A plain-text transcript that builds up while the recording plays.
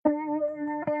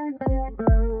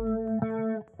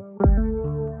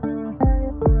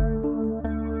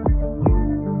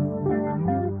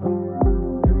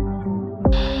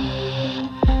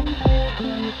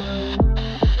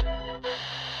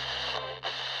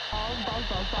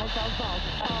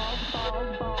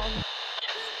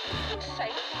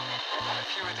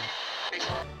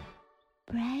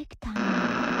Break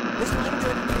time. This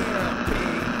London year,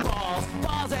 big balls,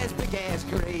 balls as big as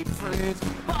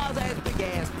grapefruits, balls as big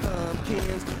as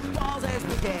pumpkins, balls as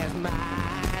big as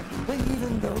mine. But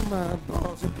even though my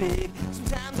balls are big,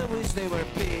 sometimes I wish they were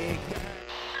big.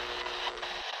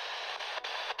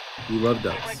 You love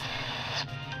ducks.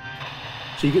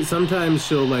 Sometimes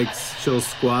she'll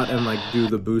squat and like do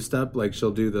the boost up, like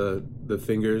she'll do the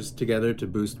fingers together to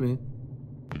boost me.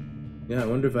 Yeah, I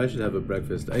wonder if I should have a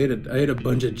breakfast. I ate a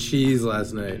bunch of cheese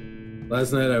last night.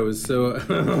 Last night I was so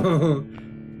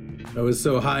I was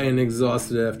so high and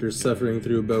exhausted after suffering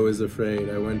through Beau is Afraid.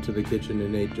 I went to the kitchen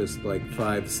and ate just like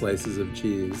 5 slices of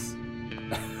cheese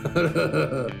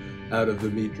out of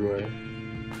the meat drawer.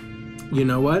 You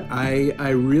know what? I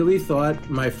really thought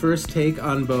my first take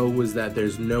on Beau was that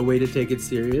there's no way to take it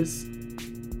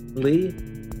seriously.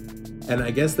 And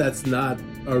I guess that's not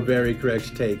a very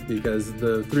correct take, because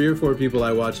the 3 or 4 people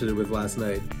I watched it with last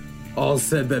night all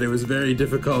said that it was very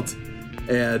difficult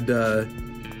and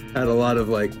had a lot of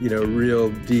real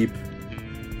deep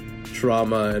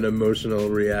trauma and emotional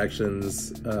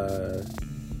reactions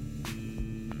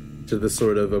to the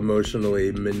sort of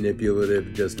emotionally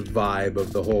manipulative just vibe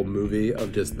of the whole movie,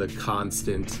 of just the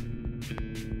constant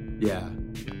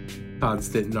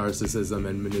narcissism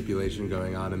and manipulation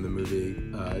going on in the movie,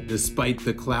 despite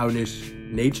the clownish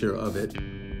nature of it.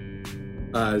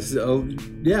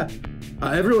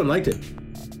 Everyone liked it.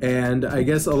 And I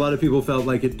guess a lot of people felt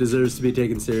like it deserves to be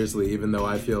taken seriously, even though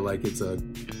I feel like it's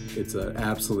an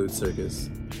absolute circus.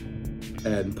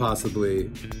 And possibly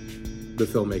the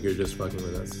filmmaker just fucking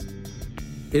with us.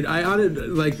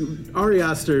 Ari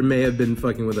Aster may have been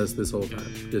fucking with us this whole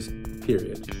time. Just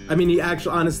period. I mean,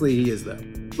 honestly, he is though.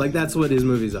 Like, that's what his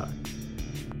movies are.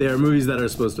 They are movies that are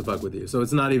supposed to fuck with you. So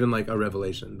it's not even like a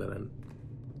revelation that I'm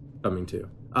coming to.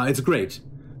 It's great.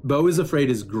 Beau is Afraid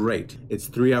is great. It's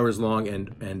 3 hours long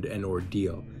and an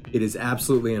ordeal. It is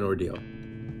absolutely an ordeal.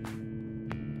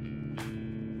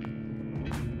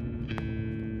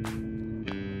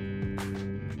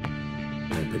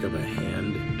 Can I pick up a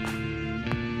hand?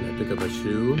 Can I pick up a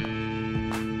shoe?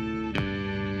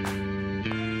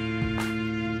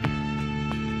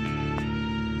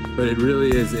 But it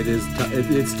really is.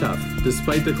 It's tough.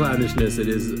 Despite the clownishness, it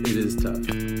is tough.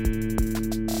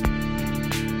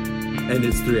 And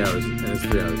it's 3 hours. And it's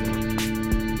 3 hours long.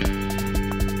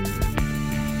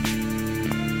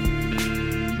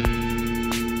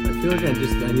 I feel like I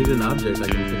need an object I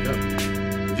can pick up.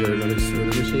 Is there another soda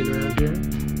machine around here?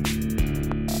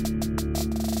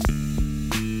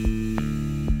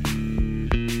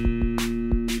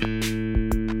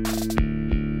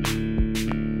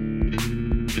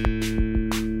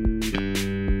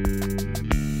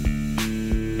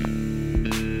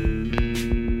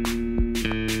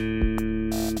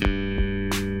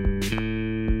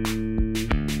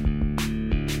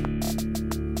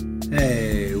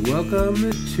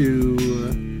 Welcome to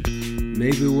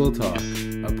Maybe We'll Talk,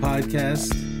 a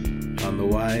podcast on the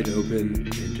wide open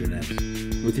internet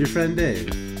with your friend Dave.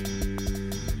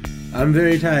 I'm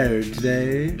very tired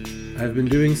today. I've been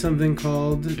doing something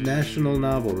called National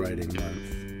Novel Writing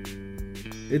Month.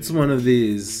 It's one of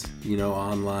these,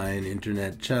 online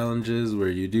internet challenges where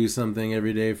you do something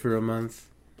every day for a month.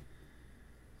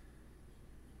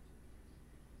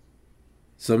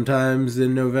 Sometimes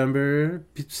in November,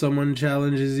 someone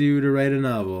challenges you to write a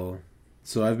novel.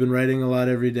 So I've been writing a lot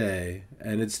every day,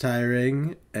 and it's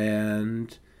tiring,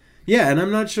 and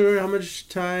I'm not sure how much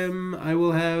time I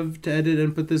will have to edit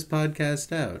and put this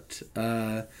podcast out.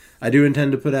 I do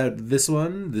intend to put out this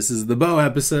one. This is the Beau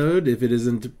episode, if it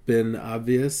hasn't been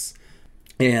obvious.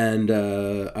 And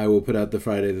I will put out the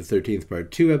Friday the 13th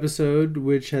Part 2 episode,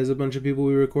 which has a bunch of people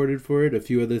we recorded for it. A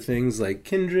few other things like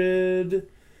Kindred,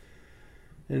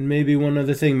 and maybe one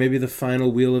other thing, maybe the final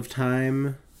Wheel of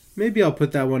Time. Maybe I'll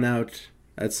put that one out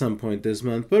at some point this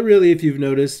month. But really, if you've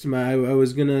noticed, there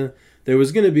was gonna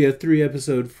be a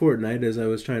 3-episode fortnight, as I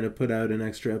was trying to put out an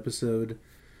extra episode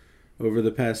over the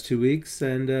past 2 weeks,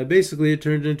 and basically it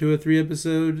turned into a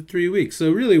 3-episode 3 weeks.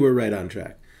 So really, we're right on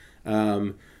track.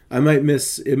 I might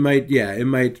miss,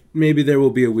 maybe there will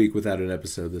be a week without an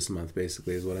episode this month,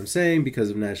 basically, is what I'm saying, because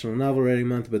of National Novel Writing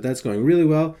Month, but that's going really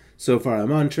well. So far,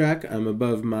 I'm on track. I'm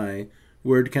above my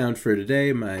word count for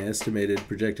today, my estimated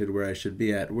projected where I should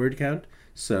be at word count.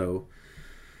 So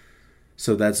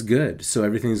that's good. So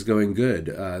everything's going good.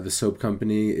 The soap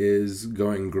company is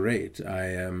going great.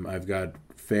 I've got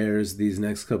fairs these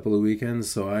next couple of weekends,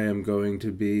 so I am going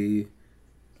to be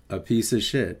a piece of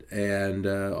shit. And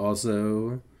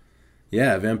also,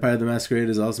 Yeah, Vampire the Masquerade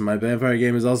is also, my vampire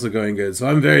game is also going good, so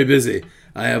I'm very busy.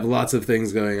 I have lots of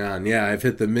things going on. Yeah, I've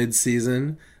hit the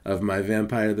mid-season of my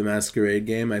Vampire the Masquerade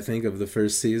game, I think, of the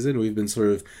first season. We've been sort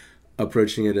of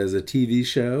approaching it as a TV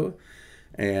show,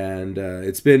 and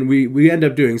it's been, we end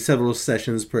up doing several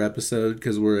sessions per episode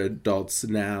because we're adults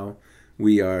now.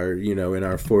 We are, in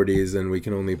our 40s, and we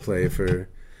can only play for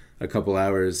a couple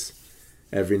hours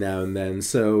every now and then,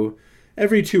 so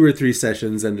every 2 or 3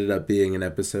 sessions ended up being an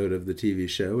episode of the TV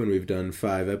show, and we've done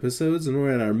 5 episodes, and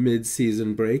we're at our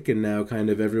mid-season break, and now kind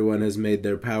of everyone has made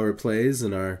their power plays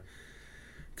and are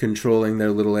controlling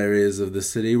their little areas of the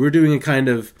city. We're doing a kind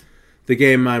of, the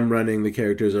game I'm running, the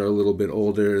characters are a little bit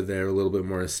older, they're a little bit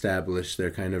more established,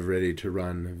 they're kind of ready to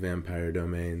run vampire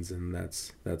domains, and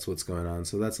that's what's going on,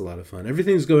 so that's a lot of fun.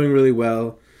 Everything's going really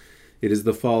well. It is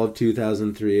the fall of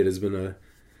 2003. It has been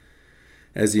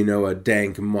as you know, a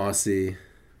dank, mossy,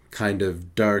 kind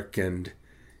of dark and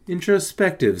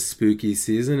introspective spooky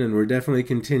season, and we're definitely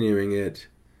continuing it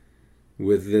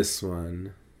with this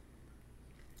one.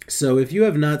 So if you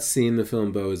have not seen the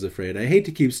film Beau is Afraid, I hate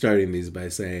to keep starting these by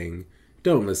saying,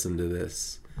 don't listen to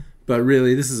this. But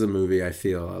really, this is a movie I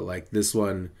feel like this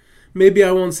one, maybe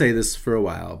I won't say this for a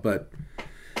while, but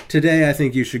today I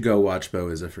think you should go watch Beau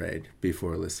is Afraid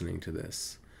before listening to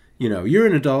this. You're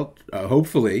an adult,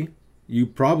 hopefully. You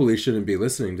probably shouldn't be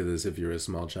listening to this if you're a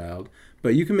small child,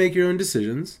 but you can make your own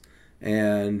decisions.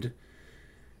 And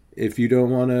if you don't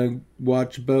want to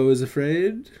watch Beau is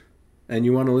Afraid and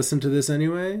you want to listen to this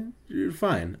anyway, you're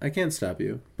fine. I can't stop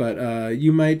you. But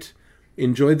you might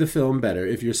enjoy the film better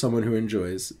if you're someone who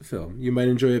enjoys film. You might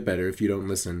enjoy it better if you don't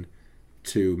listen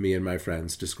to me and my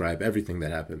friends describe everything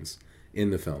that happens in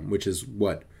the film, which is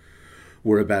what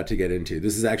we're about to get into.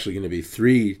 This is actually going to be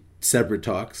 3 separate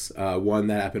talks. One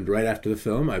that happened right after the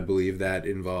film. I believe that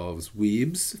involves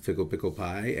Weebs, Fickle Pickle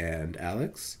Pie, and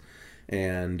Alex.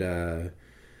 And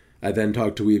I then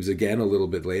talked to Weebs again a little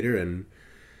bit later, and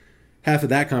half of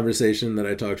that conversation that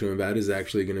I talked to him about is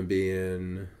actually going to be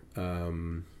in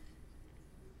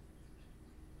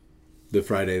the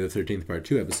Friday the 13th Part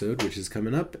 2 episode, which is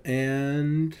coming up.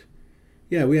 And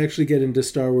yeah, we actually get into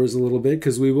Star Wars a little bit,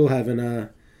 because we will have an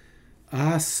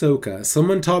Ahsoka.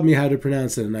 Someone taught me how to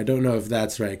pronounce it, and I don't know if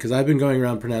that's right, because I've been going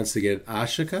around pronouncing it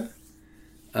Ashika,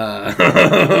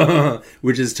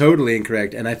 which is totally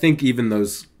incorrect, and I think even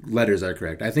those letters are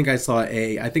correct. I think I saw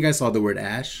the word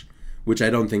Ash, which I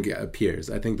don't think appears.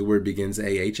 I think the word begins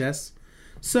AHS.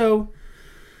 So,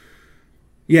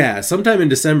 yeah, sometime in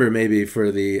December maybe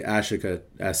for the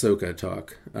Ahsoka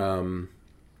talk.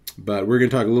 But we're going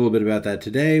to talk a little bit about that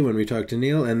today when we talk to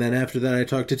Neil. And then after that, I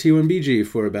talked to T1BG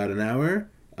for about an hour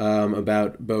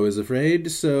about Beau is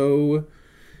Afraid. So,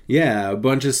 yeah, a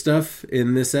bunch of stuff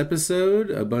in this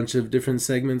episode, a bunch of different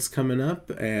segments coming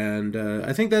up. And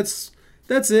I think that's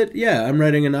it. Yeah, I'm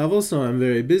writing a novel, so I'm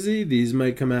very busy. These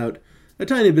might come out a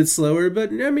tiny bit slower,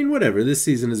 but I mean, whatever. This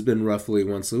season has been roughly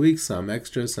once a week, some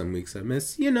extra, some weeks I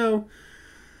miss.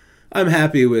 I'm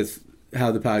happy with how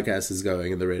the podcast is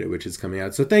going and the rate at which it's coming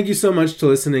out. So thank you so much for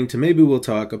listening to Maybe We'll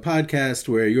Talk, a podcast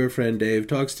where your friend Dave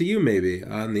talks to you maybe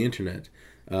on the internet.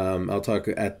 I'll talk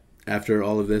after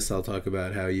all of this, I'll talk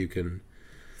about how you can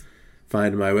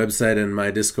find my website and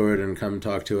my Discord and come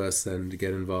talk to us and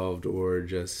get involved, or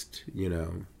just,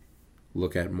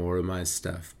 look at more of my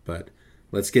stuff. But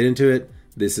let's get into it.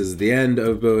 This is the end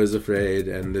of Beau is Afraid,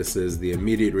 and this is the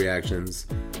immediate reactions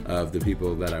of the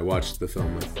people that I watched the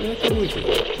film with.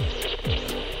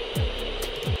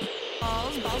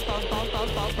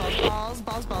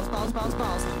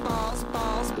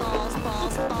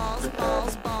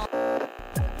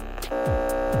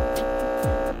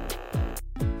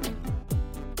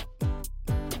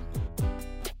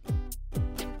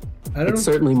 It's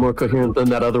certainly more coherent than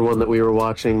that other one that we were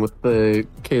watching with the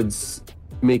kids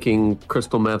making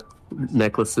crystal meth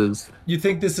necklaces. You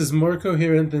think this is more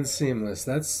coherent than Seamless?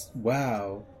 That's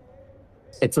wow.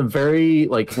 It's a very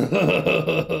okay,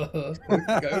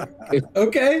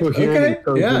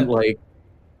 yeah, like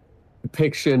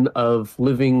depiction of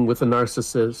living with a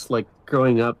narcissist,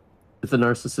 growing up with a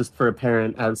narcissist for a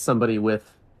parent as somebody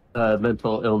with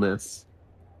mental illness.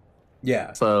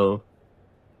 Yeah. So,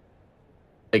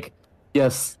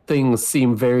 yes, things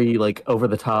seem very over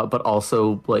the top, but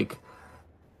also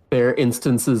they're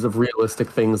instances of realistic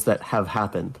things that have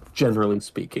happened, generally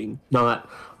speaking.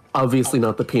 Obviously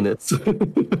not the peanuts.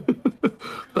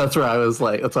 That's where I was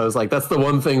that's why I was that's the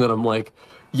one thing that I'm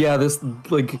yeah, this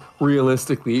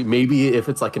realistically, maybe if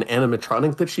it's an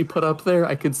animatronic that she put up there,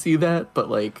 I could see that. But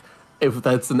if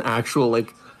that's an actual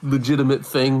legitimate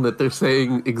thing that they're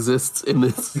saying exists in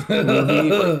this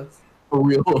movie, for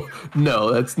real.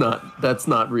 No, that's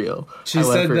not real. She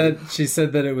However,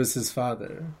 said that it was his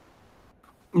father.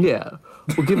 yeah.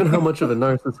 Well, given how much of a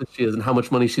narcissist she is and how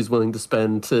much money she's willing to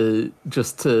spend to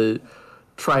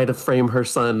try to frame her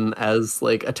son as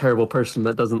like a terrible person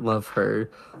that doesn't love her,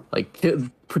 like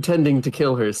pretending to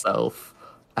kill herself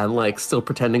and like still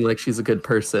pretending like she's a good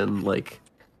person, like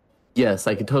yes,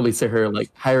 I could totally see her like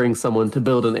hiring someone to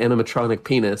build an animatronic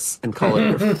penis and call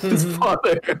it his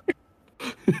father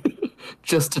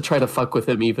just to try to fuck with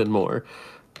him even more.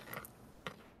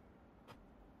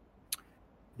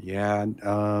 Yeah,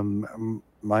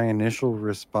 my initial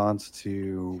response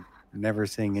to never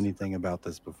seeing anything about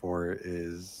this before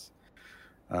is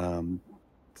um,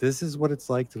 this is what it's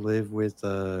like to live with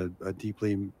a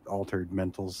deeply altered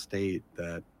mental state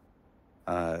that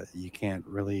you can't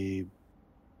really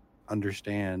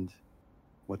understand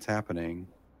what's happening,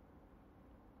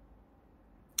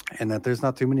 and that there's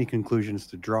not too many conclusions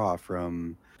to draw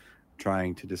from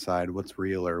trying to decide what's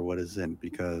real or what isn't,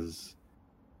 because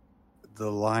the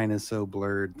line is so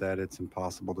blurred that it's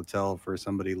impossible to tell for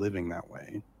somebody living that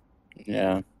way.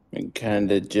 Yeah, it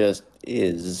kind of just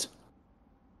is.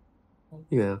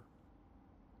 Yeah.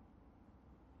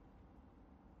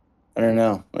 I don't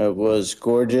know. It was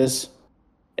gorgeous.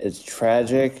 It's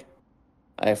tragic.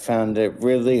 I found it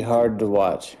really hard to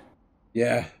watch.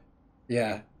 Yeah,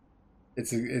 yeah.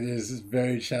 It is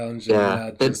very challenging, Yeah,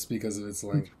 not just because of its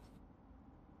length.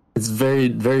 It's very,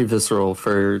 very visceral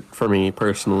for me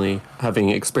personally, having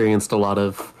experienced a lot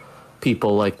of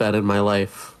people like that in my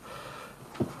life.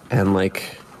 And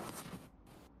like,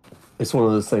 it's one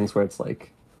of those things where it's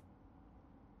like,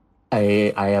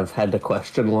 I have had to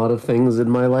question a lot of things in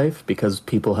my life because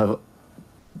people have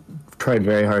tried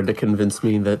very hard to convince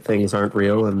me that things aren't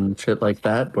real and shit like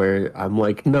that, where I'm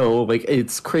like, no, like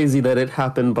it's crazy that it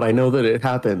happened, but I know that it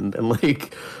happened, and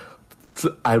like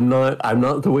I'm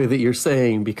not the way that you're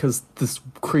saying because this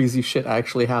crazy shit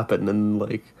actually happened, and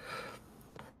like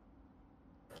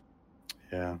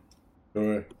Yeah.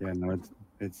 Sure. Yeah, no,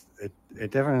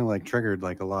 it definitely like triggered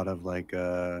like a lot of like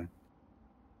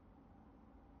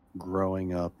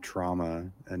growing up trauma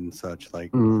and such.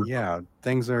 Like, yeah,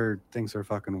 things are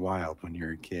fucking wild when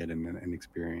you're a kid and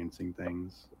experiencing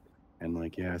things, and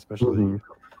like, yeah, especially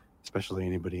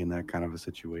anybody in that kind of a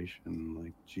situation.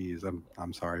 Like, geez,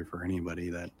 I'm sorry for anybody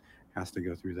that has to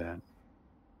go through that.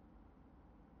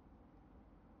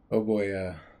 Oh boy,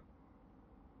 yeah.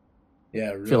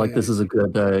 Really, I feel like this is a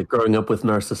good growing up with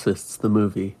narcissists, the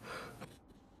movie.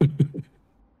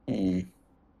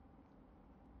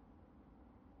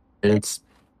 It's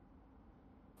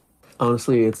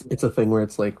honestly, it's a thing where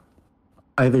it's like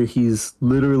either he's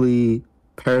literally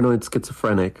paranoid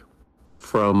schizophrenic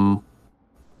from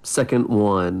second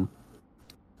one,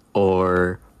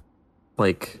 or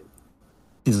like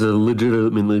these are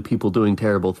legitimately people doing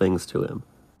terrible things to him,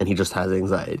 and he just has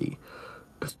anxiety.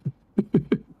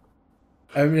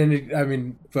 I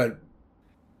mean, but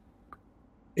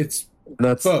it's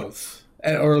That's both,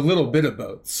 or a little bit of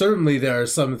both. Certainly, there are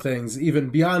some things even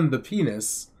beyond the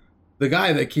penis. The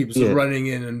guy that keeps running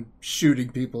in and shooting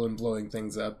people and blowing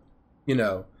things up,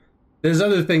 there's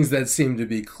other things that seem to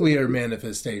be clear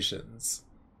manifestations.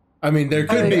 I mean, there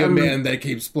could be a man that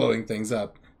keeps blowing things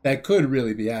up. That could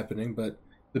really be happening, but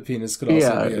the penis could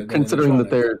also be considering that animatronic.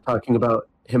 they're talking about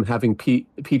him having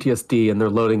PTSD and they're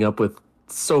loading up with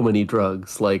so many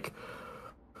drugs, like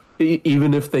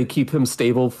even if they keep him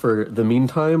stable for the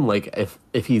meantime, like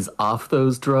if he's off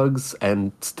those drugs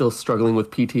and still struggling with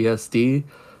PTSD,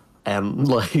 and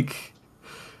like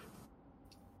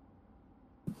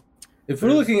if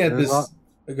we're looking at this,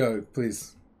 go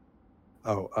please.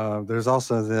 There's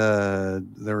also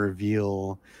the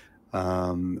reveal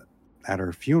at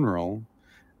her funeral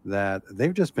that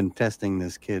they've just been testing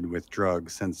this kid with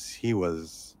drugs since he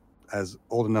was as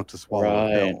old enough to swallow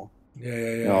a pill.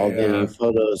 Yeah. All the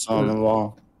photos on the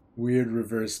wall. Weird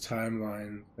reverse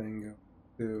timeline thing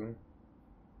too.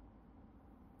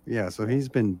 Yeah, so he's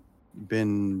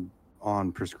been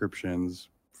on prescriptions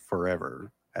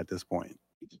forever at this point.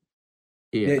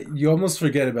 Yeah, you almost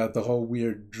forget about the whole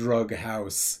weird drug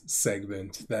house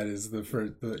segment. That is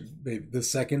the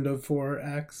second of 4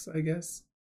 acts, I guess,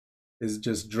 is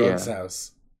just drugs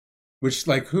house, which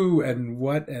like who and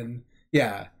what and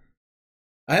yeah.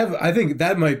 I think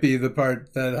that might be the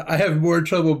part that I have more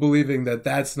trouble believing that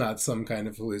that's not some kind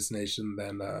of hallucination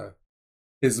than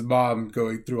his mom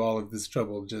going through all of this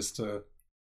trouble just to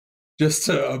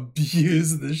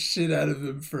abuse the shit out of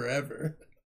him forever.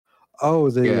 Oh,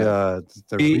 the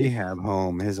rehab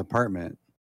home, his apartment.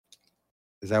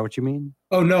 Is that what you mean?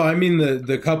 Oh no, I mean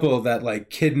the couple that like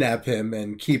kidnap him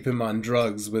and keep him on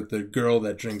drugs with the girl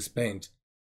that drinks paint.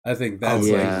 I think that's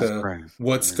Oh, like yeah. Jesus the Christ.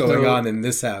 what's Yeah. going So- on in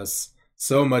this house.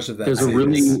 So much of that There's a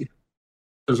scene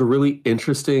is really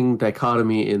interesting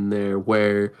dichotomy in there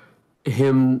where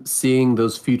him seeing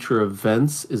those future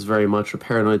events is very much a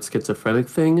paranoid schizophrenic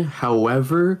thing.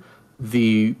 However,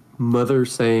 the mother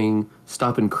saying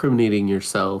stop incriminating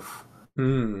yourself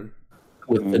with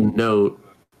the note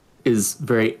is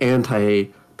very anti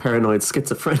paranoid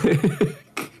schizophrenic.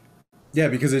 yeah,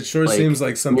 because it sure Like, seems like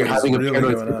when something's you're having a really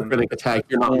paranoid going on. schizophrenic attack,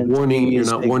 you're not And warning you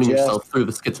warning suggest- yourself through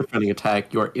the schizophrenic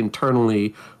attack. You're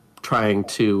internally trying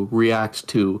to react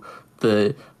to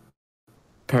the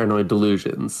paranoid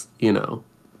delusions, you know.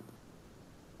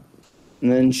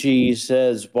 And then she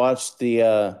says, "Watch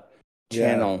the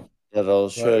channel that'll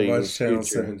show you Watch Channel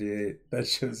future." 78. That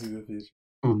shows you the future.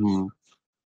 Mm-hmm.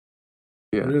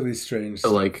 Yeah. Really strange So,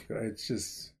 stuff. like- It's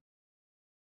just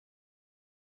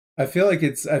I feel like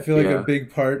a Yeah.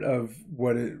 big part of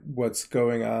what's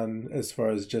going on as far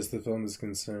as just the film is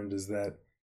concerned is that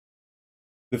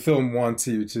the film wants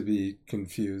you to be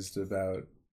confused about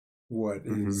what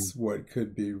is what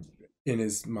could be in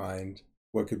his mind,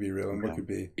 what could be real and what could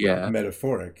be Yeah.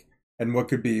 metaphoric, and what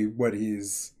could be what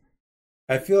he's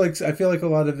I feel like a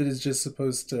lot of it is just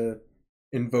supposed to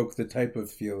invoke the type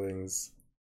of feelings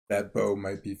that Beau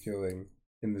might be feeling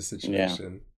in the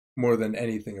situation more than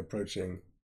anything approaching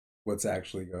what's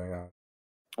actually going on.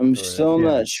 I'm Sorry, still yeah.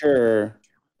 not sure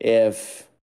if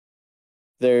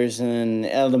there's an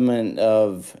element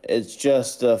of it's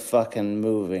just a fucking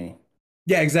movie.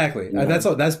 Yeah, exactly. Yeah.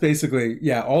 That's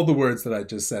basically all the words that I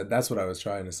just said. That's what I was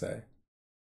trying to say.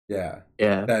 Yeah.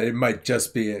 Yeah. That it might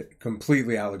just be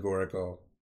completely allegorical,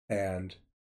 and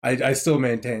I still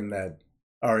maintain that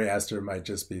Ari Aster might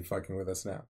just be fucking with us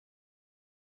now.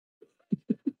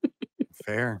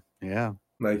 Fair. Yeah.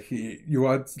 Like you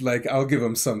want, like, I'll give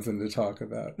him something to talk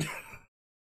about.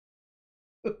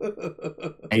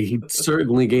 He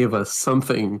certainly gave us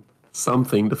something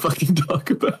to fucking talk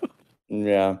about.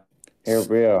 Yeah, here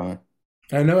we are.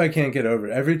 I know I can't get over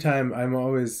it. Every time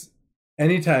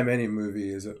anytime any movie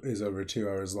is over 2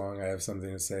 hours long, I have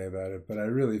something to say about it. But I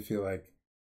really feel like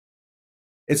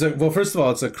first of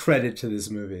all, it's a credit to this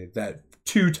movie that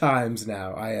 2 times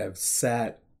now I have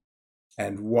sat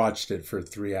and watched it for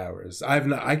 3 hours.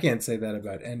 I can't say that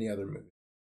about any other movie.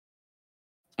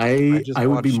 I just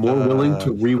would be watched, more willing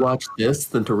to rewatch this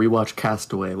than to rewatch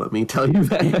Castaway, let me tell you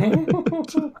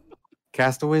that.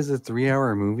 Castaway's a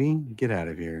 3-hour movie? Get out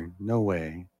of here. No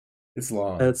way. It's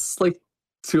long. It's like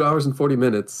 2 hours and 40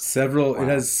 minutes. It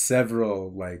has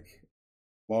several like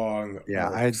long Yeah,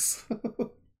 arcs.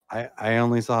 I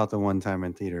only saw it the one time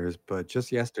in theaters, but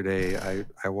just yesterday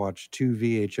I watched 2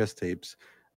 VHS tapes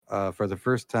for the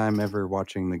first time ever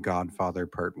watching The Godfather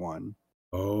Part 1.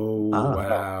 Oh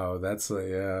wow, that's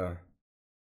And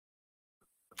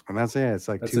that's it. It's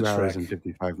like That's 2 a hours trek. and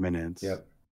 55 minutes. Yep.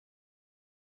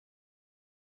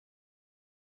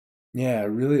 Yeah,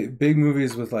 really big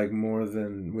movies with like more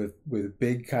than with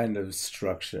big kind of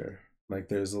structure. Like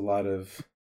there's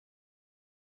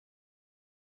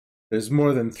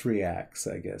more than 3 acts,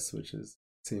 I guess, which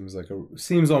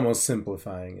seems almost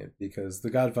simplifying it because The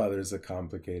Godfather is a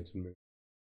complicated movie.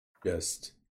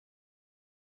 This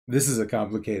is a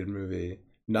complicated movie,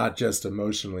 not just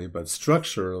emotionally, but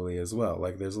structurally as well.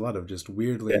 Like there's a lot of just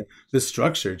weirdly the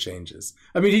structure changes.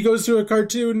 I mean, he goes to a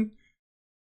cartoon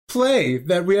play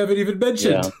that we haven't even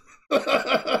mentioned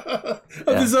of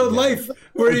his own life,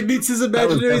 where he meets his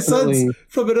imaginary sons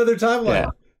from another timeline. Yeah.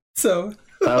 So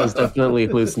That was definitely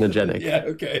hallucinogenic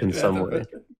okay. in some way.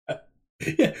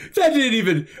 Yeah, that didn't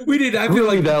even. We didn't. I feel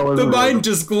like That the wasn't mind real.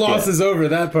 just glosses over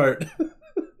that part.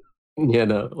 Yeah,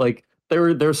 no, like there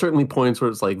are certainly points where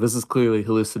it's like this is clearly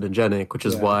hallucinogenic, which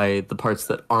is why the parts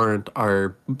that aren't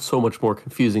are so much more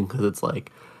confusing because it's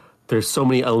like there's so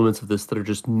many elements of this that are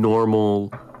just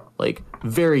normal, like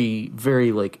very,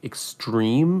 very like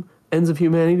extreme ends of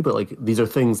humanity, but like these are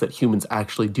things that humans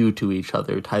actually do to each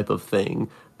other type of thing.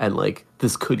 And like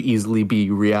this could easily be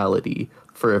reality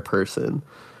for a person.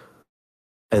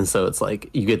 And so it's like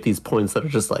you get these points that are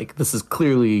just like this is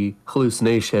clearly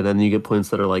hallucination, and you get points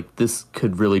that are like this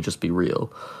could really just be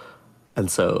real. And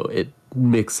so it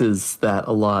mixes that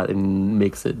a lot and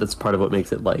makes it, that's part of what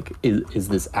makes it like, is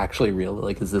this actually real?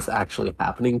 Like, is this actually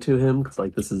happening to him? Because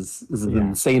like this is an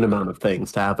insane amount of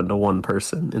things to happen to one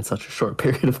person in such a short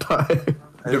period of time.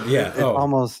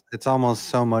 It's almost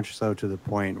so much so to the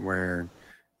point where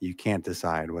you can't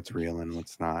decide what's real and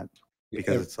what's not.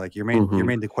 Because it's like you're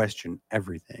made to question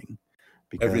everything.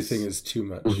 Because Everything is too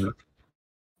much.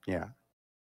 Yeah.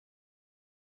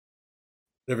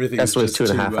 Everything That's is what it's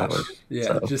just 2.5 too much. hours, Yeah,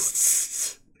 so.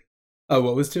 just. Oh,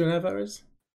 what was 2.5 hours?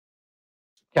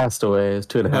 Castaway is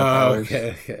 2.5 Oh, hours.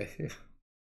 okay.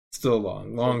 Still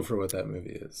long for what that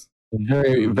movie is.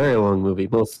 Very, very long movie.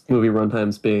 Most movie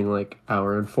runtimes being like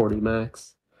hour and 40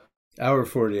 max. Hour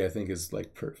 40, I think, is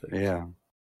like perfect. Yeah,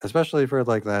 especially for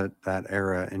like that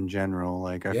era in general.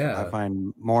 Like I Yeah.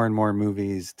 find more and more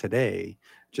movies today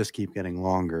just keep getting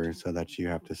longer, so that you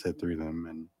have to sit through them,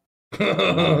 and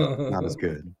not as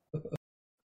good. I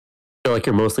feel like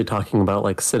you're mostly talking about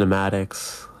like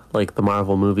cinematics, like the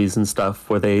Marvel movies and stuff,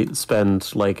 where they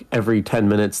spend like every 10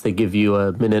 minutes they give you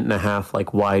a minute and a half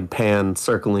like wide pan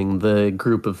circling the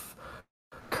group of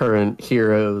current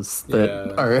heroes that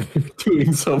Yeah. are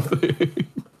doing something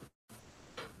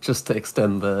just to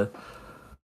extend the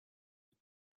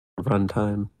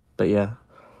runtime. But yeah,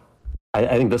 I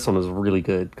think this one was really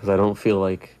good because I don't feel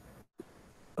like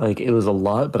it was a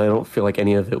lot, but I don't feel like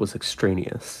any of it was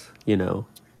extraneous. You know,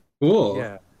 Cool.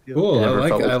 Yeah, Cool. it never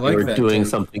felt I like they like were that doing take.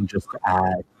 something just to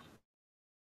add.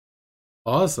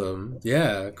 Awesome.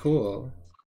 Yeah, cool.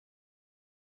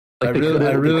 Like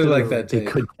I really like that they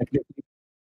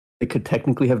take. could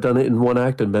technically have done it in one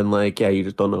act and been like, yeah, you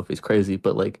just don't know if he's crazy,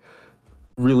 but like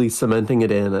really cementing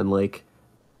it in and like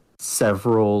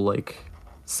several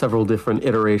different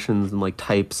iterations and like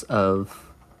types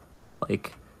of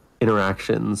like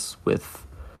interactions with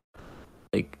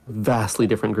like vastly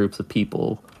different groups of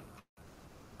people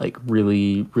like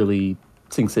really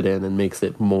sinks it in and makes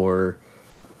it more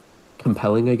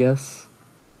compelling, I guess,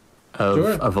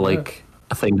 Sure, of yeah. like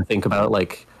a thing to think about.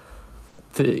 Like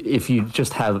if you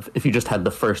just had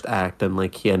the first act and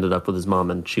like he ended up with his mom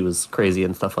and she was crazy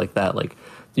and stuff like that, like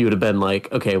you would have been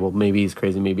like, okay, well maybe he's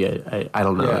crazy, maybe I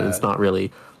don't know. Yeah. It's not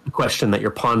really a question that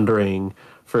you're pondering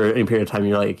for any period of time.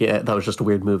 You're like, yeah, that was just a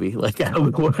weird movie. Like I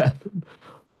don't know what happened.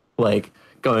 Like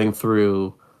going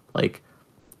through like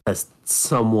a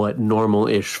somewhat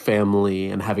normal-ish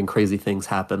family and having crazy things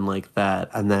happen like that,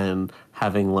 and then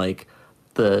having like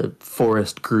the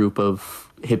forest group of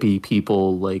hippie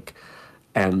people like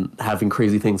and having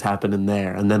crazy things happen in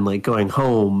there, and then like going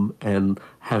home and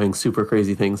having super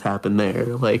crazy things happen there,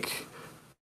 like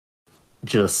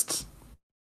just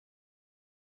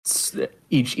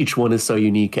each one is so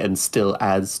unique and still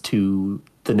adds to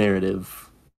the narrative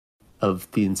of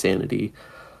the insanity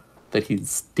that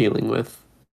he's dealing with.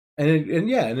 And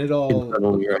it all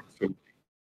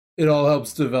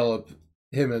helps develop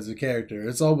him as a character.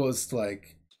 It's almost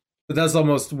like, but that's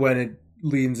almost when it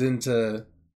leans into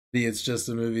the it's just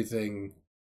a movie thing.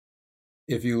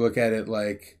 If you look at it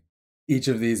like each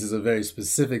of these is a very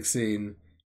specific scene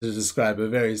to describe a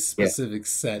very specific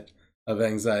set of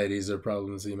anxieties or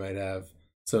problems he might have.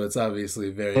 So it's obviously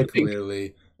very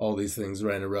clearly all these things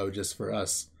right in a row just for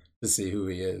us to see who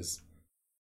he is.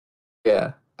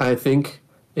 Yeah, I think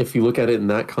if you look at it in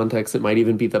that context, it might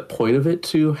even be the point of it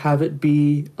to have it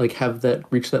be like have that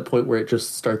reach that point where it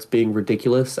just starts being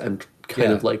ridiculous and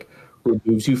kind of like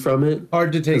removes you from it.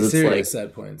 Hard to take 'Cause it's serious like,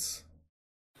 at points.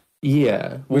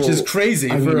 yeah, Which is well,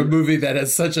 crazy I for a mean, movie that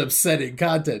has such upsetting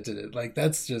content in it. Like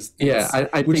that's just yeah,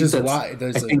 I which think is that's why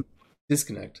there's I a think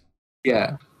disconnect.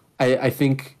 yeah, I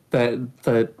think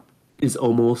that is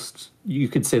almost you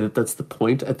could say that that's the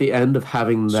point at the end of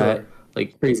having that Sure.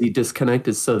 like crazy disconnect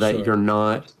is so that Sure. you're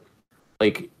not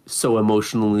like so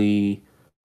emotionally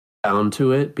bound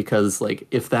to it, because like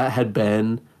if that had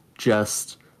been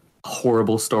just a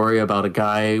horrible story about a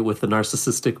guy with a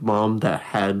narcissistic mom that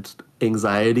had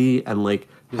anxiety and like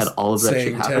had Just all of that shit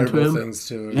saying happen to terrible him, things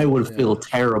to him. I would Yeah. feel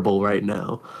terrible right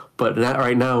now. But not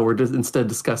right now. We're just instead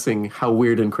discussing how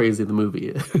weird and crazy the movie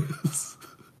is.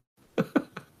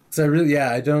 So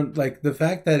I don't like the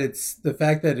fact that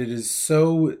it is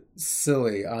so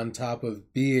silly on top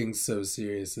of being so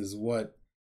serious is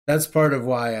that's part of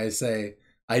why I say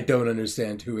I don't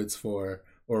understand who it's for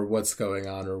or what's going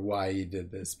on or why he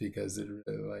did this, because it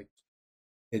really like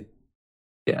it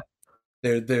Yeah.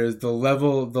 there's the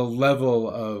level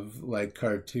of like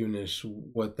cartoonish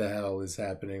what the hell is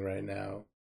happening right now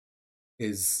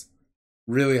is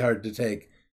really hard to take.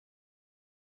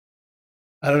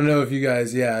 I don't know if you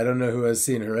guys, I don't know who has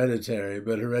seen Hereditary,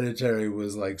 but Hereditary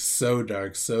was like so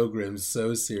dark, so grim,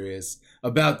 so serious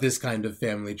about this kind of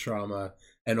family trauma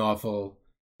and awful,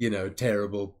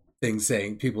 terrible things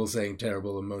people saying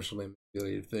terrible, emotionally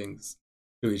manipulative things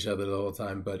to each other the whole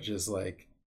time, but just like,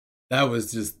 that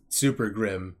was just super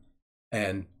grim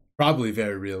and probably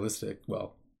very realistic.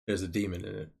 Well, there's a demon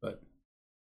in it, but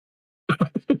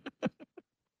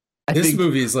this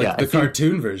movie is like the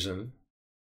cartoon version.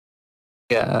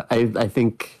 Yeah, I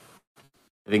think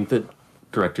that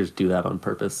directors do that on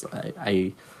purpose.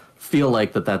 I feel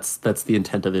like that's the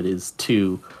intent of it, is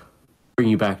to bring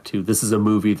you back to, this is a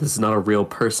movie, this is not a real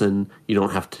person. You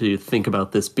don't have to think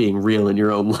about this being real in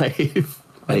your own life.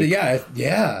 Like,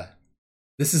 Yeah.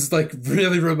 This is like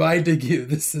really reminding you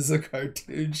this is a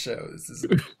cartoon show. This is,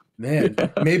 man, yeah.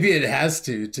 maybe it has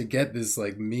to get this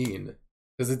like mean,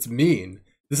 because it's mean.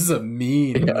 This is a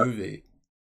mean Yeah. movie.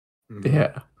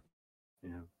 Yeah.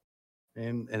 Yeah.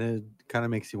 And it kind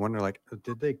of makes you wonder, like,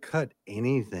 did they cut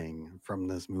anything from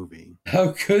this movie?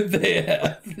 How could they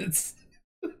have? It's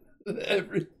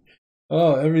everything.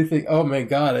 Oh my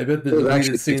god! I bet the There's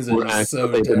actually deleted scenes 6 more are acts so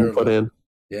that they didn't put terrible. in.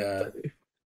 Yeah.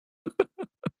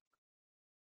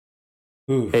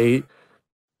 Oof. Hey,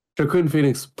 Joaquin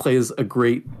Phoenix plays a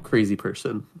great crazy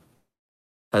person.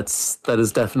 That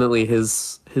is definitely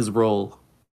his role.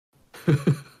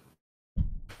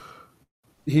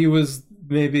 He was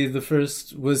maybe the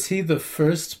first. Was he the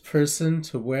first person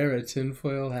to wear a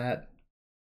tinfoil hat?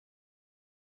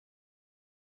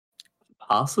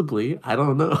 Possibly, I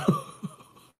don't know.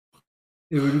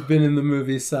 It would have been in the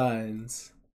movie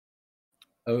Signs.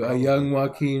 A young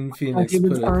Joaquin Phoenix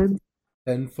Human put a Sign?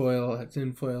 tinfoil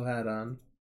hat on.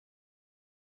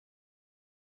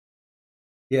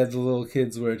 Yeah, the little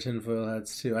kids wear tinfoil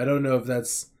hats too. I don't know if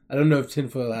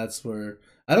tinfoil hats were.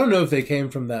 I don't know if they came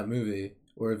from that movie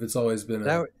or if it's always been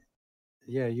a.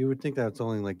 Yeah, you would think that's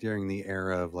only like during the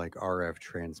era of like RF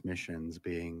transmissions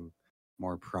being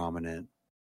more prominent.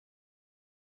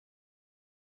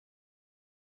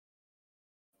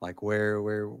 Like where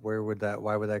would that,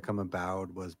 why would that come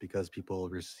about, was because people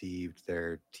received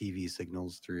their TV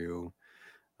signals through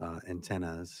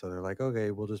antennas. So they're like,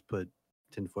 okay, we'll just put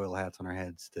tinfoil hats on our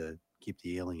heads to keep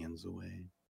the aliens away.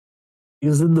 He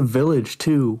was in The Village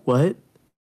too. What?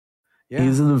 Yeah,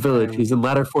 He's in The Village. and He's in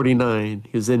Ladder 49.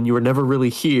 He was in You Were Never Really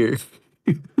Here.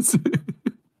 he's a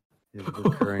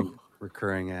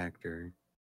recurring actor.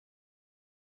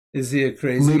 Is he a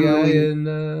crazy guy in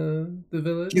The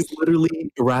Village? He's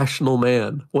literally Irrational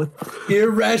Man. What?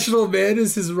 Irrational Man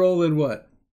is his role in what?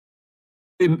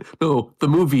 No, the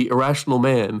movie Irrational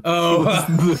Man. Oh,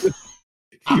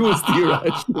 He was the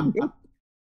Irrational Man.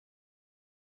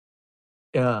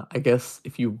 Yeah, I guess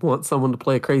if you want someone to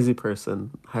play a crazy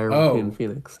person, hire Joaquin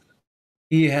Phoenix.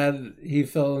 he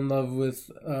fell in love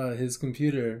with his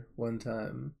computer one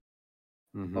time.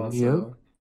 Mm-hmm. Also,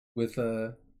 with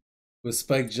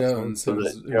Spike Jones.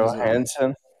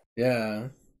 Johansson. Yeah.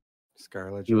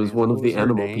 Scarlett. He was one of the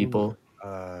animal people.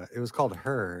 It was called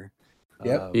Her.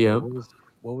 Yep. Yep.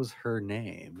 What was her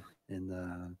name in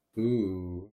the?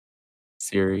 Ooh.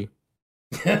 Siri.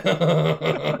 I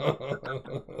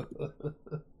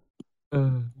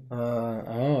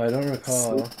don't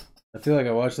recall. I feel like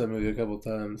I watched that movie a couple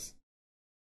times.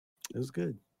 It was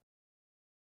good.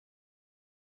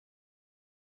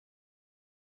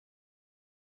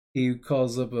 He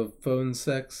calls up a phone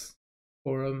sex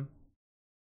forum,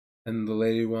 and the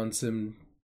lady wants him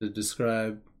to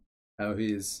describe how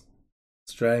he's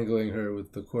strangling her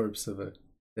with the corpse of a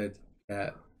dead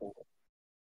cat.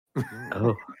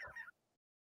 Oh.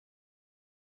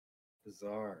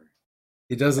 Bizarre.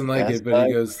 He doesn't like it, but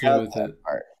he goes through with it.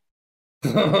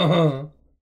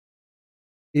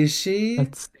 Is she?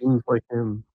 That seems like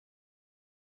him.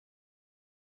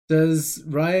 Does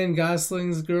Ryan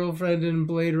Gosling's girlfriend in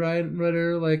Blade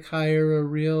Runner like hire a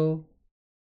real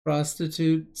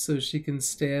prostitute so she can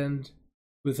stand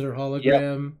with her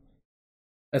hologram? Yep.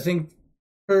 I think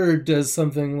Her does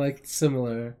something like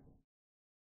similar.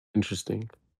 Interesting.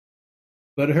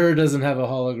 But Her doesn't have a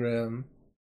hologram.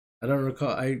 I don't recall.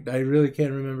 I really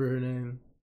can't remember her name.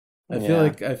 I feel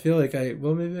like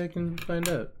well, maybe I can find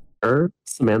out. Her?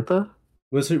 Samantha?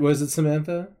 Was it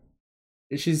Samantha?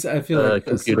 I feel like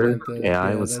computer Samantha.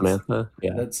 AI was Samantha.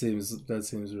 Yeah. That seems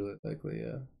really likely,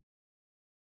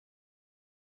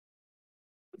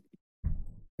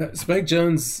 yeah. Spike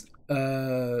Jonze,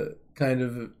 kind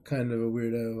of a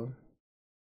weirdo.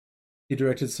 He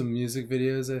directed some music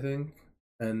videos, I think,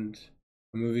 and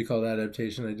a movie called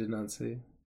Adaptation I did not see.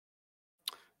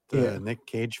 The Nick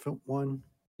Cage film one?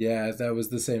 Yeah, that was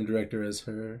the same director as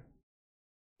Her.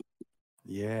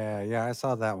 Yeah, I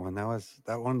saw that one. That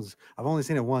one's I've only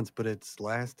seen it once, but it's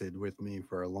lasted with me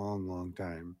for a long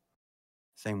time.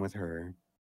 Same with Her.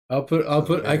 I'll put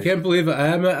I can't believe it.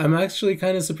 I'm actually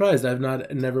kind of surprised. I've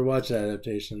never watched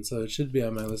Adaptation, so it should be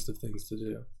on my list of things to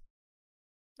do.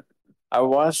 I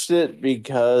watched it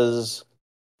because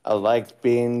I liked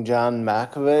being John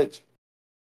Malkovich.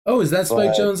 Oh, is that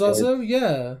Spike Jonze also?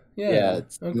 Yeah. Yeah,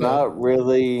 it's not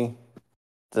really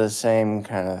the same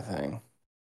kind of thing.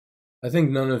 I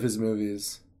think none of his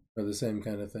movies are the same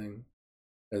kind of thing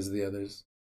as the others.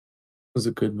 It was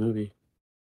a good movie.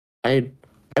 I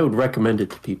I would recommend it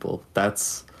to people.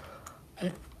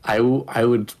 I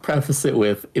would preface it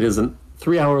with it is a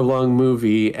 3 hour long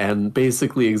movie and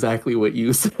basically exactly what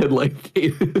you said. Like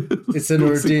It's an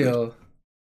ordeal.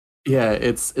 Yeah,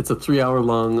 it's a 3 hour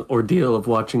long ordeal of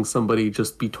watching somebody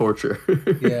just be tortured.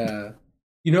 Yeah.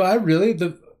 I really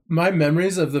my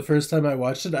memories of the first time I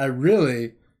watched it, I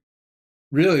really,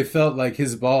 really felt like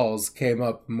his balls came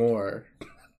up more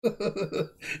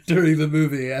during the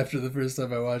movie after the first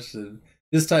time I watched it.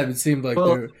 This time it seemed like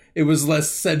Well, it was less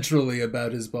centrally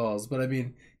about his balls, but I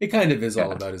mean, it kind of is all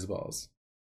yeah, about his balls.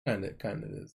 Kind of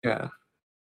is. yeah.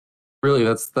 Really,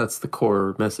 that's the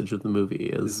core message of the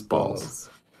movie His is balls. balls.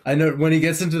 I know when he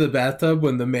gets into the bathtub,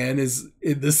 when the man is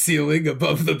in the ceiling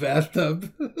above the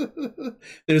bathtub,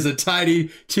 there's a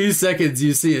tiny 2 seconds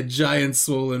you see a giant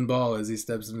swollen ball as he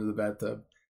steps into the bathtub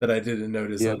that I didn't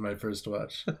notice Yeah, on my first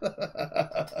watch.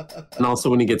 and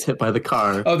also when he gets hit by the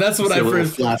car, Oh, that's you what see I a little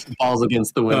first. flash of balls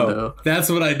against the Oh, window. that's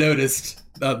what I noticed.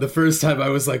 The first time I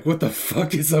was like, "What the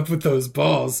fuck is up with those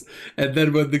balls?" And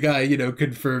then when the guy,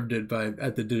 confirmed it by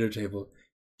at the dinner table,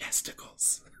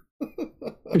 testicles.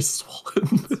 They're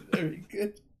swollen. Very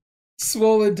good.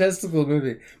 Swollen testicle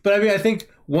movie. But I mean, I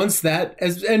think once that,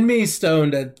 and me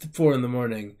stoned at 4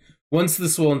 a.m, once the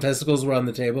swollen testicles were on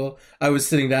the table, I was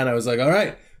sitting down. I was like, all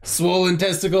right, swollen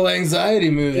testicle anxiety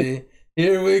movie.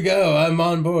 Here we go. I'm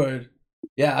on board.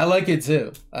 Yeah, I like it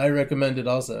too. I recommend it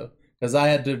also because I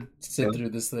had to sit through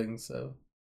this thing. So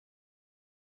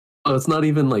Oh, it's not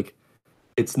even like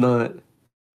it's not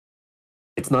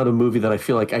it's not a movie that I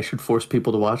feel like I should force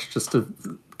people to watch just to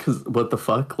because what the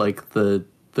fuck, like the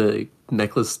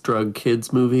necklace drug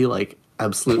kids movie, like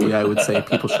absolutely I would say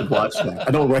people should watch that.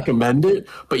 I don't recommend it,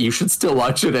 but you should still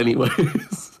watch it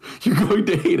anyways. You're going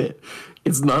to hate it.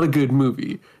 It's not a good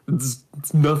movie. It's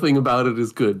nothing about it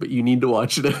is good, but you need to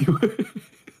watch it anyways.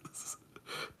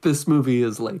 This movie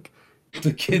is like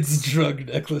the kids' drug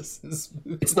necklaces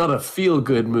movie. it's not a feel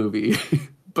good movie,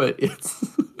 but it's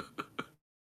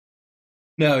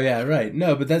No, yeah, right.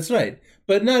 No, but that's right.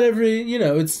 But not every,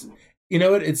 it's,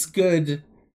 what? It's good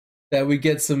that we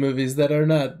get some movies that are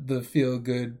not the feel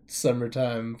good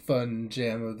summertime fun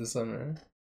jam of the summer.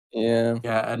 Yeah.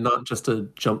 yeah, and not just a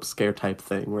jump scare type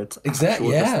thing where it's Exactly.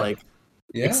 actual just Yeah. like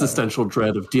Yeah. existential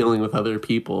dread of dealing with other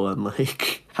people and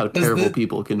like how 'Cause terrible the-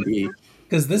 people can be.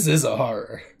 Because this is a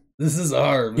horror. This is a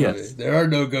horror movie. Yes. There are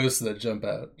no ghosts that jump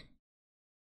out.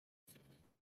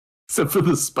 Except for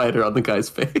the spider on the guy's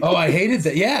face. Oh, I hated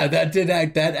that. Yeah, that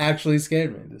actually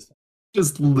scared me this time.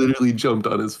 Just literally jumped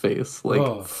on his face, like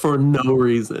Oh. for no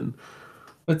reason.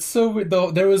 But so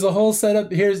though there was a whole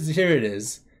setup. Here it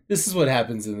is. This is what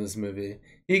happens in this movie.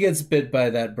 He gets bit by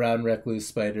that brown recluse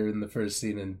spider in the first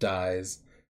scene and dies.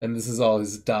 And this is all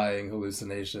his dying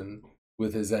hallucination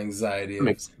with his anxiety of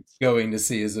Makes sense. going to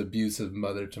see his abusive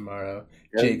mother tomorrow.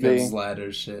 Could Jacob's be.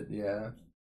 ladder shit, yeah.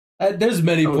 There's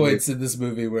many Totally. points in this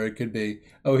movie where it could be,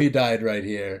 oh, he died right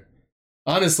here.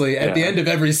 Honestly, at the Yeah. end of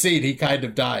every scene, he kind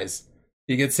of dies.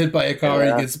 He gets hit by a car,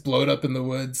 Yeah. he gets blown up in the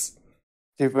woods.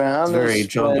 To be honest, very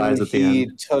John dies when at the he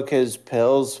end. took his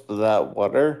pills for that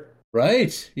water,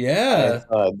 Right, I yeah.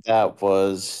 thought that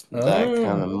was that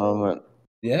kind of Oh. moment.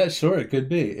 Yeah, sure, it could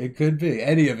be. It could be.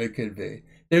 Any of it could be.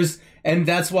 And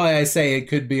that's why I say it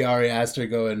could be Ari Aster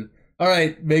going, all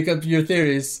right, make up your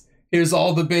theories. Here's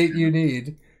all the bait you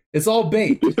need. It's all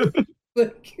bait.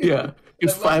 Like, Yeah.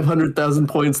 Here's 500,000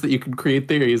 points that you can create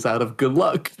theories out of. Good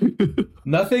luck.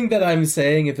 nothing that I'm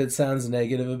saying, if it sounds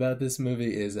negative about this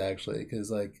movie, is actually because,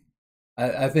 like,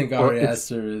 I think Well, Ari it's-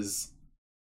 Aster is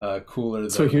cooler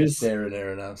So than here's- Darren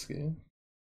Aronofsky.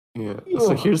 Yeah.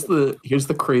 So here's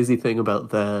the crazy thing about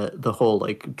the whole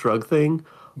like drug thing.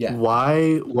 Yeah.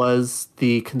 Why was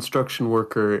the construction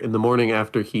worker in the morning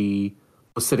after he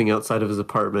was sitting outside of his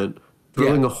apartment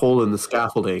drilling Yeah. a hole in the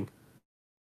scaffolding?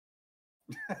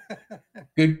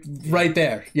 Good, right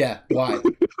there. Yeah. Why?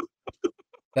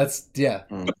 That's yeah.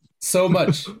 Mm. So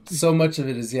much of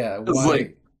it is yeah. It's Why?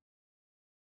 like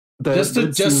that, just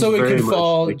that so seems it very could much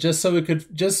fall, like- just so it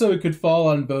could fall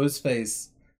on Beau's face,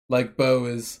 like Beau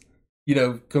is,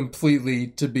 completely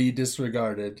to be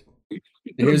disregarded.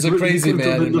 Here's a He crazy could've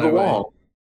drilled man in into my the way. wall.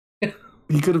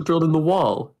 He could have drilled in the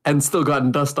wall and still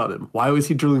gotten dust on him. Why was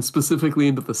he drilling specifically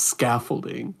into the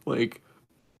scaffolding? Like,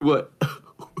 what?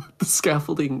 The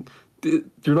scaffolding.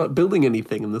 You're not building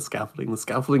anything in the scaffolding. The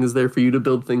scaffolding is there for you to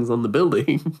build things on the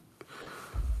building.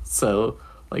 So,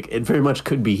 like, it very much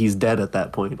could be he's dead at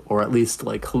that point, or at least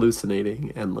like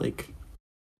hallucinating and like.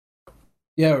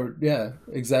 Yeah,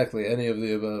 exactly. Any of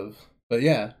the above. But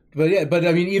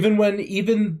I mean,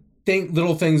 even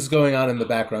little things going on in the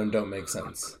background don't make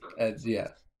sense. Yeah.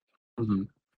 Mhm.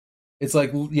 It's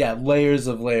like, yeah, layers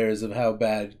of how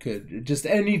bad could just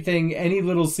anything, any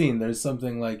little scene. There's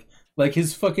something like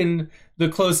his fucking the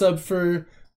close up for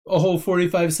a whole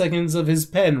 45 seconds of his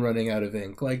pen running out of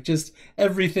ink, like just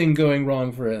everything going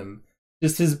wrong for him.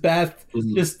 Just his bath,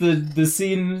 just the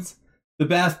scenes, the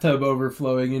bathtub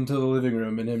overflowing into the living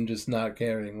room, and him just not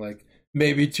caring. Like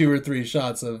maybe 2 or 3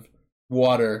 shots of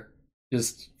water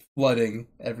just flooding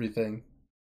everything.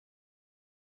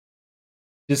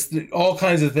 Just all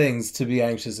kinds of things to be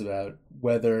anxious about,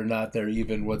 whether or not they're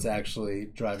even what's actually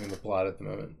driving the plot at the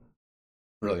moment.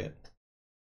 Brilliant.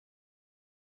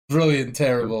 Brilliant,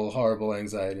 terrible, horrible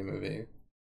anxiety movie.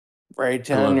 Write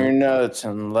down your notes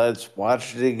and let's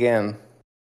watch it again.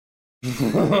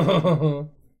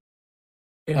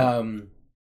 Yeah.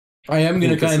 I am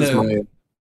going to kind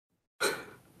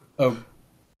of...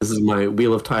 This is my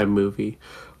Wheel of Time movie.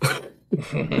 We're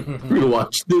going to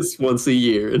watch this once a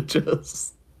year and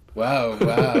just... Wow.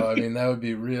 I mean, that would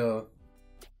be real...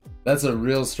 That's a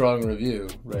real strong review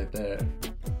right there.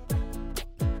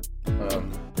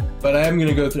 But I am going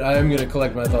to go through... I am going to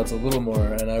collect my thoughts a little more,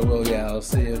 and I will, I'll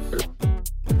see if...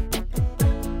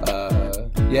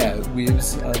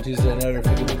 Weebs on Tuesday night or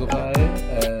Fickle Pickle Pie,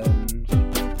 and...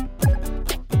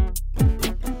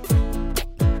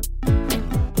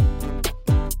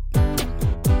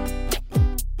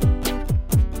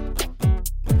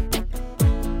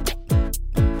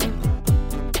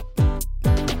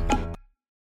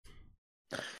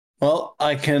 Well,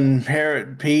 I can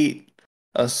parrot Pete.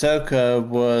 Ahsoka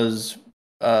was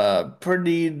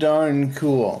pretty darn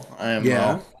cool.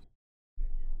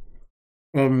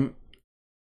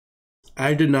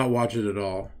 I did not watch it at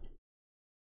all.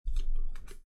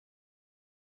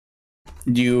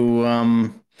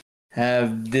 You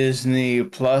have Disney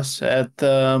Plus at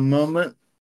the moment?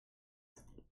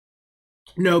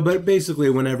 No, but basically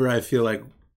whenever I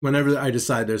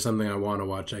decide there's something I want to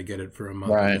watch, I get it for a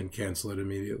month and then cancel it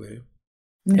immediately.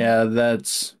 Yeah,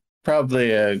 that's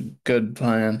probably a good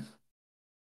plan.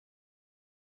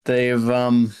 They've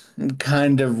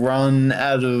kind of run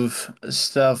out of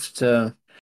stuff to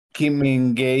keep me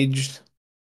engaged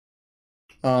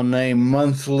on a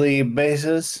monthly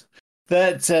basis.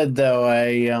 That said, though,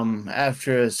 I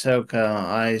after Ahsoka,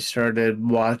 I started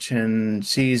watching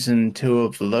season 2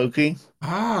 of Loki.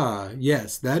 Ah,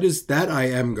 yes, that I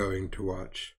am going to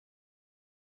watch.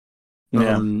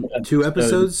 Yeah, 2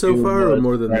 episodes so far, or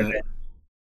more than that?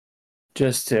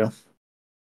 Just 2.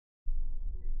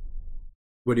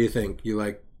 What do you think? You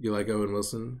like Owen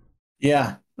Wilson?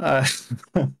 Yeah, I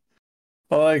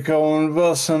like Owen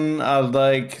Wilson. I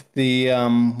like the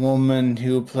woman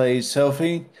who plays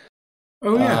Sophie.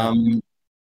 Oh yeah.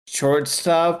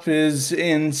 Shortstop is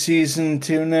in season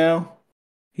 2 now.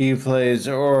 He plays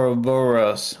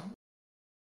Ouroboros.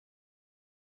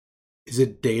 Is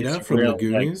it Data from the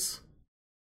Goonies?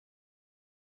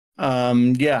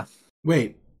 Yeah.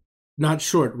 Wait, not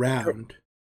Short Round.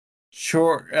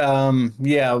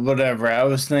 Yeah, whatever. I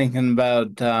was thinking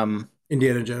about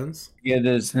Indiana Jones? Get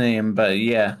his name, but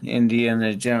yeah,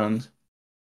 Indiana Jones.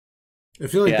 I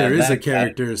feel like there is a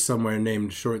character somewhere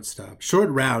named Shortstop. Short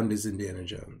Round is Indiana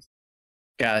Jones.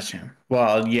 Gotcha.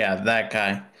 Well, yeah, that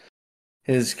guy.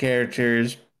 His character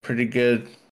is pretty good.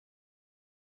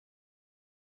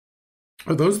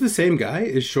 Are those the same guy?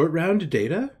 Is Short Round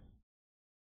Data?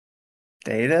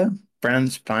 Data? Brent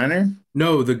Spiner?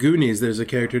 No, the Goonies, there's a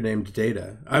character named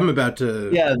Data. I'm about to...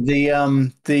 Yeah,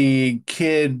 the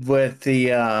kid with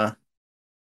the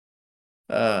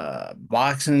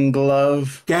boxing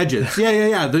glove. Gadgets.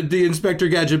 Yeah. The Inspector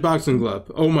Gadget boxing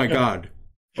glove. Oh my god.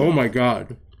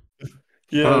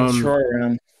 Yeah, short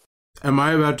round. Am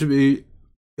I about to be...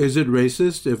 Is it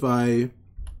racist if I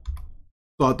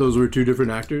thought those were 2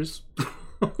 different actors?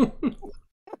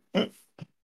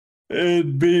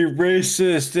 It'd be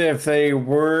racist if they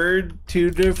were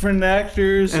 2 different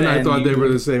actors. And I thought they were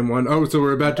the same one. Oh, so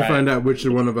we're about to find out which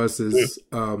one of us is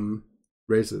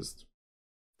racist.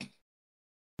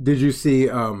 Did you see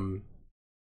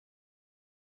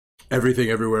Everything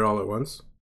Everywhere All at Once?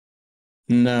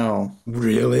 No.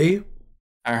 Really?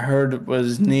 I heard it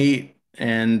was neat,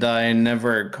 and I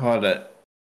never caught it.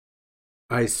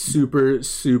 I super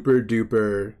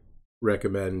duper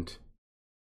recommend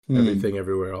Everything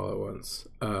Everywhere All at Once.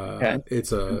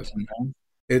 It's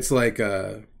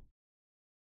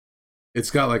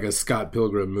got like a Scott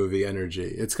Pilgrim movie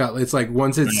energy. It's like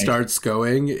once it starts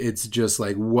going, it's just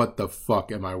like, what the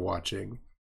fuck am I watching?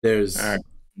 There's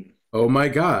oh my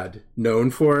god,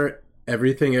 known for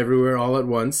Everything Everywhere All at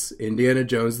Once, Indiana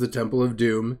Jones, The Temple of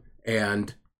Doom,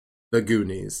 and The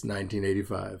Goonies,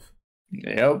 1985.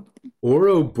 Yep.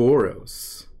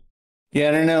 Ouroboros. Yeah,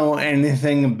 I don't know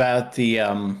anything about the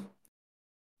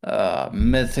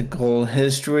mythical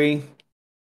history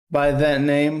by that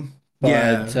name,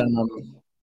 Yeah, but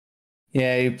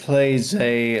yeah, he plays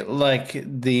a like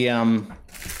the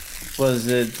was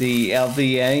it the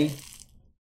LVA,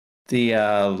 the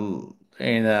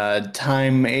in a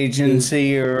time the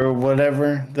agency or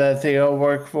whatever that they all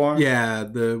work for. yeah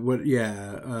the what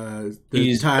yeah the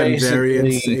He's time variance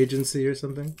basically, agency or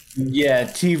something. yeah,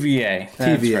 TVA.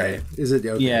 That's right. TVA, is it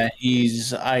okay? Yeah,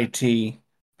 he's IT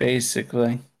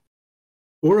basically.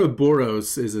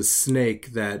 Ouroboros is a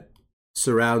snake that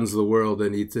surrounds the world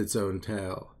and eats its own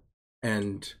tail.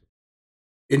 And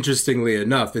interestingly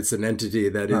enough, it's an entity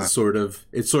that Huh. is sort of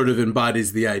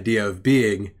embodies the idea of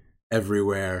being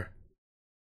everywhere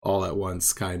all at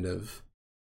once, kind of.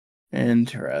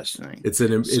 Interesting. It's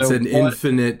So an what?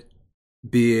 infinite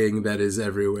being that is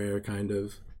everywhere, kind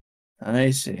of. I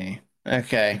see.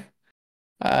 Okay.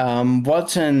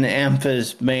 What's an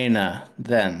amphisbaena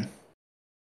then?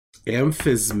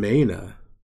 Amphismena.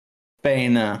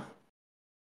 Baena.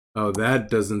 Oh, that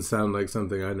doesn't sound like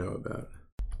something I know about.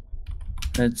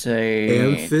 It's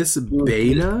a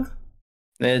Amphisbaena?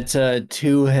 it's a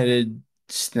two-headed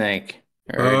snake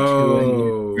or a two-headed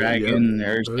Oh, yep. dragon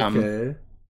or something. Okay.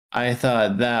 I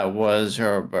thought that was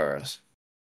Ouroboros.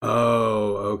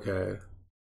 Oh, okay.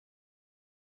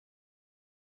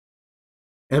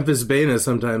 Amphisbaena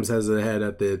sometimes has a head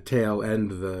at the tail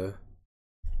and the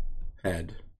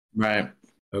head. Right.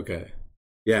 Okay.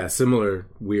 Yeah, similar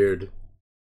weird.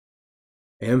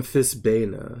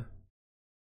 Amphisbaena.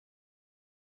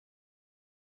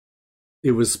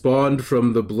 It was spawned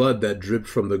from the blood that dripped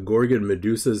from the Gorgon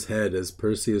Medusa's head as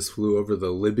Perseus flew over the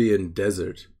Libyan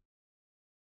desert.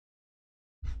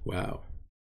 Wow.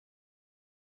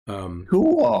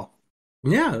 Cool.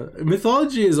 Yeah,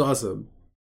 mythology is awesome.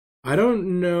 I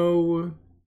don't know.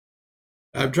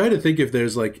 I'm trying to think if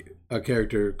there's like a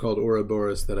character called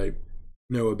Ouroboros that I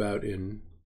know about in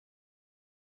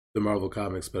the Marvel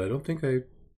comics, but I don't think I.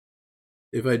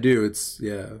 If I do, it's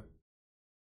yeah,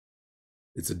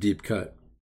 it's a deep cut.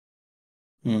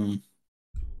 Hmm.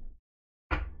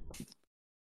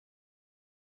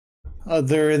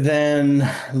 Other than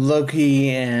Loki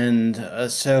and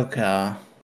Ahsoka,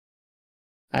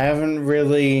 I haven't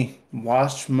really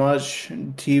watched much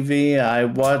TV. I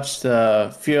watched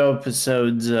a few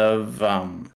episodes of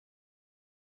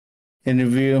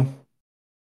Interview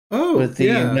Oh with the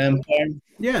yeah, Vampire.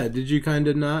 yeah. Did you kind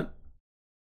of not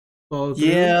follow through?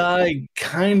 Yeah, I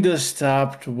kind of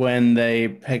stopped when they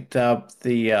picked up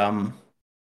the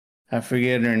I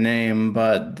forget her name,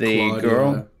 but the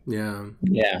girl. Claudia. Yeah,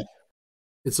 Yeah.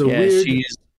 it's a Yeah, weird.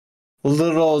 she's a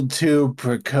little too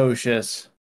precocious.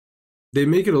 They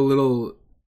make it a little.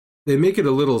 They make it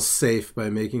a little safe by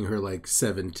making her like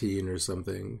 17 or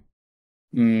something.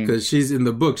 Mm. Because she's in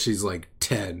the book, she's like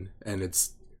 10, and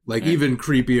it's like even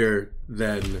creepier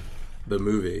than the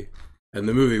movie. And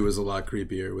the movie was a lot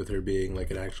creepier with her being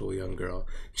like an actual young girl.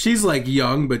 She's like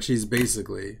young, but she's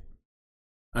basically.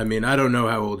 I mean, I don't know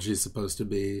how old she's supposed to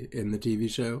be in the TV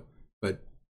show, but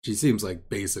she seems like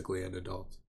basically an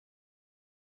adult.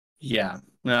 Yeah,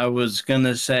 I was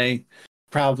gonna say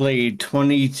probably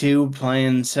 22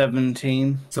 playing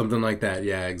 17. Something like that,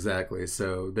 yeah, exactly.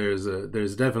 So there's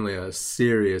definitely a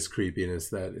serious creepiness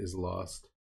that is lost.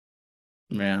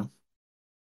 Yeah.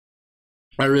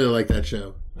 I really like that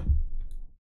show.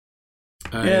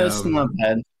 I Yeah, it's not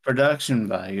bad. Production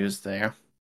values there.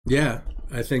 Yeah,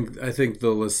 I think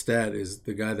the Lestat is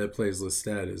the guy that plays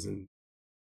Lestat is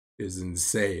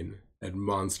insane and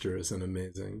monstrous and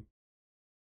amazing.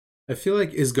 I feel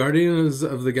like is Guardians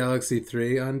of the Galaxy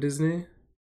 3 on Disney?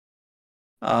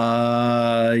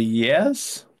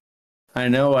 Yes. I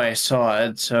know I saw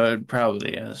it, so it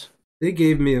probably is. They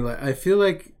gave me like I feel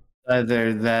like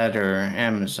Either that or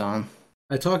Amazon.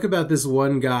 I talk about this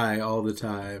one guy all the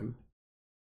time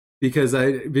because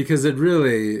it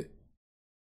really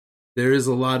there is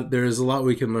a lot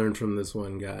we can learn from this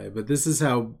one guy, but this is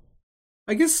how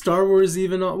I guess Star Wars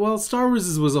Star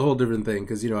Wars was a whole different thing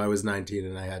because I was 19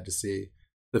 and I had to see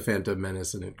the Phantom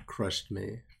Menace and it crushed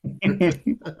me.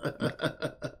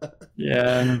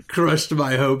 Yeah. Crushed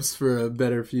my hopes for a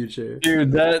better future.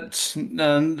 Dude, that's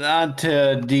not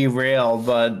to derail,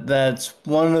 but that's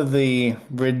one of the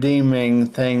redeeming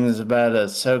things about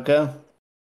Ahsoka.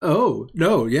 Oh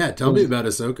no, yeah, tell me about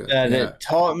Ahsoka. That Yeah. it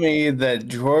taught me that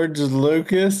George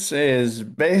Lucas is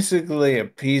basically a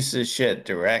piece of shit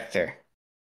director,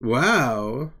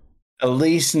 Wow. at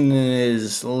least in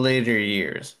his later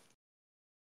years.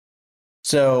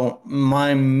 So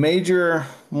one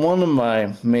of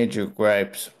my major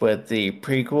gripes with the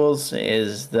prequels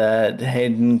is that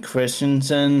Hayden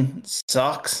Christensen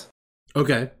sucks,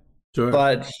 Okay, sure.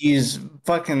 but he's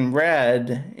fucking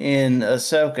rad in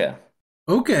Ahsoka.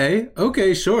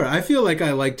 Okay, sure. I feel like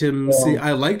I liked him. Well,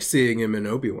 I liked seeing him in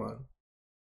Obi-Wan.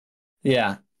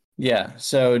 yeah, yeah.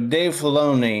 So Dave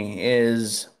Filoni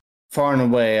is far and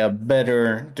away a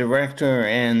better director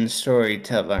and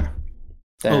storyteller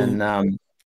Oh, than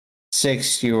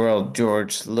 60-year-old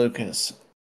George Lucas.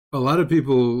 a lot of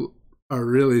people are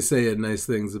really saying nice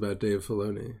things about Dave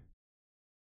Filoni.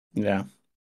 Yeah.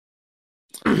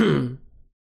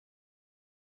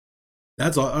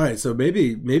 That's all right. So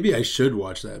maybe I should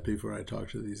watch that before I talk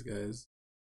to these guys.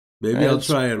 Maybe I'll It's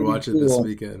try and pretty watch it this cool.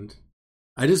 weekend.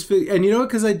 I just feel, and you know,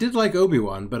 because I did like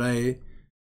Obi-Wan, but The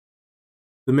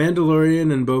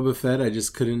Mandalorian and Boba Fett, I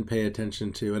just couldn't pay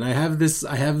attention to, and I have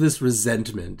this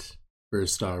resentment for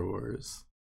Star Wars,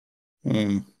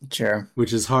 Sure.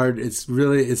 which is hard. It's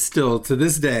still to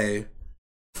this day.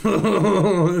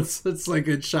 it's like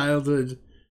a childhood.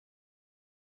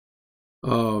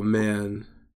 Oh man,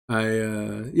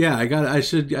 I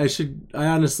should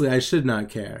not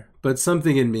care, but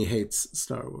something in me hates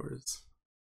Star Wars.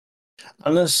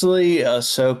 Honestly,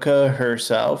 Ahsoka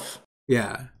herself,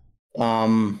 Yeah,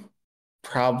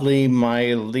 probably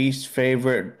my least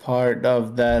favorite part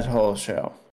of that whole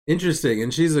show. interesting,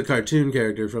 and she's a cartoon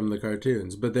character from the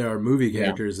cartoons, but there are movie Yeah.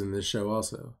 characters in this show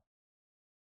also.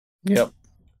 Yep.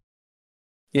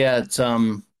 Yeah, it's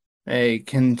a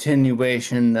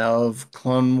continuation of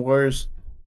Clone Wars,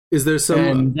 Is there some?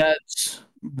 and that's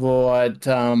what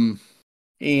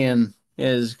Ian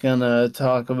is gonna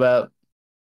talk about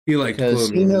He liked because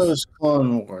Clone he Wars. knows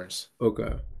Clone Wars.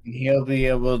 Okay. He'll be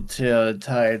able to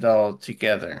tie it all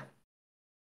together.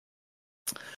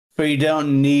 But you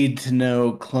don't need to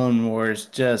know Clone Wars,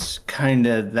 just kind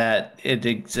of that it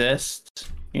exists,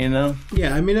 you know?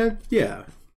 Yeah, I mean, yeah.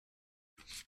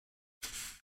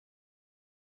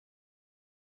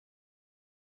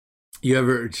 You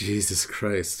ever? Jesus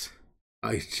Christ!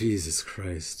 Jesus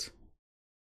Christ!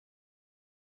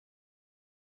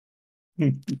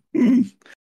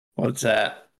 What's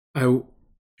that?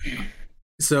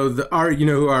 So you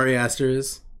know who Ari Aster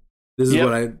is? This is Yep.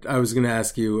 what I was going to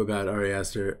ask you about Ari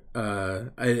Aster.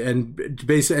 And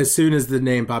basically, as soon as the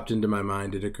name popped into my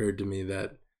mind, it occurred to me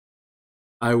that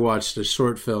I watched a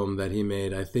short film that he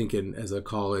made. I think as a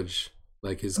college,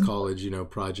 like his college,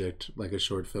 project, like a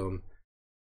short film.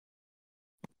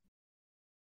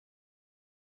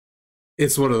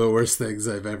 It's one of the worst things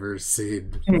I've ever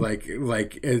seen. Boy.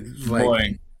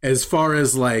 As far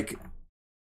as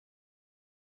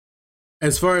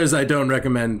I don't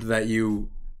recommend that you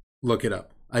look it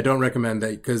up. I don't recommend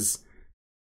that because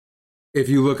if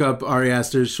you look up Ari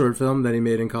Aster's short film that he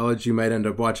made in college, you might end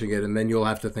up watching it and then you'll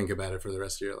have to think about it for the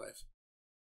rest of your life.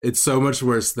 It's so much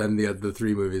worse than the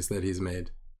 3 movies that he's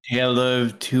made. Tale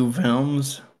of Two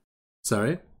Films?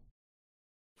 Sorry?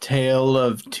 Tale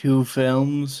of Two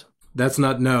Films? That's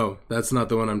not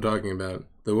the one I'm talking about.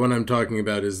 The one I'm talking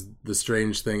about is The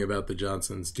Strange Thing About the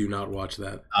Johnsons. Do not watch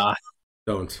that.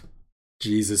 Don't.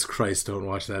 Jesus Christ, don't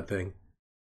watch that thing.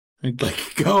 Like,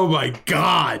 oh my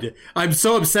God. I'm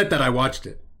so upset that I watched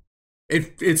it.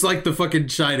 It's like the fucking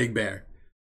Shining Bear.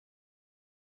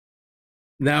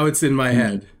 Now it's in my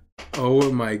head.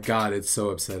 Oh my God, it's so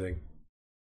upsetting.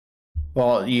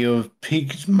 Well, you've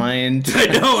piqued my interest.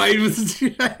 I know,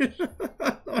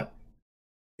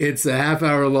 it's a half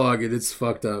hour long and it's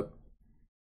fucked up.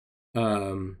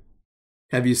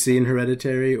 Have you seen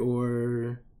Hereditary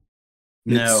or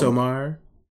Midsommar?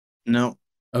 No.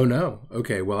 Oh no.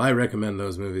 Okay, well I recommend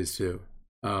those movies too.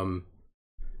 None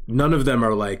of them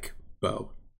are like Beau.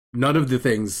 None of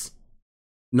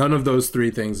those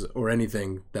 3 things or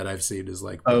anything that I've seen is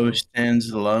like Beau. Oh, stands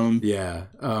alone. Yeah.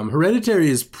 Hereditary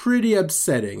is pretty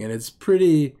upsetting and it's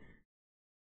pretty.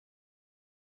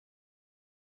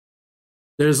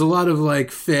 There's a lot of like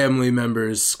family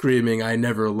members screaming "I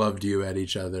never loved you" at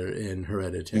each other in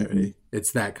Hereditary. Mm-hmm.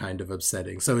 It's that kind of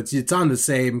upsetting. So it's on the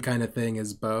same kind of thing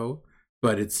as Beau,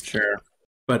 but it's sure.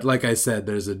 But like I said,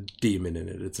 there's a demon in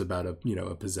it. It's about a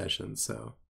possession.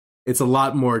 So it's a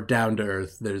lot more down to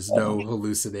earth. There's no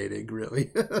hallucinating really.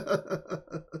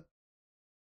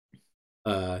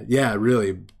 Yeah,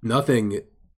 really nothing.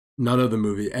 None of the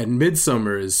movie and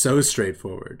Midsommar is so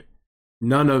straightforward.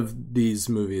 None of these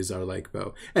movies are like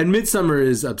Beau. And Midsommar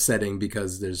is upsetting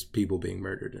because there's people being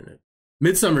murdered in it.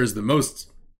 Midsommar is the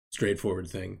most straightforward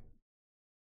thing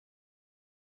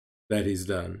that he's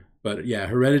done. But yeah,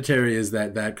 Hereditary is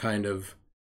that kind of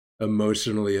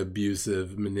emotionally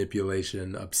abusive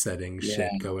manipulation, upsetting shit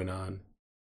going on.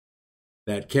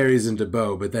 that carries into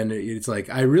Beau. But then it's like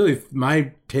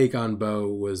my take on Beau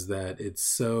was that it's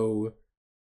so.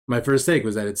 My first take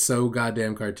was that it's so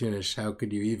goddamn cartoonish. How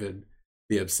could you even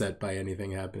be upset by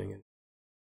anything happening?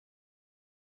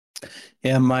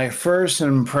 Yeah, my first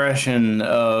impression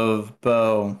of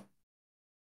Beau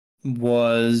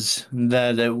was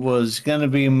that it was going to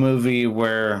be a movie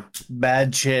where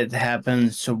bad shit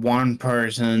happens to one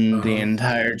person the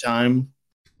entire time.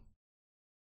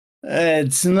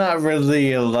 It's not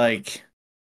really a, like,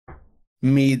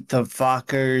 meet the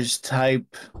fuckers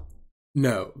type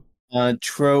No.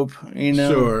 Trope, you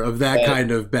know? Sure, of that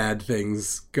kind of bad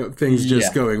things,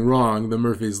 just going wrong, the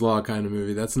Murphy's Law kind of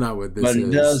movie. That's not what this is. But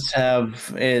it does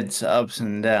have its ups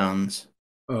and downs.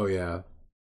 Oh yeah.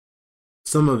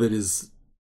 Some of it is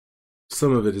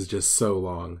just so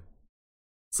long.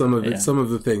 Some of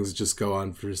the things just go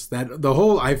on for that. The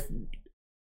whole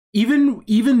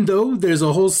even though there's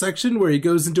a whole section where he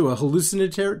goes into a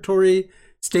hallucinatory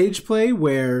stage play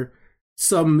where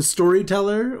some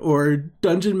storyteller or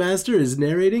dungeon master is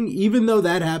narrating, even though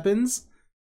that happens,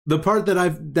 the part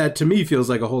that to me feels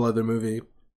like a whole other movie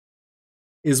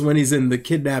is when he's in the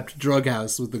kidnapped drug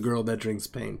house with the girl that drinks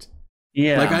paint.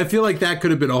 Yeah. Like, I feel like that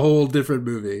could have been a whole different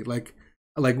movie. Like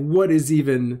what is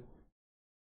even...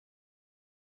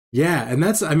 Yeah, and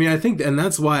that's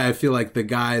why I feel like the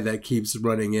guy that keeps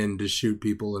running in to shoot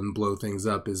people and blow things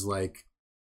up is like...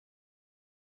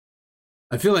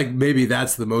 I feel like maybe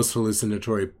that's the most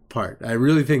hallucinatory part. I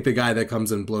really think the guy that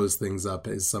comes and blows things up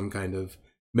is some kind of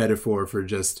metaphor for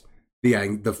just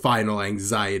the final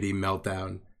anxiety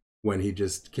meltdown when he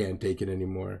just can't take it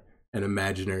anymore. An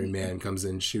imaginary man comes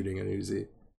in shooting an Uzi.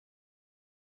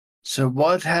 So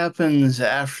what happens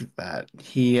after that?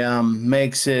 He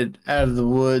makes it out of the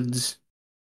woods,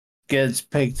 gets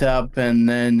picked up, and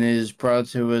then is brought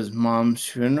to his mom's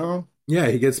funeral? Yeah,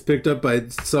 he gets picked up by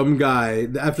some guy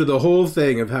after the whole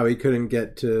thing of how he couldn't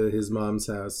get to his mom's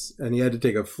house, and he had to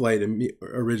take a flight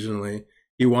originally.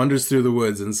 He wanders through the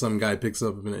woods, and some guy picks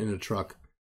up him in a truck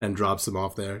and drops him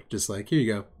off there, just like, here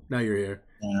you go, now you're here.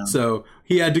 Yeah. So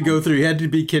he had to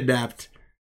be kidnapped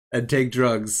and take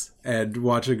drugs and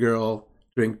watch a girl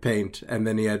drink paint, and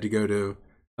then he had to go to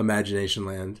Imagination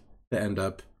Land to end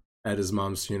up at his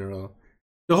mom's funeral.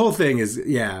 The whole thing is,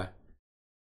 yeah.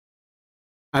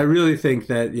 I really think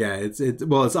that, yeah, it's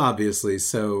obviously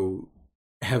so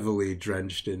heavily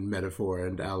drenched in metaphor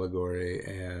and allegory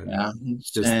and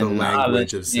just the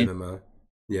language of cinema.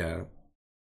 Yeah.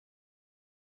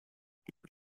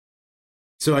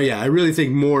 So, yeah, I really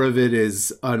think more of it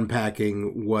is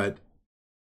unpacking what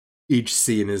each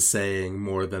scene is saying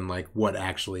more than, like, what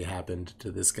actually happened to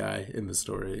this guy in the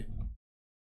story.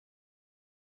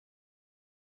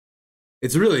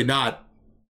 It's really not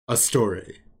a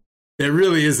story. There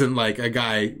really isn't, like, a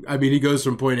guy... I mean, he goes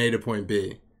from point A to point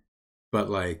B.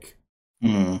 But, like...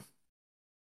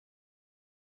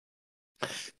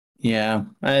 Yeah.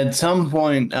 At some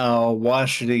point, I'll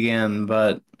watch it again,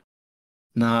 but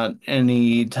not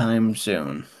anytime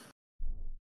soon.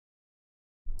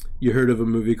 You heard of a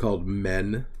movie called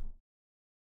Men?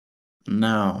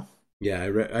 No.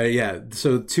 Yeah,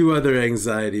 so 2 other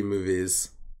anxiety movies.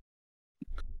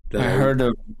 I heard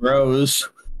of Rose.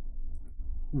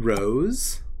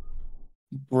 Rose?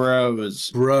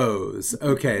 Bros.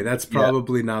 Okay, that's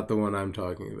probably not the one I'm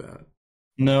talking about.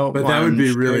 No, but that would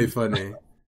be really funny.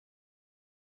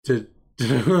 It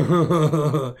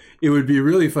would be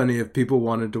really funny if people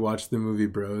wanted to watch the movie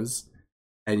Bros,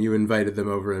 and you invited them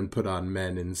over and put on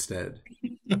Men instead.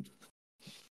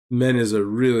 Men is a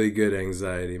really good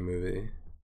anxiety movie,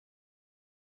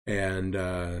 and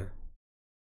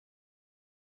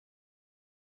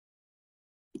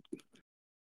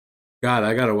God,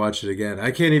 I gotta watch it again. I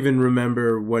can't even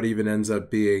remember what even ends up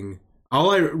being.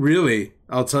 I'll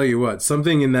tell you what,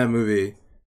 something in that movie.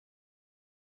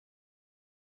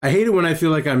 I hate it when I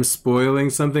feel like I'm spoiling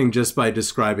something just by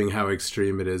describing how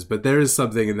extreme it is, but there is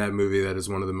something in that movie that is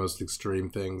one of the most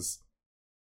extreme things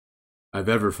I've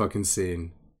ever fucking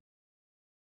seen.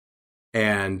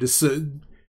 And so,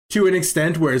 to an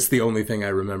extent where it's the only thing I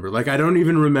remember. Like, I don't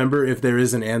even remember if there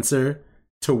is an answer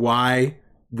to why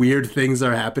weird things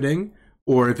are happening,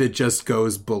 or if it just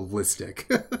goes ballistic.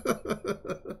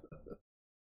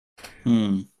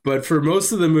 But for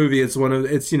most of the movie, it's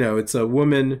a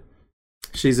woman,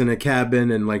 she's in a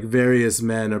cabin, and like various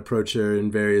men approach her in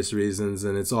various reasons,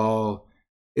 and it's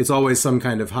always some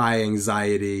kind of high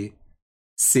anxiety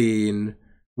scene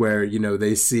where,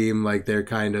 they seem like they're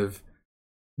kind of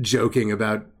joking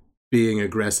about being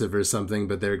aggressive or something,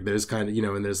 but there's kind of,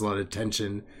 and there's a lot of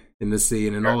tension in the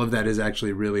scene, and all of that is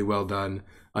actually really well done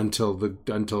until I'm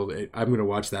going to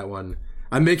watch that one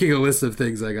I'm making a list of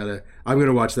things I'm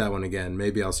gonna watch that one again.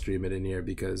 Maybe I'll stream it in here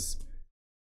because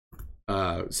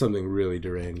something really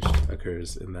deranged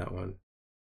occurs in that one.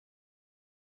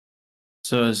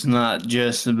 So it's not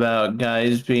just about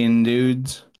guys being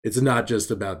dudes? It's not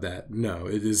just about that. No,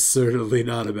 it is certainly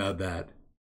not about that.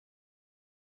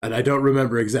 And I don't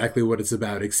remember exactly what it's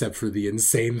about except for the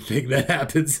insane thing that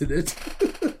happens in it.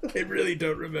 I really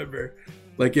don't remember.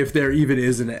 Like, if there even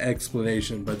is an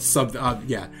explanation, but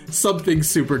something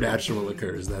supernatural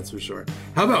occurs, that's for sure.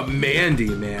 How about Mandy,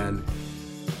 man?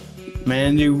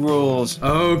 Mandy rules.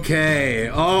 Okay,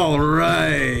 all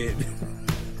right.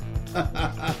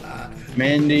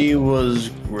 Mandy was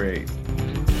great.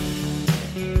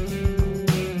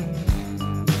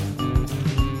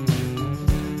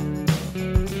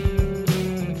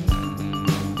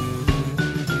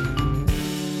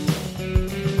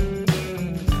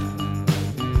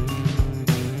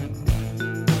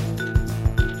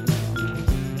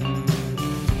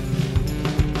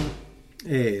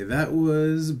 Hey, that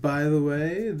was, by the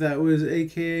way,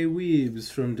 AKA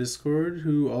Weebs from Discord,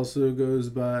 who also goes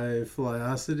by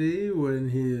Flyosity when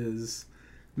he is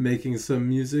making some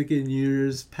music in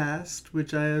years past,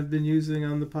 which I have been using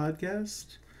on the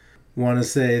podcast. Want to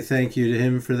say thank you to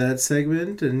him for that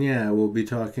segment, and yeah, we'll be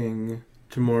talking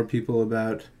to more people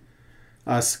about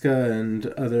Asuka and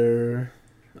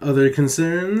other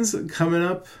concerns coming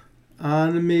up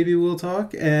on Maybe We'll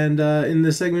Talk. And in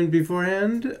the segment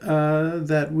beforehand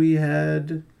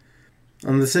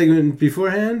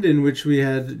in which we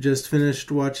had just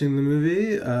finished watching the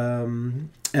movie,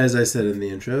 as I said in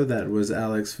the intro, that was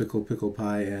Alex, Fickle Pickle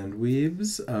Pie, and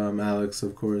Weebs. Alex,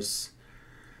 of course,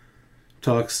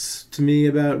 talks to me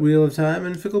about Wheel of Time,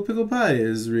 and Fickle Pickle Pie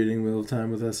is reading Wheel of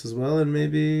Time with us as well, and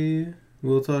maybe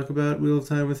we'll talk about Wheel of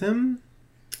Time with him.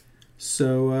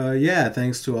 So, yeah,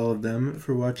 thanks to all of them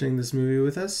for watching this movie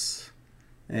with us.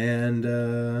 And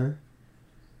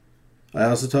I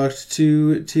also talked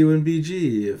to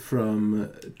T1BG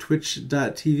from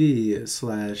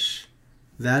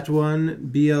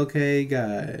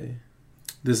twitch.tv/thatoneblkguy.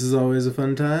 This is always a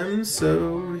fun time,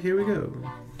 so here we go.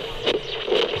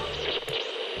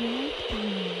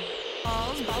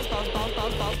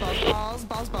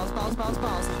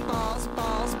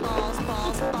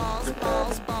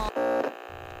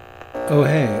 Oh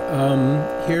hey,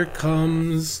 here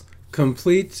comes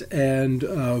complete and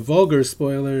vulgar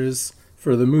spoilers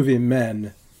for the movie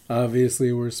Men.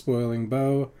 Obviously we're spoiling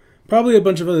Beau. Probably a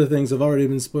bunch of other things have already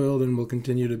been spoiled and will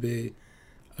continue to be.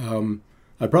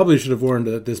 I probably should have warned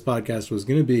that this podcast was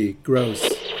going to be gross.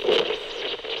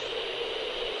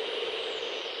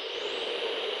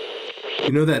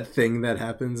 You know that thing that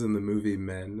happens in the movie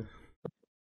Men?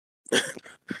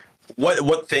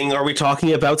 What thing are we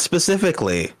talking about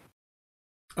specifically?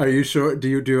 Are you sure?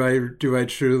 Do I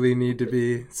truly need to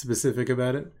be specific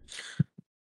about it?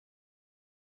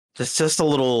 It's just a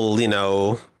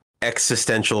little,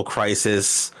 existential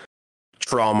crisis,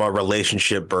 trauma,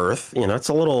 relationship birth. It's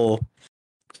a little.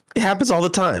 It happens all the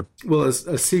time. Well,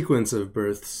 a sequence of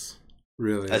births,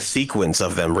 really. A sequence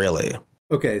of them, really.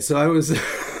 Okay, so I was,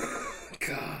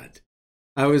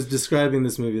 I was describing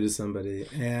this movie to somebody,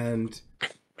 and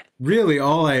really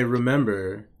all I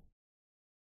remember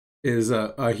is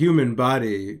a human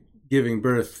body giving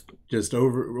birth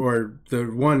or the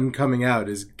one coming out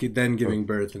is then giving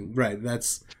birth, and right,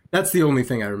 that's the only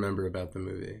thing I remember about the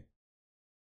movie.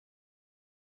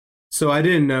 So I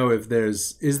didn't know if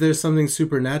is there something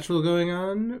supernatural going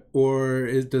on, or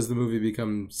does the movie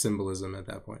become symbolism at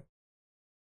that point?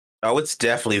 Oh, it's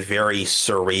definitely very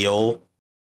surreal.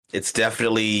 It's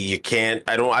definitely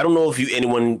I don't know if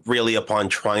anyone really, upon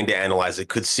trying to analyze it,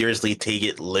 could seriously take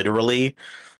it literally.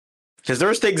 Because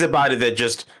there's things about it that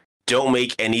just don't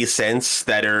make any sense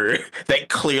that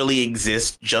clearly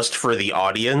exist just for the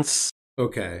audience.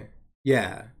 Okay.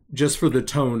 Yeah. Just for the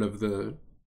tone of the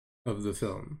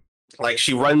film. Like,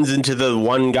 she runs into the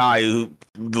one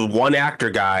actor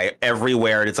guy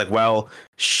everywhere, and it's like, well,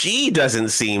 she doesn't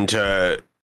seem to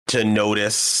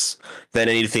notice that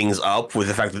anything's up with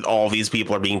the fact that all these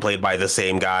people are being played by the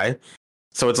same guy.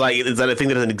 So it's like, it's that a thing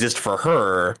that doesn't exist for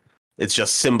her. It's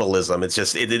just symbolism. It's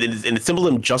just and it's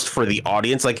symbolism just for the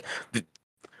audience. Like,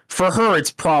 for her, it's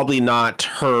probably not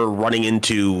her running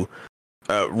into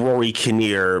Rory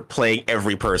Kinnear playing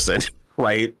every person,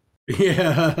 right?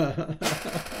 Yeah.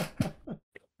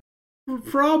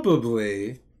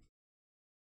 Probably.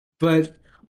 But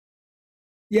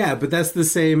yeah, but that's the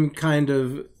same kind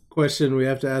of question we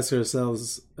have to ask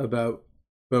ourselves about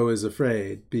Beau is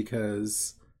Afraid,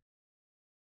 because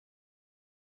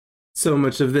so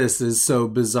much of this is so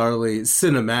bizarrely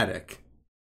cinematic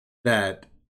that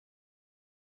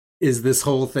is this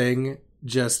whole thing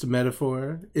just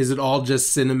metaphor? Is it all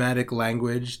just cinematic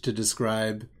language to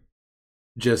describe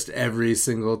just every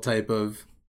single type of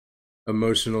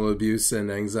emotional abuse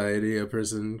and anxiety a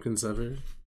person can suffer?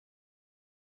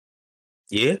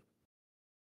 Yeah.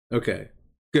 Okay,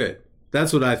 good.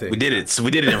 That's what I think. We did it.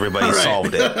 We did it, everybody. All right.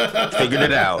 Solved it. Figured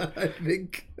it out. I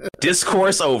think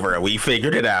Discourse over. We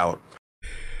figured it out.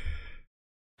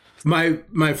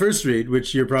 my first read,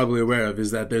 which you're probably aware of,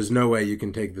 is that there's no way you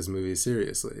can take this movie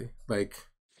seriously. Like,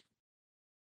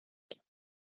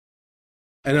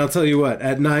 and I'll tell you what,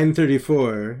 at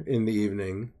 9:34 in the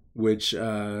evening, which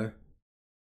is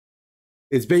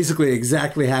basically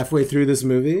exactly halfway through this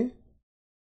movie,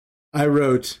 I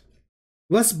wrote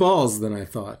less balls than I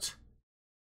thought.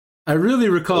 I really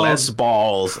recall Less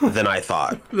balls than I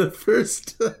thought. the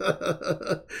first,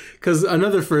 because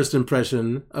another first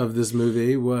impression of this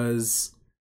movie was,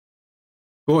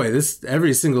 boy, this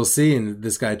every single scene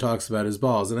this guy talks about his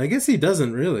balls, and I guess he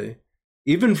doesn't really.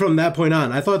 Even from that point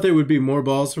on, I thought there would be more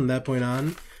balls from that point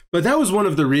on, but that was one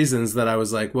of the reasons that I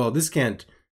was like, well, this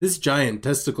giant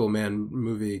testicle man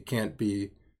movie can't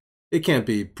be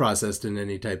processed in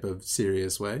any type of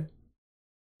serious way.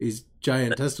 These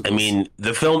giant testicles. I mean,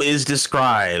 the film is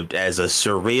described as a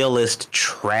surrealist,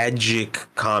 tragic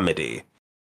comedy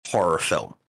horror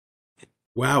film.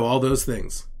 Wow, all those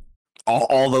things.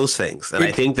 All those things. And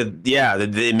I think that, yeah,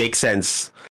 that it makes sense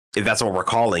if that's what we're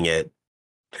calling it.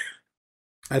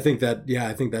 I think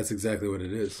that's exactly what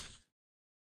it is.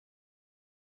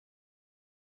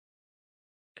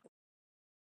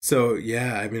 So,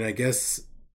 yeah, I mean, I guess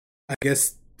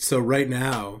so right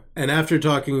now, and after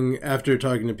talking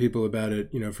to people about it,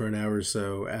 for an hour or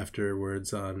so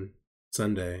afterwards on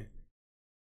Sunday,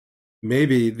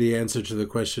 maybe the answer to the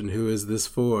question, who is this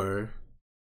for,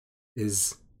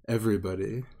 is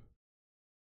everybody.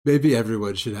 Maybe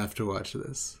everyone should have to watch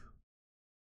this.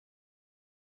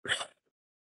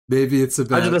 Maybe it's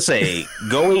about... I was going to say,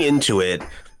 going into it,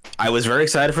 I was very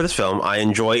excited for this film. I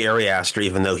enjoy Ari Aster,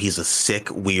 even though he's a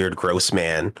sick, weird, gross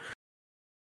man.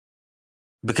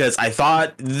 Because I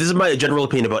thought, this is my general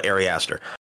opinion about Ari Aster.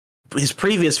 His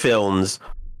previous films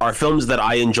are films that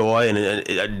I enjoy and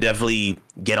I definitely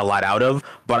get a lot out of,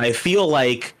 but I feel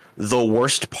like the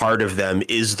worst part of them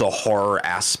is the horror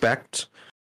aspect.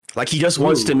 Like, he just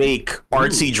wants to make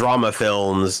artsy drama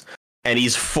films, and he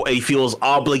feels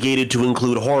obligated to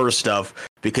include horror stuff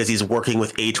because he's working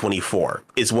with A24,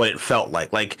 is what it felt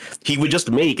like. Like, he would just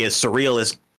make a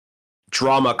surrealist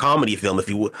drama comedy film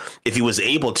if he was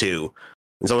able to.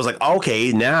 And so I was like,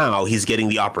 okay, now he's getting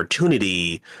the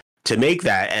opportunity to make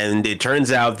that. And it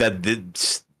turns out that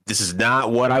this is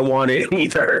not what I wanted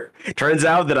either. It turns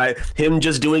out that him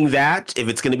just doing that, if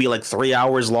it's going to be like 3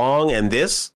 hours long, and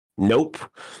this, nope.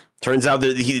 Turns out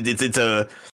that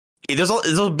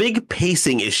there's a big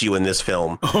pacing issue in this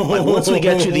film. Like, once we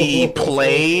get to the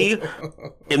play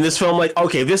in this film, like,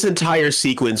 okay, this entire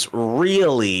sequence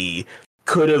really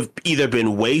could have either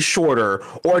been way shorter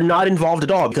or not involved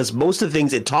at all, because most of the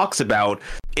things it talks about,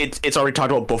 it's already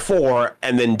talked about before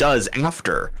and then does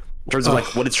after, in terms of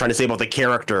like what it's trying to say about the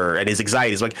character and his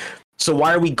anxieties. Like, so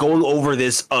why are we going over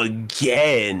this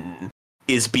again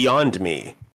is beyond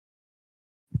me.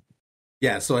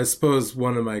 Yeah, so I suppose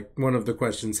one of the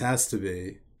questions has to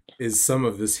be, is some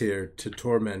of this here to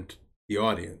torment the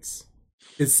audience?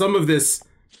 Is some of this,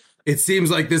 it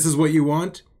seems like this is what you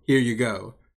want, here you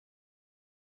go.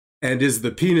 And is the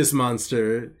penis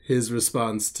monster his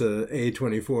response to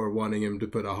A24 wanting him to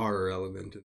put a horror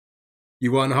element in?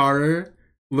 You want horror?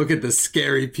 Look at the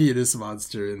scary penis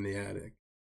monster in the attic.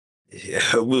 Yeah,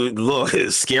 look,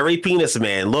 scary penis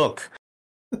man, look.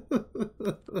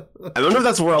 I wonder if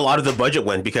that's where a lot of the budget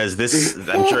went, because this,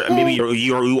 I'm sure maybe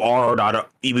you are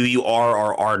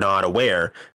or are not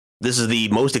aware, this is the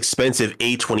most expensive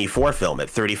A24 film at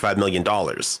 $35 million.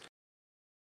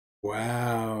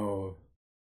 Wow,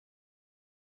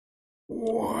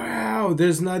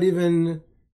 there's not even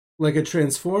like a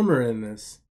transformer in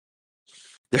this.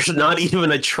 There's not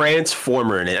even a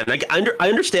transformer in it. And I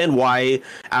understand why,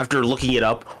 after looking it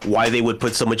up, why they would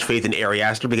put so much faith in Ari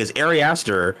Aster, because Ari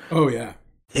Aster,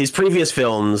 his previous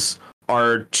films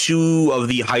are two of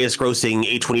the highest grossing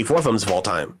A24 films of all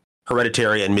time,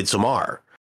 Hereditary and Midsommar.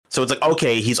 So it's like,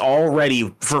 okay, he's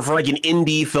already, for like an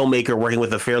indie filmmaker working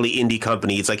with a fairly indie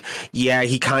company, it's like, yeah,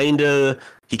 he kind of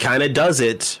does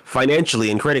it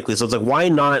financially and critically. So it's like, why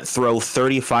not throw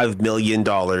 $35 million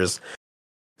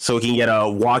so he can get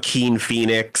a Joaquin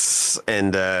Phoenix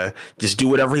and just do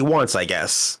whatever he wants, I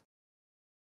guess.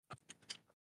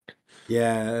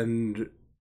 Yeah, and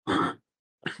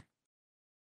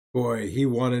boy, he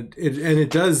wanted it, and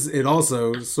it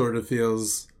also sort of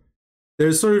feels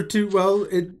There's sort of two. Well,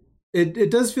 it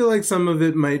does feel like some of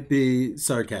it might be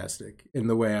sarcastic in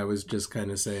the way I was just kind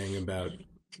of saying about,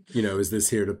 is this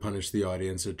here to punish the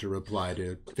audience or to reply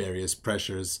to various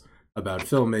pressures about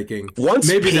filmmaking? Once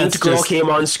Maybe Paint that's Girl just... came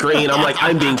on screen, I'm like,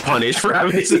 I'm being punished for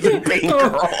having this as a Paint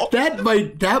Girl. That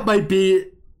might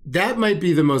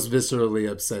be the most viscerally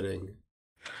upsetting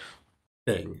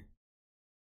thing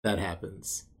that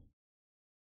happens.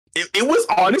 It was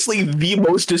honestly the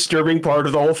most disturbing part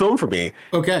of the whole film for me.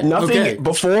 Okay. Nothing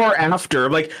before or after.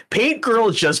 Like, Paint Girl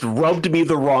just rubbed me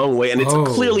the wrong way, and it's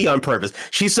clearly on purpose.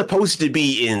 She's supposed to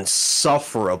be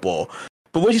insufferable.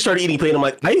 But when she started eating paint, I'm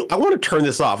like, I want to turn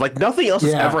this off. Like, nothing else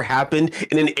has ever happened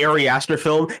in an Ari Aster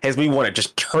film has me want to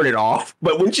just turn it off.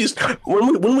 But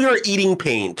when we are eating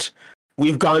paint,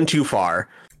 we've gone too far.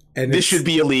 And this should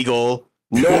be illegal.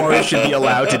 No artist should be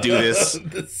allowed to do this.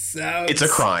 It's a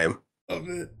crime. Of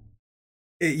it.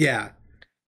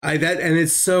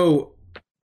 It's so,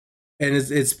 and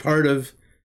it's part of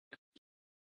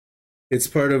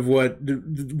what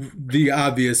the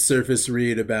obvious surface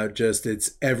read about just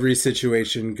it's every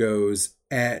situation goes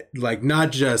at, like,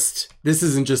 not just, this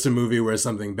isn't just a movie where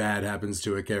something bad happens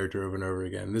to a character over and over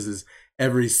again. This is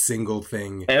every single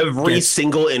thing, every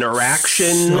single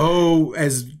interaction, so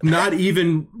as not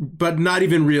even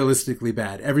realistically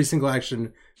bad. Every single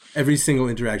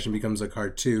interaction becomes a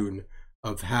cartoon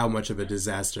of how much of a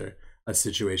disaster a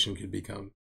situation could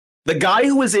become. The guy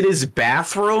who was in his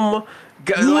bathroom,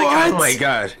 like, oh my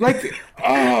god. Like,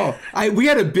 we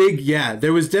had a big,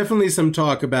 there was definitely some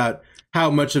talk about how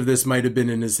much of this might have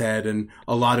been in his head, and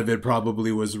a lot of it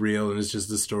probably was real, and it's just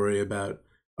a story about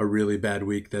a really bad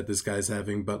week that this guy's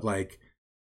having. But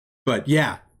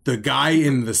yeah, the guy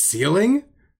in the ceiling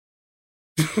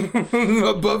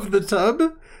above the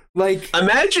tub. Like,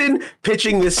 imagine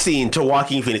pitching this scene to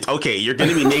Joaquin Phoenix. Okay, you're going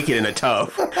to be naked in a tub,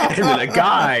 and then a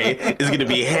guy is going to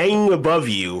be hanging above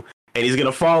you, and he's going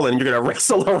to fall in, and you're going to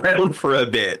wrestle around for a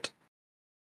bit.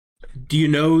 Do you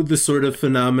know the sort of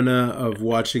phenomena of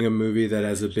watching a movie that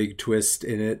has a big twist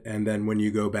in it, and then when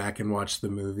you go back and watch the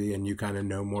movie and you kind of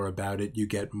know more about it, you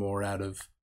get more out of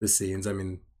the scenes? I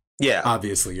mean, yeah,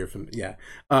 obviously you're from,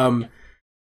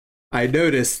 I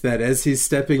noticed that as he's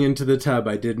stepping into the tub,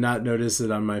 I did not notice it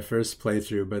on my first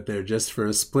playthrough, but there, just for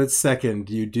a split second,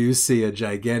 you do see a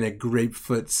gigantic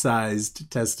grapefruit-sized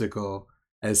testicle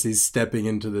as he's stepping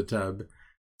into the tub.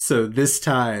 So this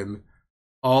time,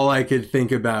 all I could think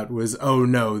about was, oh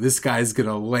no, this guy's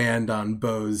gonna land on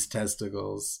Beau's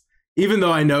testicles. Even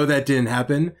though I know that didn't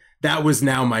happen, that was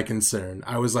now my concern.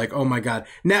 I was like, oh my god.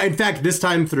 Now, in fact, this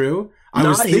time through, I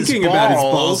was thinking about his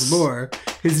balls more.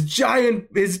 His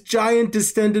giant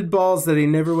distended balls that he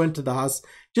never went to the hospital.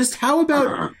 Just how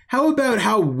about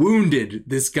how wounded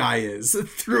this guy is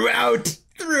throughout?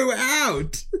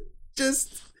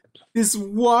 Just this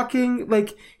walking,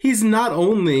 like, he's not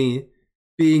only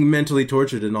being mentally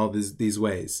tortured in all these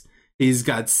ways. He's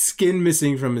got skin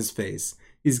missing from his face.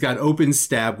 He's got open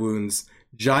stab wounds,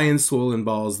 giant swollen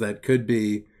balls that could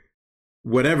be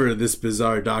whatever this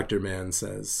bizarre doctor man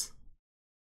says.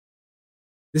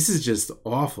 This is just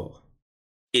awful.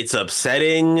 It's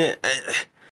upsetting.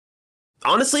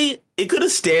 Honestly, it could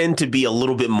have stand to be a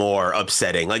little bit more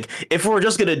upsetting. Like, if we're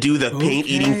just going to do the paint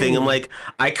eating thing, I'm like,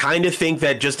 I kind of think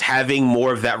that just having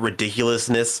more of that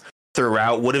ridiculousness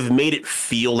throughout would have made it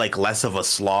feel like less of a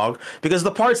slog, because the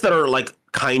parts that are like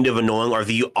kind of annoying are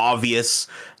the obvious,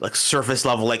 like, surface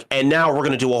level, like, and now we're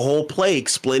going to do a whole play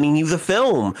explaining you the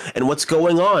film and what's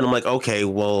going on. I'm like, okay,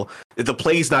 well, if the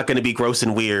play's not going to be gross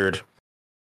and weird,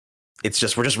 it's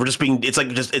just we're just being, it's like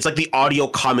the audio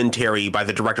commentary by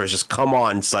the director has just come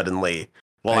on suddenly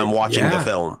while I'm watching the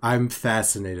film. I'm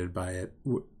fascinated by it.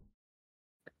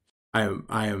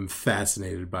 I am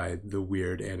fascinated by the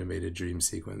weird animated dream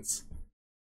sequence.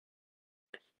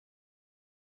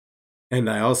 And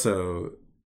I also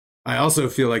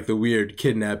feel like the weird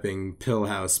kidnapping pill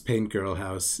house, paint girl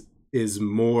house is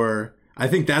more, I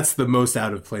think that's the most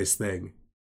out of place thing.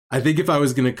 I think if I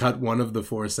was going to cut one of the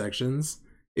 4 sections,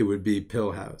 it would be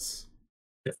Pill House.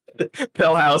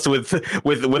 Pill House with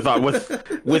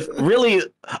really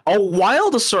a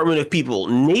wild assortment of people: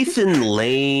 Nathan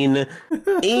Lane,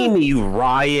 Amy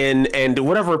Ryan, and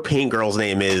whatever Paint Girl's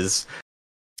name is.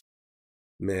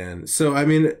 Man, so I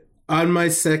mean, on my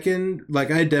second, like,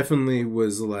 I definitely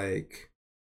was like,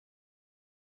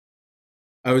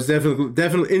 I was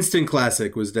definitely instant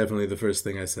classic was definitely the first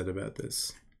thing I said about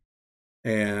this.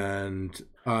 And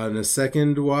on a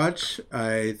second watch,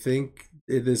 I think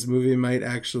this movie might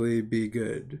actually be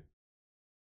good.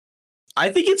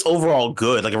 I think it's overall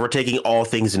good. Like if we're taking all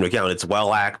things into account, it's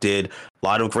well acted, a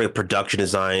lot of great production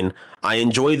design. I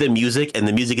enjoy the music, and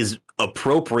the music is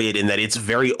appropriate in that it's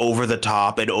very over the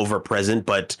top and over present,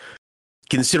 but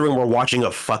considering we're watching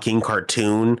a fucking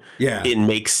cartoon, Yeah. it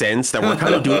makes sense that we're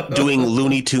kind of doing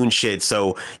Looney Tune shit.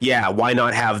 So yeah, why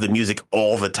not have the music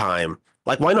all the time?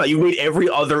 Like, why not? You made every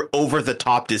other over the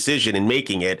top decision in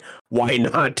making it. Why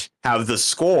not have the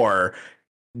score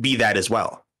be that as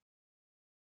well?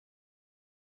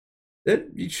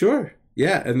 Sure.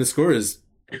 Yeah, and the score is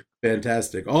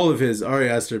fantastic. All of his Ari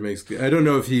Aster makes. I don't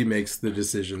know if he makes the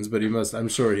decisions, but he must. I'm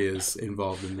sure he is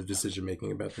involved in the decision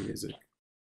making about the music.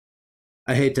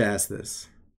 I hate to ask this.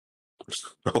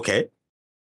 Okay.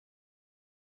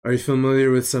 Are you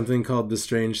familiar with something called The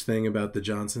Strange Thing About the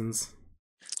Johnsons?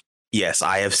 Yes,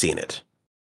 I have seen it.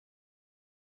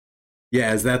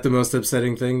 Yeah, is that the most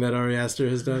upsetting thing that Ari Aster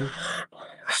has done?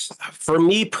 For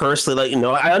me personally, like, you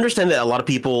know, I understand that a lot of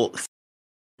people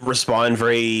respond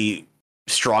very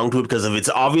strong to it because of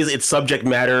its subject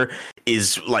matter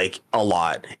is like a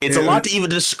lot. It's a lot to even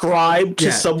describe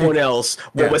to someone else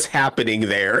what was happening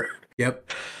there.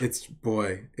 Yep. It's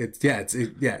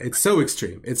so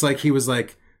extreme. It's like he was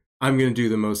like, I'm going to do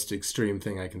the most extreme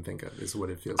thing I can think of, is what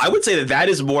it feels like. I would say that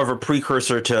is more of a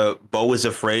precursor to Beau is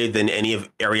Afraid than any of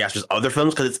Ari Aster's other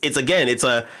films, because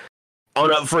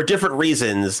for different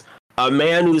reasons, a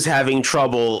man who's having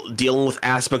trouble dealing with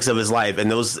aspects of his life, and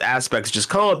those aspects just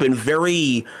come up in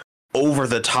very over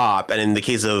the top, and in the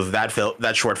case of that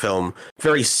short film,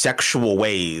 very sexual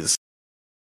ways.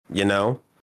 You know?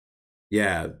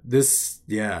 Yeah,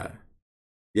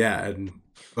 and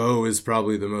Beau is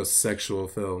probably the most sexual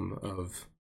film of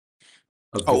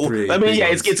the three. I mean, yeah,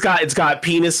 it's got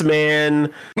Penis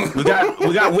Man. We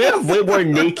have way more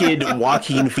naked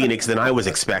Joaquin Phoenix than I was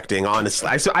expecting. Honestly,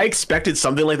 I expected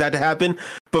something like that to happen,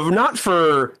 but not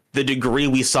for the degree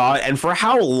we saw it, and for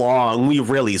how long we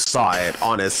really saw it.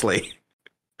 Honestly.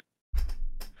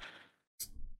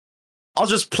 I was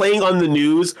just playing on the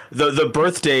news, the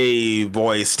birthday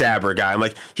boy stabber guy. I'm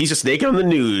like, he's just naked on the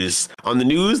news. On the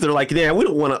news, they're like, yeah, we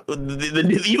don't want to.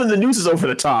 Even the news is over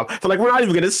the top. They're like, we're not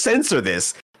even going to censor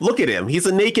this. Look at him. He's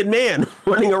a naked man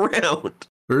running around.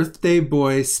 Birthday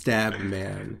boy stab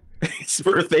man. It's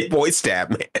birthday boy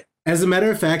stab man. As a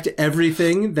matter of fact,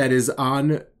 everything that is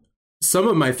on... Some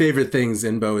of my favorite things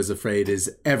in Beau is Afraid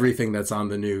is everything that's on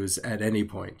the news at any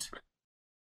point.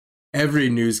 Every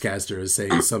newscaster is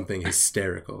saying something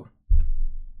hysterical.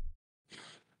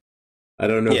 I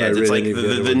don't know if I read like any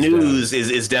of the news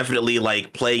is definitely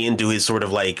like playing into his sort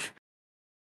of like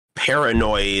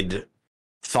paranoid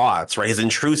thoughts, right? His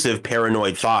intrusive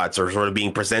paranoid thoughts are sort of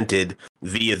being presented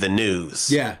via the news.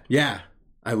 Yeah.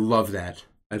 I love that.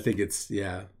 I think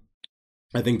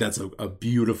I think that's a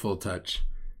beautiful touch.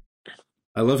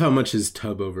 I love how much his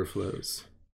tub overflows.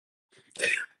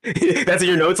 That's in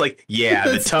your notes, like, yeah,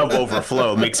 the tub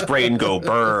overflow makes brain go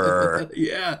brr.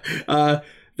 Yeah,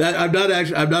 that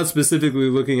I'm not specifically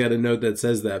looking at a note that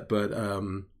says that, but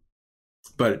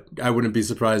I wouldn't be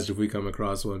surprised if we come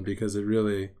across one, because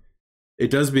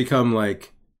it does become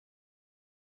like,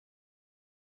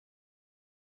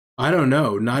 I don't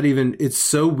know, not even, it's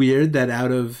so weird that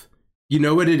out of, you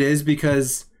know what it is,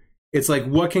 because it's like,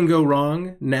 what can go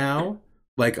wrong now?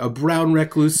 Like a brown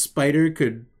recluse spider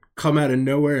could come out of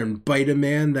nowhere and bite a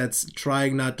man that's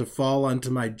trying not to fall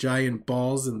onto my giant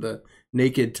balls in the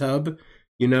naked tub,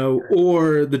 you know,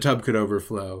 or the tub could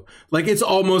overflow. Like, it's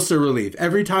almost a relief.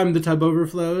 Every time the tub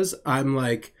overflows, I'm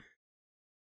like,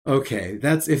 okay,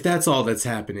 if that's all that's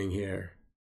happening here,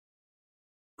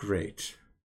 great.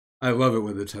 I love it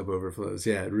when the tub overflows.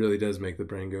 Yeah, it really does make the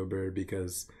brain go bird,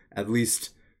 because at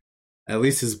least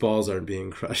his balls aren't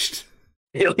being crushed.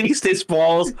 At least his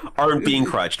balls aren't being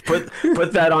crushed. Put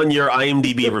that on your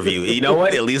IMDb review. You know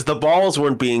what? At least the balls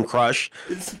weren't being crushed.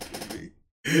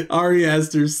 Ari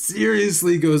Aster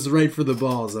seriously goes right for the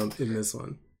balls in this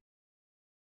one.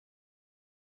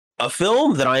 A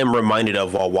film that I am reminded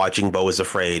of while watching Beau is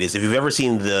Afraid is, if you've ever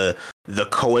seen the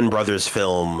Coen brothers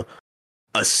film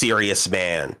A Serious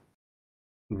Man.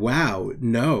 Wow,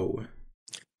 no.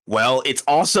 Well, it's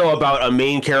also about a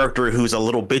main character who's a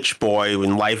little bitch boy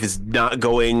when life is not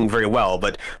going very well.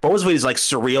 But Beau is Afraid is like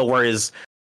surreal, whereas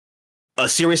A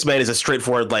Serious Man is a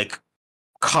straightforward like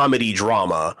comedy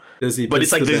drama. But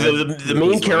it's like the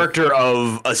main character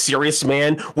of A Serious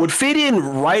Man would fit in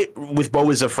right with Beau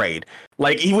is Afraid.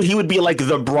 Like he would be like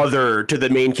the brother to the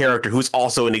main character, who's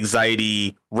also an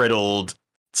anxiety riddled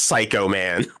psycho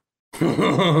man.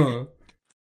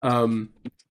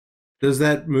 Does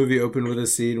that movie open with a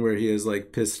scene where he has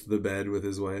like pissed the bed with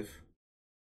his wife?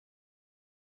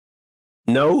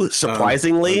 No,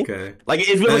 surprisingly. Okay. Like,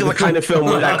 it feels like the kind of film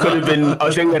where that could have been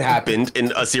a thing that happened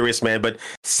in A Serious Man, but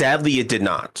sadly it did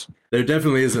not. There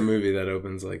definitely is a movie that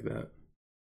opens like that.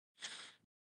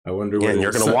 I wonder what. Yeah, and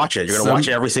you're going to watch it. You're going to watch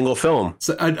every single film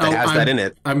that has that in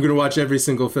it. I'm going to watch every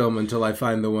single film until I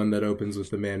find the one that opens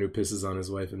with the man who pisses on his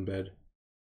wife in bed.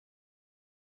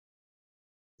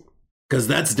 Because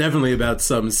that's definitely about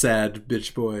some sad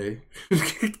bitch boy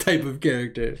type of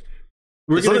character.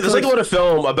 There's like a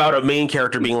film about a main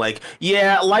character being like,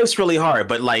 yeah, life's really hard,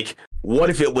 but like, what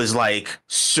if it was like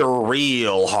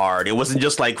surreal hard? It wasn't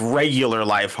just like regular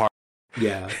life hard.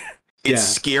 Yeah. It's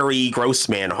scary, gross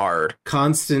man hard.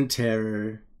 Constant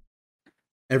terror.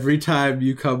 Every time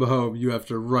you come home, you have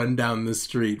to run down the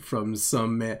street from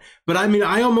some man. But I mean,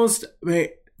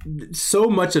 so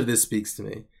much of this speaks to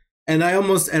me. And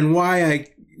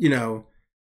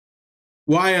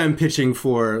why I'm pitching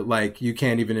for, like, you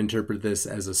can't even interpret this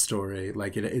as a story.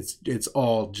 Like, it's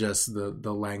all just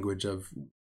the language of,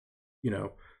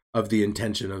 of the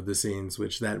intention of the scenes,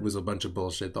 which that was a bunch of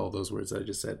bullshit, all those words I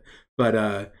just said.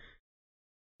 But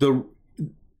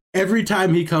every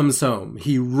time he comes home,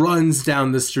 he runs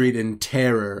down the street in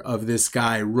terror of this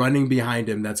guy running behind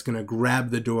him that's going to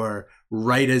grab the door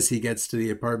right as he gets to the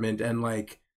apartment. And,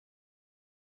 like,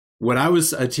 when I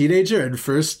was a teenager and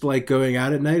first, like, going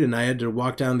out at night and I had to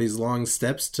walk down these long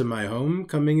steps to my home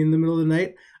coming in the middle of the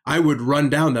night, I would run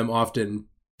down them often,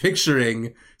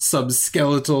 picturing some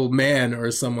skeletal man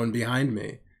or someone behind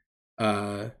me.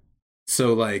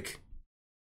 So, like,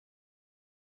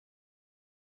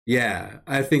 yeah,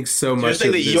 I think so much.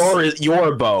 You're saying that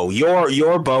you're Beau.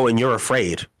 You're Beau and you're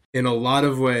afraid. In a lot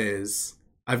of ways.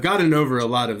 I've gotten over a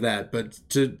lot of that, but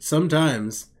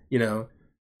sometimes,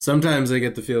 sometimes I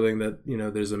get the feeling that,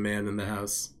 there's a man in the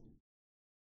house.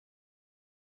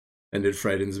 And it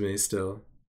frightens me still.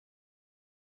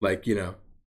 Like,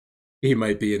 he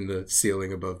might be in the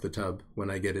ceiling above the tub when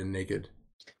I get in naked.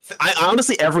 I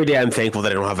honestly, every day I'm thankful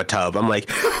that I don't have a tub. I'm like,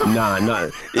 nah.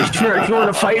 If you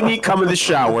want to fight me, come in the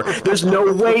shower. There's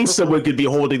no way someone could be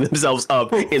holding themselves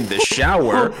up in the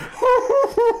shower.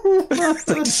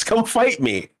 Like, just come fight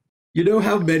me. You know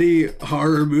how many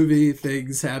horror movie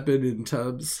things happen in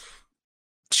tubs?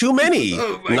 Too many.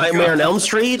 Nightmare on Elm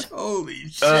Street. Holy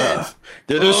shit.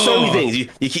 There's so many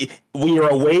things. When you're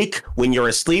awake, when you're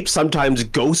asleep, sometimes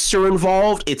ghosts are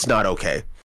involved. It's not okay.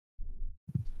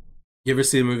 You ever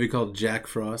see a movie called Jack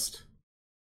Frost?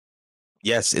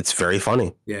 Yes, it's very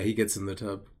funny. Yeah, he gets in the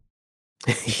tub.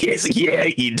 Yes, yeah,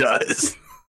 he does.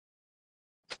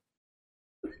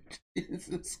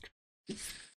 Jesus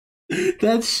Christ.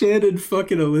 That's Shannon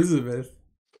fucking Elizabeth.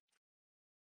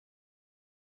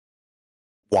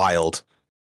 Wild.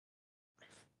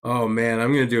 Oh man,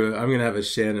 I'm gonna have a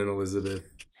Shannon Elizabeth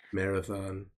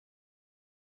marathon.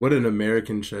 What an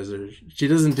American treasure. She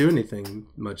doesn't do anything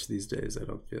much these days, I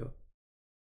don't feel.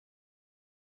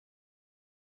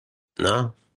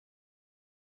 No.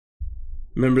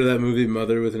 Remember that movie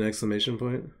Mother with an exclamation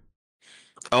point?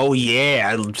 Oh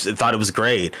yeah, I thought it was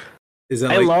great.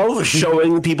 I love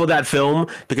showing people that film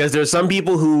because there's some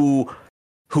people who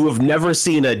have never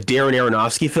seen a Darren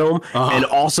Aronofsky film and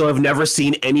also have never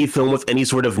seen any film with any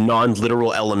sort of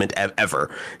non-literal element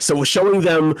ever. So showing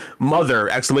them Mother,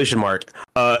 exclamation mark,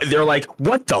 they're like,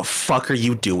 what the fuck are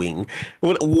you doing?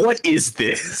 What is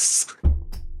this?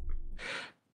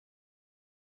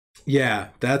 Yeah,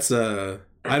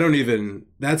 I wouldn't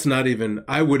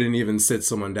even sit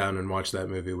someone down and watch that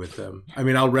movie with them. I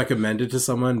mean, I'll recommend it to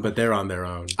someone, but they're on their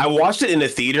own. I watched it in a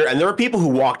theater, and there were people who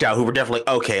walked out who were definitely,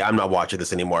 okay, I'm not watching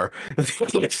this anymore.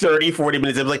 30, 40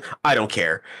 minutes, I was like, I don't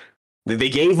care. They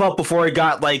gave up before it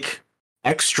got, like,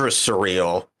 extra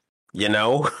surreal,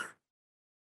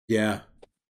 Yeah.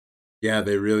 Yeah,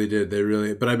 they really did.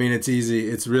 But I mean, it's easy.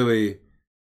 It's really,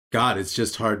 God, it's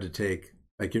just hard to take.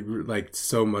 Like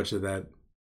so much of that.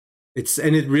 I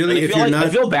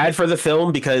feel bad for the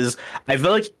film because I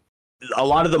feel like a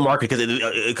lot of the market,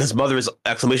 because Mother's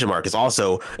exclamation mark is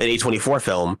also an A24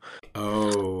 film.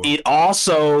 Oh, it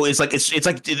also is like it's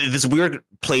like this weird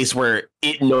place where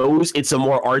it knows it's a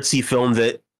more artsy film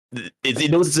that it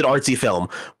knows it's an artsy film,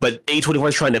 but A24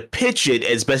 is trying to pitch it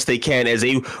as best they can as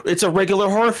it's a regular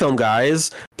horror film, guys.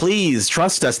 Please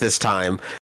trust us this time.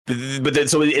 But then,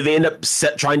 so they end up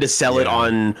trying to sell it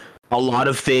on a lot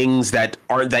of things that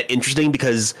aren't that interesting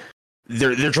because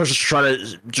they're just trying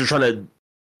to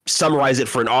summarize it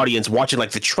for an audience watching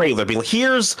like the trailer, being like,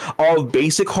 "Here's our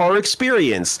basic horror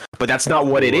experience," but that's not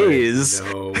what it is.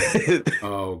 No.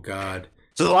 Oh God.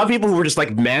 So a lot of people who were just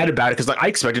like mad about it because like I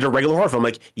expected a regular horror film.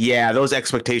 Like, yeah, those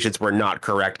expectations were not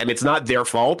correct, and it's not their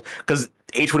fault because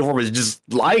A24 was just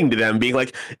lying to them, being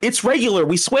like, "It's regular,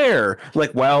 we swear."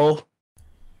 Like, well,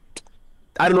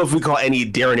 I don't know if we call any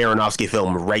Darren Aronofsky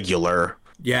film regular.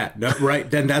 Yeah, no, right.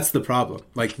 Then that's the problem.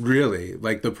 Like, really,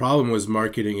 like the problem was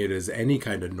marketing it as any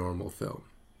kind of normal film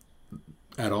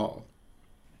at all.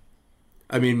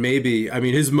 I mean, maybe. I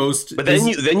mean, his most. But then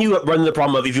you run the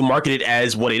problem of if you market it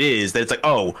as what it is, then it's like,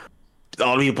 oh, a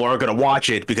lot of people aren't going to watch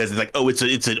it because it's like, oh, it's an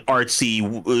artsy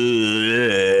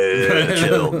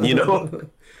film, you know.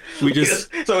 We just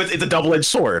so it's a double-edged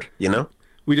sword, you know.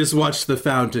 We just watched The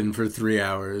Fountain for 3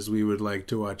 hours. We would like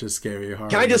to watch a scary horror.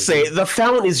 Can I just say, The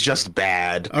Fountain is just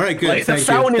bad. All right, good. Like, The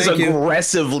Fountain is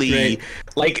aggressively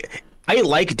like. I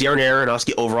like Darren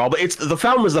Aronofsky overall, but The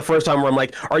Fountain was the first time where I'm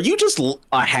like, are you just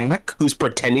a hack who's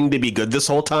pretending to be good this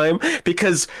whole time?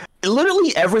 Because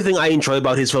literally everything I enjoy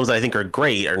about his films that I think are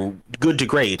great, or good to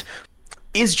great,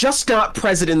 is just not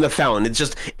present in The Fountain.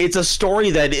 It's a story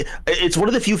that it's one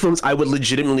of the few films I would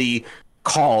legitimately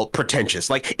call pretentious.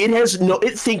 Like,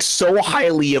 it thinks so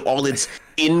highly of all its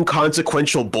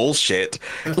inconsequential bullshit,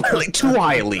 like too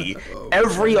highly.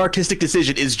 Every artistic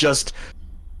decision is just.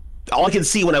 All I can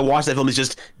see when I watch that film is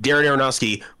just Darren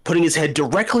Aronofsky putting his head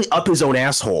directly up his own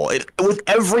asshole with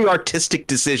every artistic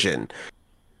decision.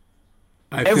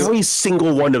 Every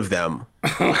single one of them.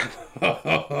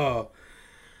 Oh,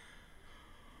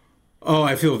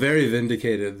 I feel very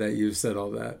vindicated that you've said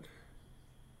all that.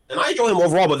 And I enjoy him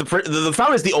overall, but the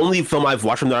Fountain is the only film I've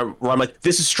watched from there where I'm like,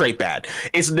 this is straight bad.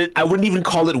 I wouldn't even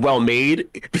call it well made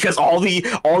because all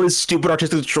his stupid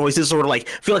artistic choices sort of like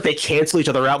feel like they cancel each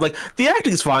other out. Like the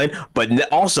acting's fine, but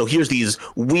also here's these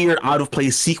weird out of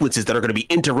place sequences that are going to be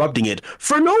interrupting it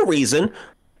for no reason.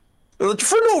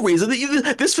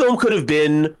 This film could have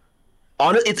been.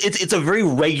 It's a very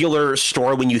regular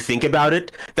story when you think about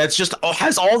it. That's just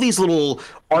has all these little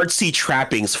artsy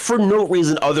trappings for no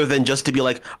reason other than just to be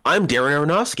like, I'm Darren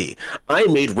Aronofsky. I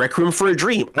made Requiem for a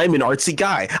Dream. I'm an artsy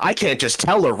guy. I can't just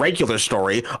tell a regular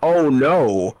story. Oh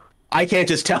no, I can't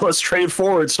just tell a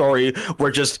straightforward story where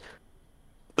just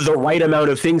the right amount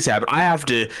of things happen. I have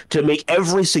to make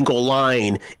every single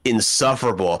line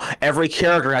insufferable. Every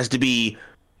character has to be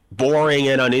boring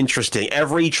and uninteresting.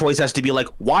 Every choice has to be like,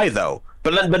 why though?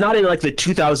 But not in like the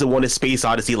 2001: A Space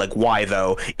Odyssey, like why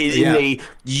though?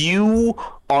 You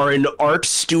are an art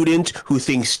student who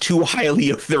thinks too highly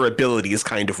of their abilities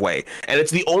kind of way. And it's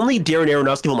the only Darren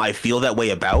Aronofsky film I feel that way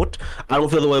about. I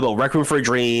don't feel the way about Requiem for a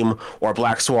Dream or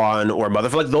Black Swan or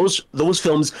Motherfucker. Like those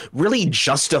films really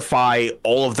justify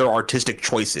all of their artistic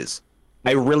choices.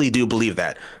 I really do believe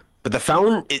that. But The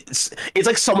Fountain, it's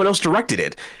like someone else directed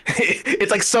it.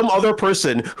 It's like some other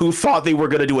person who thought they were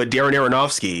going to do a Darren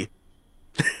Aronofsky.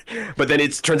 But then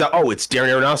it turns out, it's Darren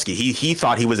Aronofsky. He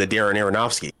thought he was a Darren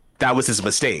Aronofsky. That was his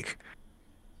mistake.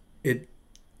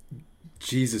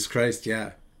 Jesus Christ,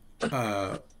 yeah.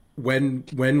 When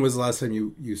was the last time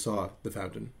you saw The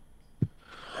Fountain?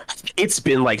 It's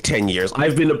been like 10 years.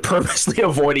 I've been purposely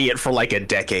avoiding it for like a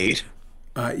decade.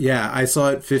 Yeah, I saw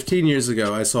it 15 years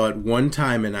ago. I saw it one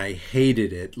time and I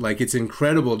hated it. Like, it's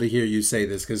incredible to hear you say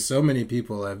this because so many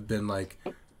people have been like,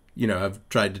 have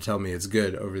tried to tell me it's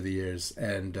good over the years.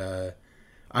 And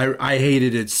I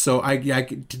hated it so...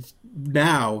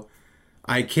 Now,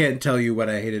 I can't tell you what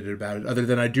I hated about it other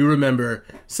than I do remember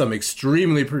some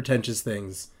extremely pretentious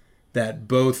things that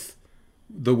both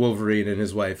the Wolverine and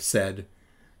his wife said.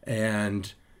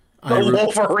 And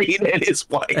Wolverine and his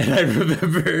wife. And I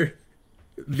remember...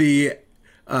 the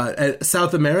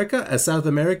South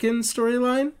American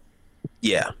storyline.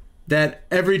 Yeah. That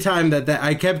every time that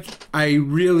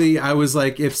I was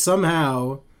like, if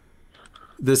somehow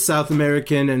the South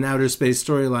American and outer space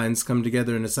storylines come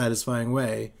together in a satisfying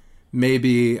way,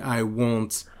 maybe I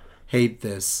won't hate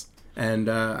this. And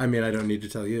I mean, I don't need to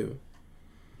tell you.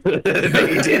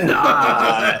 It did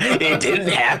not. It didn't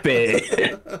happen.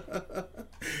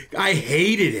 I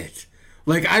hated it.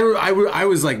 Like, I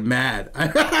was, like, mad.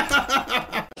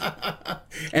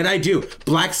 And I do.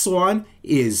 Black Swan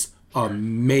is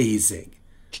amazing.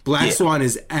 Black Swan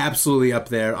is absolutely up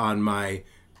there on my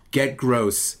get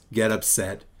gross, get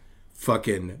upset.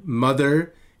 Fucking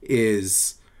Mother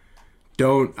is... that's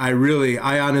one of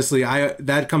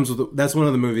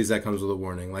the movies that comes with a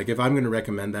warning. Like, if I'm going to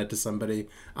recommend that to somebody,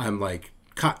 I'm like,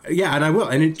 yeah, and I will.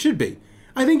 And it should be.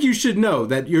 I think you should know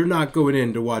that you're not going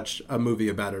in to watch a movie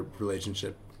about a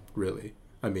relationship, really.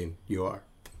 I mean, you are.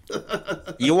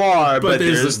 You are, but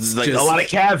there's like a lot of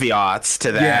caveats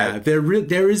to that. Yeah,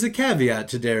 there is a caveat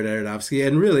to Darren Aronofsky,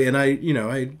 and really, and I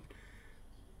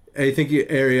think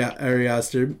Ari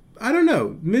Aster, I don't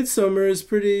know. Midsummer is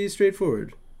pretty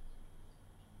straightforward.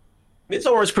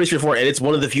 Midsommar is pretty straightforward, and it's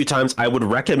one of the few times I would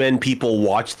recommend people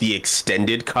watch the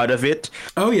extended cut of it.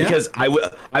 Oh yeah, because I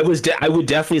would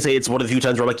definitely say it's one of the few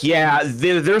times where I'm like, yeah,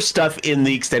 there's stuff in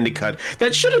the extended cut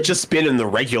that should have just been in the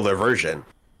regular version.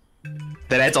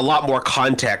 That adds a lot more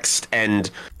context, and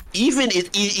even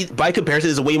it by comparison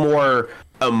is a way more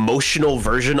emotional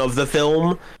version of the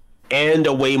film, and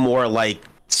a way more like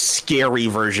scary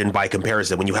version by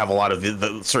comparison when you have a lot of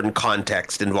the certain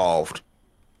context involved.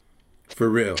 For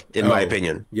real. In my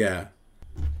opinion. Yeah.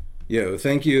 Yo,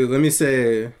 thank you. Let me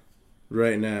say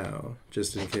right now,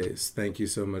 just in case, thank you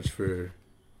so much for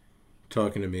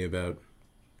talking to me about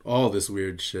all this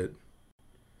weird shit.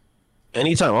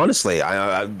 Anytime, honestly.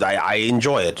 I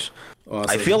enjoy it. Awesome.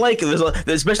 I feel like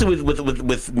especially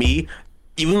with me,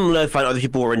 even when I find other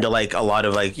people who are into like a lot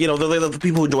of like, you know, the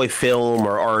people who enjoy film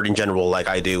or art in general like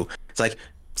I do, it's like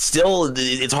still,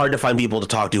 it's hard to find people to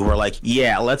talk to who are like,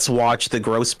 yeah, let's watch the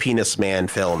Gross Penis Man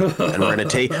film, and we're gonna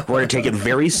take it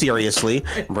very seriously.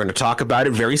 We're gonna talk about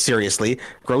it very seriously.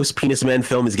 Gross Penis Man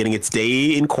film is getting its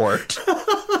day in court,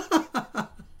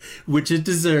 which it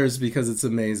deserves because it's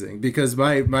amazing. Because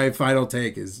my final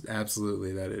take is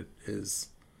absolutely that it is.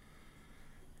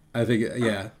 I think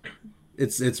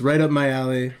it's right up my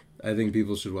alley. I think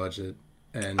people should watch it.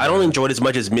 And I don't enjoy it as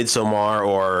much as Midsommar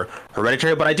or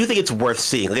Hereditary, but I do think it's worth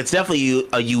seeing. Like, it's definitely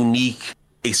a unique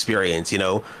experience, you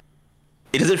know?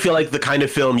 It doesn't feel like the kind of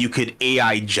film you could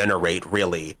AI generate,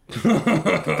 really.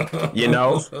 You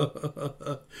know?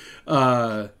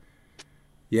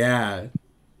 Yeah.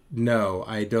 No,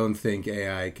 I don't think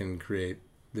AI can create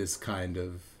this kind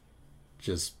of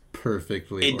just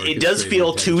perfectly it does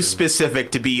feel too specific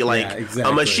to be like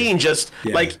a machine just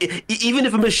like even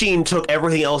if a machine took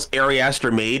everything else Ari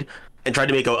Aster made and tried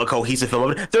to make a cohesive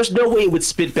film of it, there's no way it would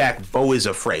spit back Beau is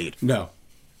Afraid. No,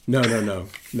 not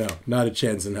a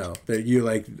chance in hell. That you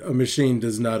like a machine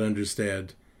does not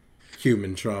understand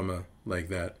human trauma like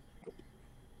that.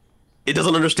 It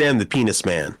doesn't understand the penis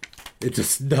man. It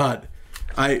just not.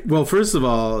 Well, first of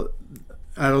all,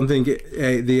 I don't think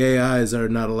the AIs are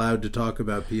not allowed to talk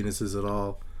about penises at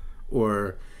all.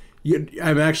 Or,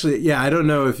 I'm actually, I don't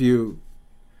know if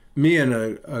me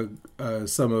and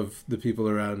some of the people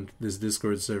around this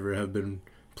Discord server have been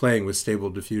playing with Stable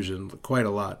Diffusion quite a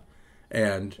lot.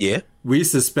 And we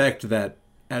suspect that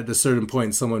at a certain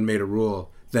point someone made a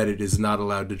rule that it is not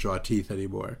allowed to draw teeth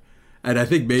anymore. And I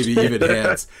think maybe even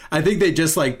hands. I think they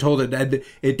just like told it, and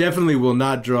it definitely will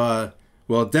not draw,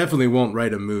 well, it definitely won't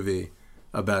write a movie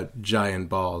about giant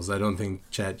balls. I don't think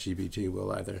ChatGPT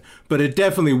will either. But it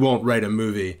definitely won't write a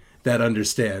movie that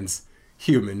understands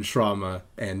human trauma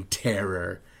and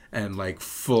terror and like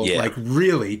like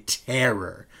really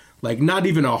terror. Like not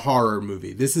even a horror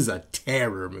movie. This is a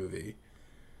terror movie.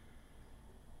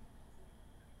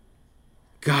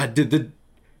 God,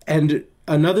 and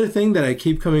another thing that I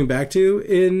keep coming back to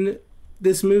in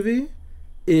this movie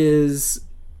is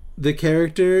the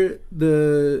character,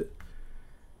 the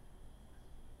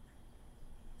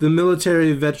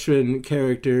military veteran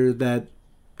character that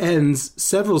ends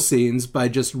several scenes by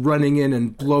just running in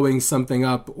and blowing something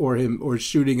up, or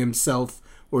shooting himself,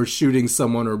 or shooting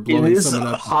someone, or blowing someone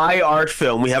up. In this high art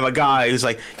film, we have a guy who's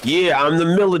like, yeah, I'm the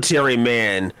military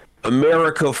man.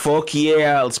 America, fuck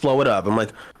yeah, let's blow it up. I'm like,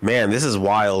 man, this is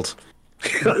wild.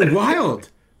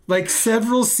 Wild. Like,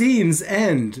 several scenes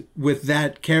end with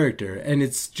that character, and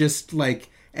it's just like,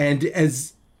 and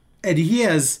he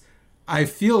has, I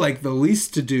feel like, the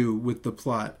least to do with the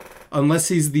plot, unless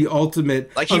he's the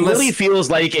ultimate. Like, he really feels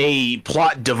like a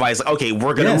plot device. Like, okay,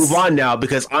 we're gonna move on now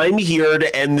because I'm here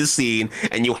to end the scene,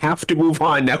 and you have to move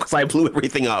on now because I blew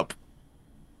everything up.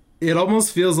 It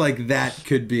almost feels like that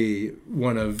could be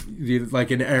one of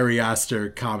like an Ari Aster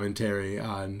commentary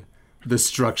on the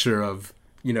structure of,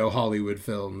 Hollywood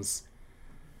films.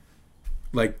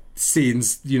 Like,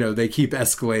 scenes, they keep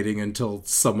escalating until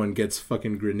someone gets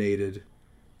fucking grenaded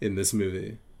in this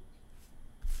movie.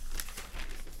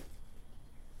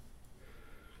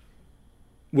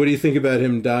 What do you think about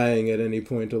him dying at any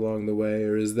point along the way,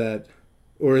 or is that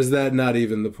not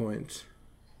even the point?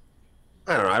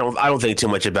 I don't know. I don't think too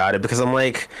much about it because I'm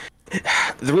like,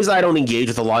 the reason I don't engage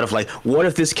with a lot of like, what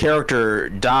if this character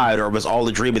died or was all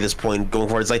a dream at this point going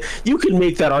forward? It's like, you can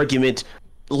make that argument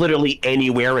literally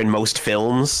anywhere in most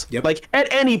films. Yep. Like,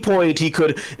 at any point it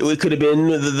could have been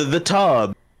the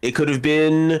tub. It could have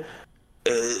been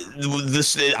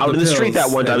this out in the street that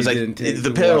one time. It's like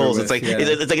the pills. It's like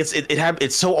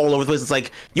it's so all over the place. It's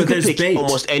like you could pick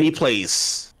almost any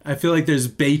place. I feel like there's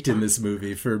bait in this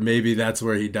movie for maybe that's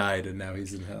where he died and now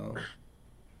he's in hell.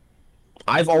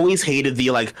 I've always hated the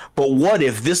like, but what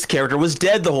if this character was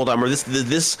dead the whole time, or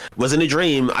this wasn't a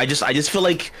dream? I just feel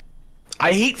like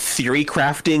I hate theory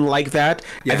crafting like that.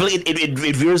 Yeah. I feel like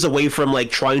it veers away from like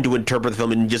trying to interpret the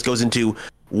film and just goes into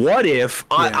what if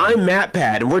I'm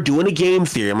MatPat and we're doing a game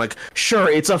theory. I'm like, sure,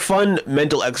 it's a fun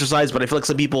mental exercise, but I feel like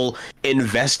some people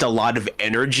invest a lot of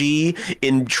energy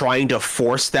in trying to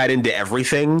force that into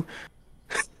everything.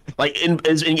 Like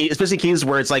especially cases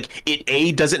where it's like it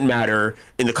A doesn't matter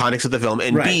in the context of the film,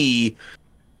 and B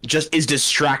just is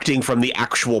distracting from the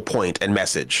actual point and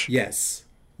message. Yes.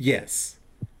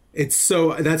 It's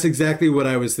so, that's exactly what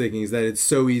I was thinking, is that it's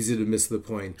so easy to miss the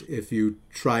point if you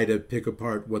try to pick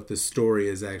apart what the story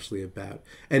is actually about.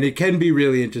 And it can be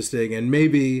really interesting, and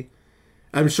maybe,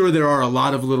 I'm sure there are a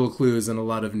lot of little clues and a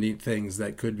lot of neat things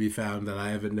that could be found that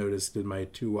I haven't noticed in my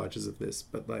 2 watches of this,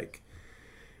 but like,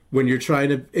 when you're trying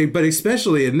to, but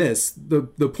especially in this,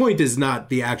 the point is not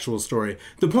the actual story.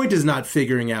 The point is not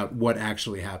figuring out what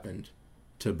actually happened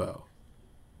to Beau.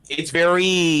 It's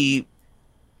very...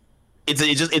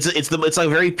 It's like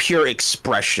very pure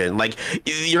expression. Like,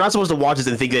 you're not supposed to watch this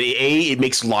and think that A, it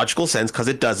makes logical sense, because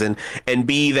it doesn't, and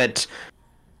B, that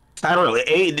I don't know,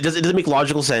 A, it doesn't make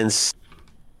logical sense,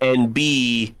 and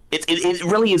B, it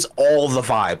really is all the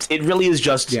vibes. It really is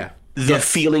just the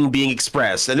feeling being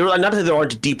expressed. And not that there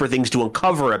aren't deeper things to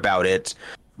uncover about it,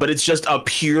 but it's just a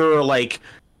pure like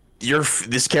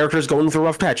this character is going through a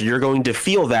rough patch, and you're going to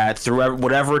feel that through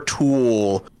whatever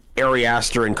tool Ari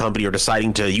Aster and company are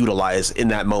deciding to utilize in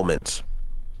that moment.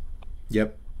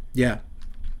 Yep. Yeah.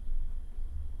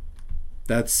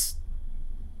 That's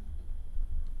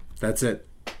it.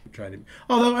 I'm trying to.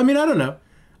 Although, I mean, I don't know.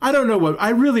 I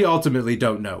really ultimately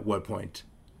don't know what point,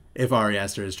 if Ari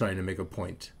Aster is trying to make a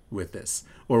point with this,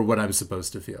 or what I'm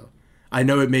supposed to feel. I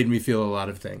know it made me feel a lot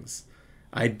of things.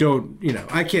 I don't,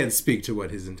 I can't speak to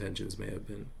what his intentions may have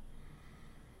been.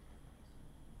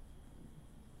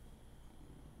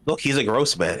 Look, he's a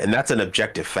gross man, and that's an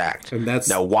objective fact. And that's,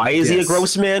 now, why is he a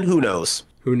gross man? Who knows?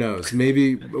 Who knows?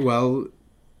 Maybe, well,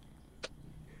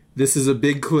 this is a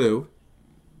big clue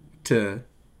in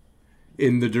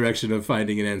the direction of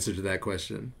finding an answer to that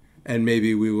question. And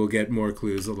maybe we will get more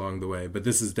clues along the way, but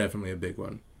this is definitely a big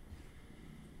one.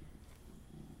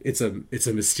 It's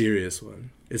a mysterious one.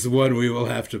 It's one we will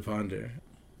have to ponder.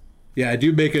 Yeah, I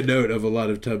do make a note of a lot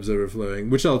of tubs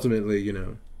overflowing, which ultimately,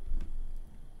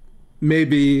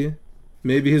 maybe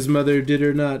his mother did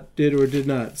or did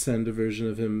not send a version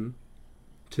of him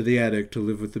to the attic to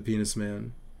live with the penis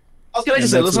man. Can I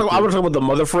just say, I want to talk about the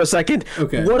mother for a second.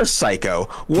 Okay. What a psycho.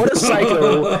 What a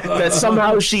psycho that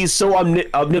somehow she's so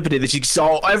omnipotent that she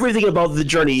saw everything about the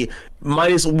journey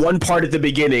minus one part at the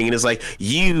beginning and is like,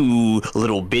 you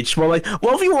little bitch. Well, like,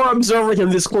 well, if you were observing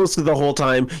him this closely the whole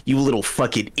time, you little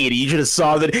fucking idiot. You should have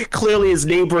saw that clearly his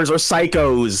neighbors are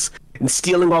psychos and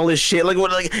stealing all his shit. Like,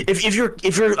 what? Like,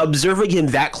 if you're observing him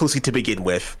that closely to begin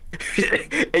with,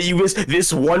 and you miss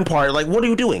this one part, like, what are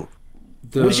you doing?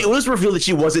 When it was revealed that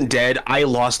she wasn't dead, I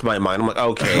lost my mind. I'm like,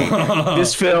 okay,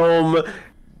 this film.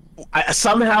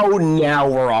 Somehow now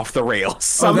we're off the rails.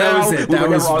 Somehow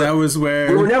that was where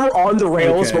we were never on the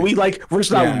rails, but we're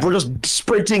just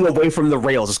sprinting away from the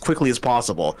rails as quickly as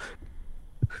possible.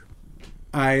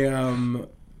 Yeah.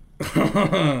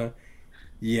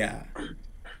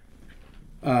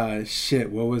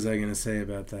 Shit. What was I gonna say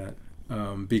about that?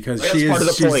 Because that's part of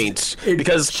the point.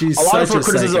 Because a lot of her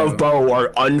criticisms of Beau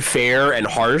are unfair and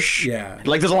harsh. Yeah.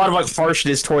 Like, there's a lot of like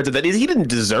harshness towards it that he didn't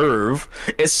deserve,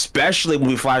 especially when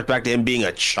we flash back to him being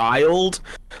a child.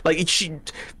 Like,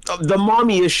 the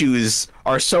mommy issues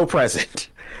are so present.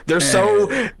 They're so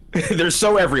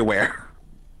everywhere.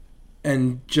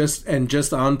 And just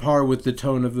on par with the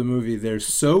tone of the movie. They're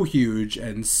so huge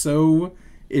and so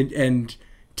and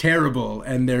terrible,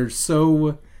 and they're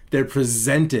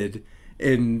presented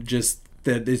in just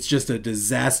that it's just a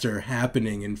disaster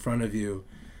happening in front of you,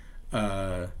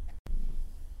 and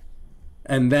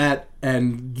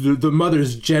the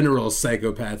mother's general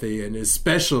psychopathy, and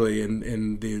especially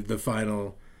in the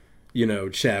final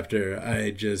chapter,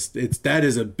 that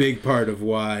is a big part of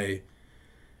why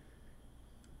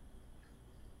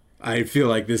I feel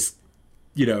like this,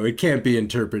 it can't be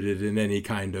interpreted in any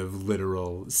kind of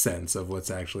literal sense of what's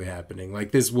actually happening.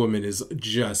 Like, this woman is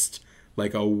just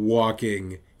like a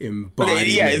walking embodiment.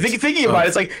 Yeah, thinking about it,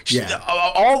 it's like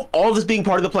all this being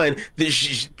part of the plan.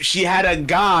 She had a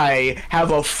guy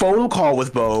have a phone call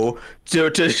with Beau to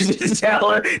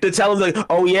tell him like,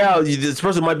 oh yeah, this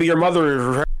person might be your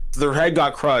mother. their head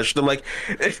got crushed. I'm like,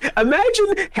 imagine.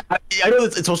 I know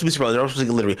it's supposed to be spoiled. They're not supposed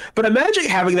to literally, but imagine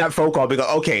having that phone call. Because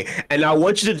okay, and now I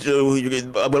want you to do.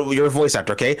 You're a voice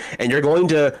actor, okay, and you're going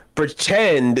to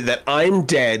pretend that I'm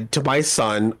dead to my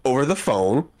son over the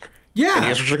phone. Yeah. And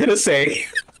here's what you're gonna say.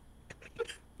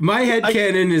 My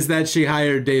headcanon is that she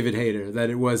hired David Hayter. That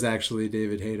it was actually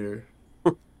David Hayter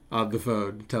on the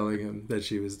phone telling him that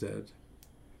she was dead.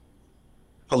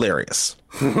 Hilarious.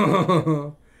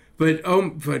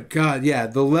 But God, yeah,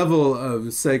 the level of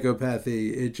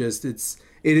psychopathy, it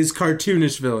is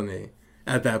cartoonish villainy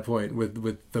at that point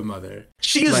with the mother.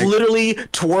 She is literally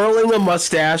twirling a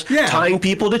mustache, Yeah. tying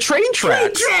people to train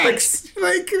tracks.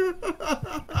 Like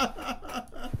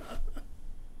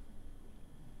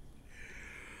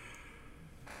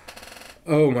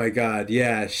oh my God,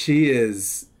 yeah, she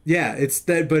is. Yeah, it's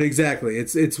that, but exactly,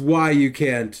 it's why you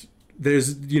can't.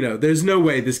 There's no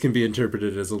way this can be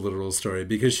interpreted as a literal story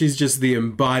because she's just the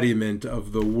embodiment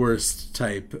of the worst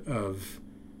type of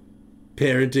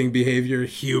parenting behavior,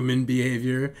 human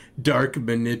behavior, dark,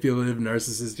 manipulative,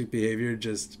 narcissistic behavior.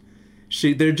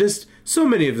 They're just so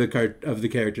many of the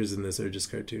characters in this are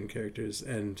just cartoon characters,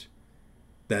 and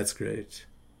that's great.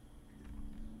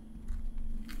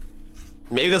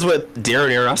 Maybe that's what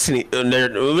Darren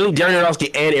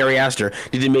Aronofsky and Ari Aster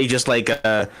did to make just like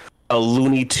a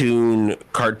Looney Tune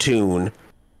cartoon.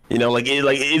 You know, like in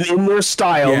their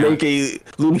style, Yeah. make a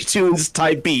Looney Tunes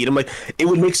type beat. I'm like, it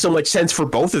would make so much sense for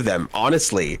both of them,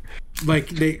 honestly. Like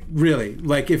they really,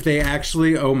 like if they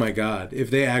actually, oh my God, if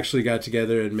they actually got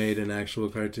together and made an actual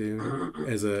cartoon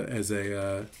as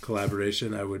a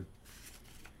collaboration, I would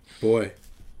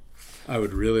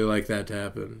really like that to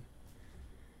happen.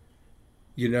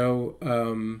 You know,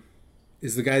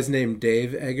 is the guy's name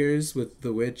Dave Eggers with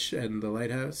The Witch and The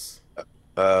Lighthouse?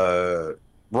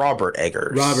 Robert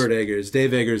Eggers. Robert Eggers.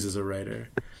 Dave Eggers is a writer.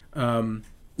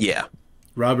 Yeah.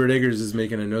 Robert Eggers is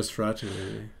making a Nosferatu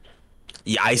movie.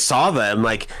 Yeah, I saw them.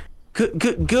 Like,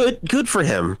 good for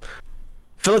him.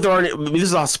 I feel like there aren't. This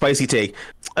is a spicy take.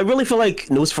 I really feel like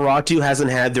Nosferatu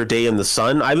hasn't had their day in the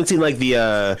sun. I haven't seen like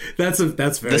the that's very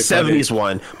the funny. 70s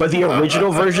one, but the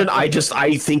original version I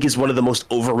think is one of the most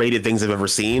overrated things I've ever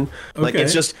seen. Like Okay.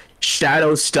 it's just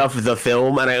shadow stuff the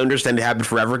film, and I understand it happened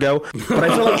forever ago, but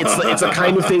I feel like it's a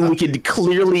kind of thing we could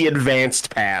clearly advance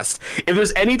past. If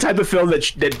there's any type of film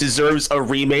that deserves a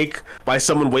remake by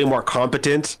someone way more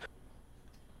competent,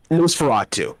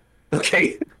 Nosferatu.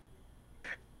 Okay.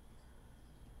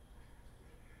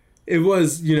 It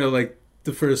was, like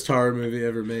the first horror movie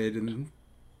ever made in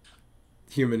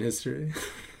human history.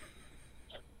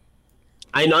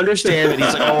 I understand that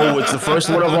he's like, oh, it's the first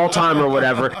one of all time or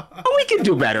whatever. But we can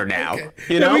do better now. Okay.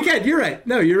 You know? No, we can. You're right.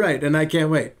 No, you're right. And I can't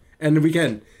wait. And we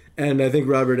can. And I think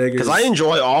Robert Eggers... Because I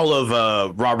enjoy all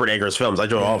of Robert Eggers' films. I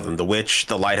enjoy all of them. The Witch,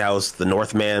 The Lighthouse, The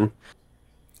Northman.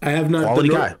 I have not... Quality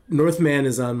guy. Northman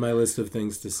is on my list of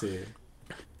things to see.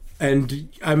 And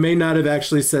I may not have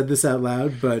actually said this out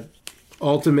loud, but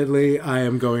ultimately I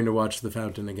am going to watch The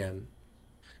Fountain again.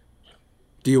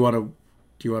 Do you want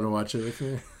to watch it with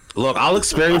me? Look, I'll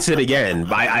experience it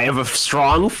again. I have a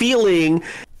strong feeling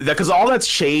that because all that's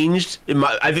changed,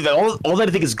 I think that all that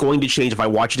I think is going to change if I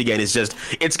watch it again is just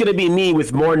it's going to be me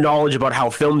with more knowledge about how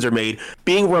films are made,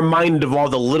 being reminded of all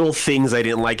the little things I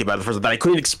didn't like about the first that I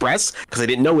couldn't express because I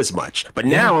didn't know as much. But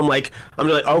now I'm like,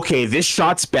 okay, this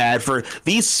shot's bad for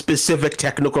these specific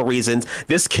technical reasons.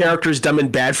 This character's dumb and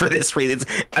bad for this reason.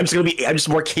 I'm just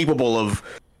more capable of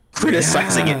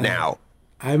criticizing it now.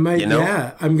 I might, You know?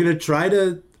 yeah. I'm going to try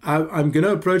to... I'm going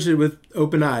to approach it with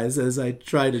open eyes as I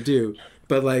try to do.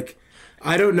 But, like,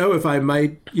 I don't know if I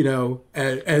might,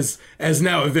 as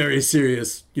now a very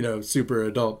serious, super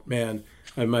adult man,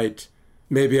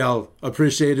 maybe I'll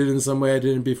appreciate it in some way I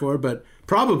didn't before. But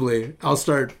probably I'll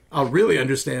start to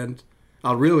understand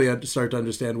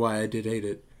why I did hate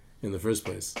it in the first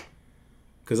place.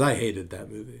 Because I hated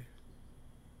that movie.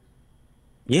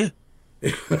 Yeah.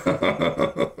 It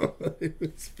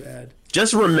was bad.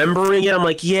 Just remembering it, I'm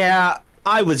like, yeah,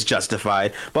 I was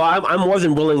justified, but I'm more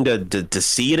than willing to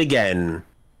see it again,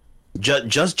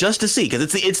 just to see,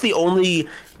 because it's the only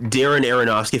Darren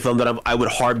Aronofsky film that I would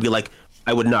hard be like,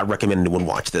 I would not recommend anyone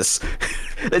watch this.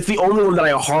 It's the only one that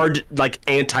I hard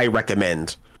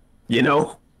anti-recommend, you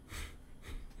know.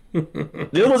 The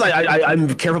other ones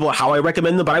I'm careful about how I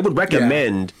recommend them, but I would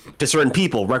recommend to certain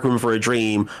people: Requiem for a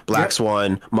Dream, Black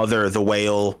Swan, Mother, The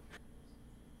Whale.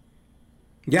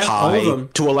 Yeah, Pie. all of them.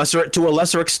 To a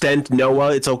lesser extent,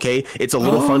 Noah. It's okay. It's a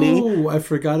little funny. Oh, I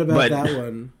forgot about but- that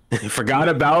one. Forgot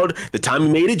about the time he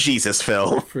made a Jesus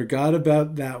film. Forgot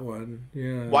about that one.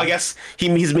 Yeah. Well, I guess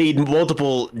he's made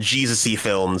multiple Jesus-y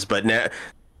films, but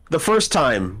The first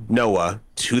time, Noah,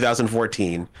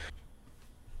 2014.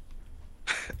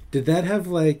 Did that have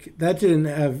like that didn't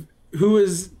have who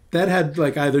was that had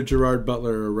like either Gerard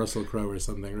Butler or Russell Crowe or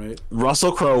something, right?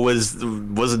 Russell Crowe was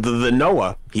the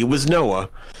Noah. He was Noah.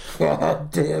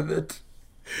 God damn it.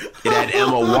 It had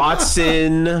Emma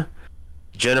Watson,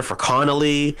 Jennifer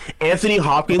Connelly, Anthony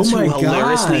Hopkins, Oh who my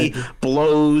hilariously God.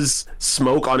 blows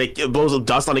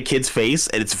dust on a kid's face,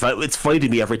 and it's funny to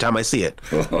me every time I see it.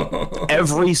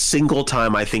 Every single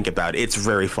time I think about it, it's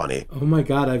very funny. Oh my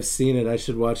God, I've seen it. I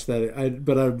should watch that.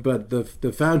 But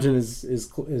the Fountain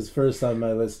is first on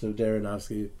my list of Darren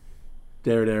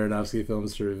Aronofsky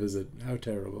films to revisit. How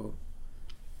terrible.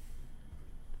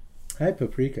 Hi,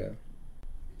 Paprika.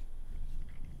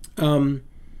 I've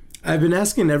been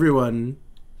asking everyone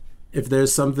if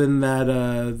there's something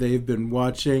that they've been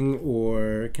watching,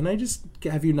 or can I just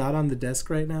have you not on the desk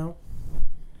right now?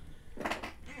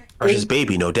 Precious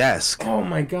baby, no desk. Oh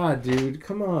my God, dude,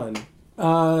 come on.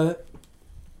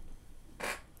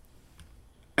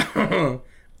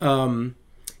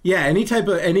 Yeah,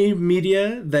 any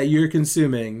media that you're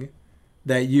consuming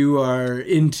that you are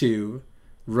into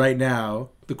right now.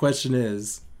 The question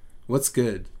is, what's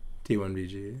good,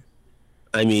 T1BG?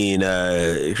 I mean,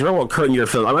 if you're talking about current year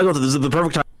film, I might go to this is the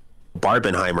perfect time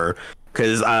Barbenheimer,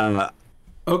 because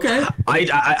Okay.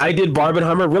 I did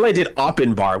Barbenheimer. Really, I did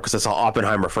Oppenbar because I saw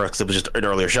Oppenheimer first because it was just an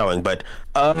earlier showing. But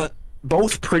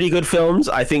both pretty good films.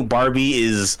 I think Barbie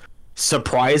is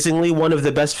surprisingly one of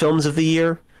the best films of the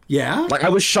year. Yeah. Like, I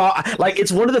was shocked. Like,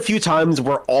 it's one of the few times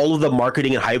where all of the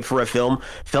marketing and hype for a film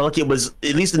felt like it was,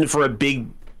 at least for a big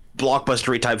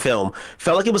blockbustery type film,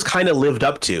 felt like it was kind of lived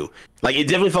up to. Like, it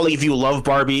definitely felt like if you love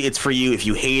Barbie, it's for you. If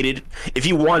you hate it, if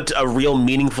you want a real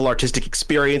meaningful artistic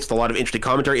experience with a lot of interesting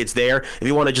commentary, it's there. If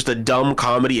you want just a dumb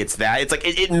comedy, it's that. It's like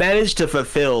it managed to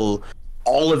fulfill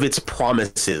all of its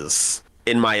promises,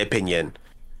 in my opinion,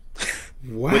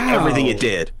 Wow. with everything it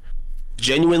did.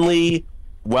 Genuinely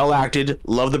well acted.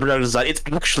 Love the production design. It's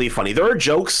actually funny. There are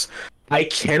jokes I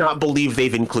cannot believe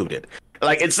they've included.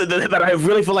 Like, it's that I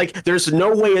really feel like there's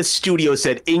no way a studio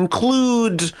said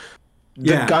include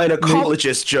the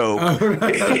gynecologist joke,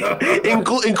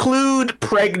 include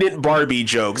pregnant Barbie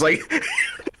jokes. Like,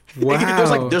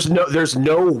 Wow. there's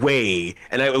no way.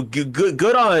 And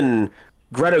good on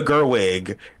Greta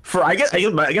Gerwig for I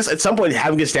guess at some point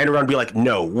having to stand around and be like,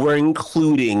 no, we're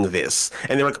including this,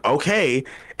 and they're like, okay,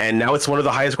 and now it's one of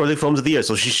the highest grossing films of the year,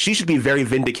 so she should be very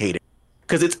vindicated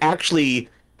because it's actually.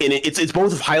 It's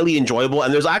both highly enjoyable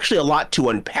and there's actually a lot to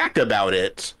unpack about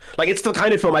it. Like, it's the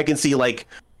kind of film I can see like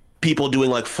people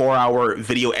doing like 4-hour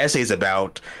video essays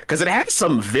about, because it has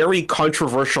some very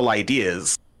controversial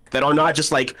ideas that are not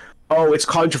just like, oh, it's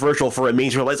controversial for a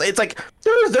mainstream. It's like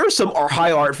there's some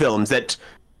high art films that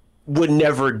would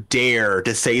never dare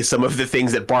to say some of the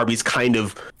things that Barbie's kind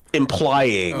of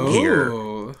implying here.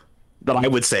 That I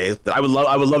would say that I would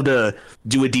love to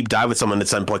do a deep dive with someone at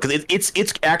some point, because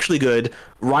it's actually good.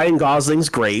 Ryan Gosling's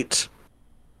great.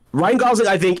 Ryan Gosling,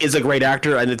 I think, is a great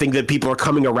actor, and I think that people are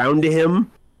coming around to him.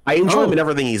 I enjoy him in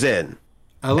everything he's in.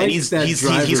 I like and he's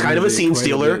Driver kind of a movie scene quite a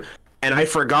stealer. bit. And I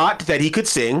forgot that he could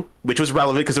sing, which was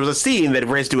relevant because there was a scene that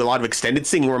Reyes do a lot of extended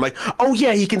singing where I'm like, oh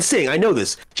yeah, he can sing. I know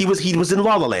this. He was in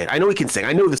La La Land. I know he can sing.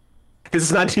 I know this. This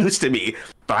is not news to me,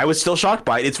 but I was still shocked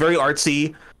by it. It's very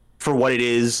artsy for what it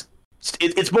is.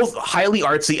 It's both highly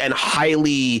artsy and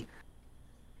highly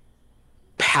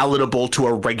palatable to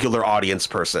a regular audience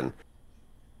person.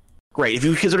 Great. If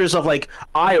you consider yourself like,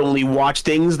 I only watch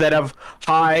things that have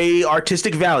high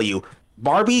artistic value,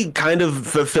 Barbie kind of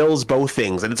fulfills both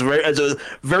things. And it's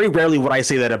very rarely would I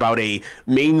say that about a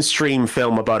mainstream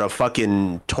film about a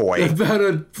fucking toy. About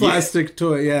a plastic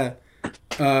toy, yeah.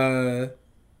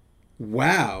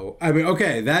 Wow. I mean,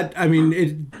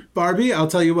 okay, Barbie, I'll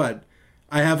tell you what.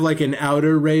 I have like an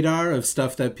outer radar of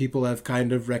stuff that people have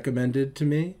kind of recommended to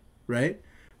me, right?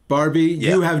 Barbie,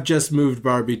 you have just moved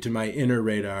Barbie to my inner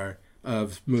radar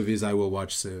of movies I will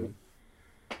watch soon.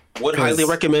 Would highly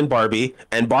recommend Barbie,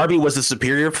 and Barbie was a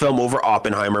superior film over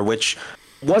Oppenheimer, which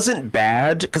wasn't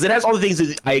bad because it has all the things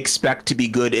that I expect to be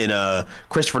good in a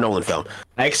Christopher Nolan film.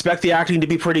 I expect the acting to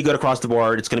be pretty good across the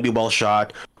board. It's going to be well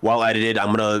shot, well edited.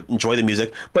 I'm going to enjoy the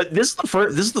music. But this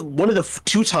is one of the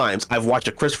two times I've watched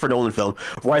a Christopher Nolan film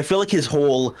where I feel like his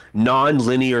whole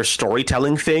non-linear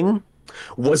storytelling thing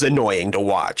was annoying to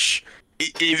watch.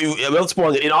 Without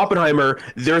spoiling it, in Oppenheimer,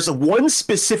 there's one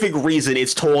specific reason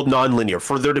it's told non-linear,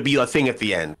 for there to be a thing at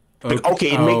the end. Like,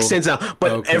 okay, it makes sense now,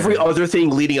 but every other thing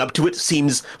leading up to it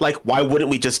seems like, why wouldn't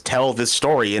we just tell this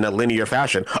story in a linear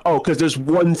fashion? Oh, because there's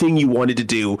one thing you wanted to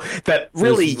do that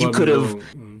really you could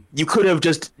have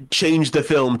just changed the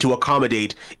film to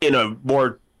accommodate in a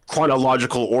more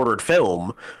chronological ordered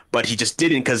film, but he just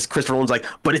didn't because Christopher Nolan's like,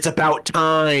 but it's about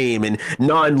time and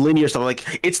non-linear stuff.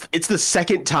 Like it's the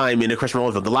second time in a Christopher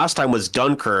Nolan film. The last time was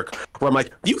Dunkirk, where I'm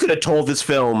like, you could have told this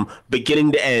film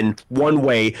beginning to end one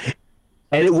way,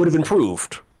 and it would have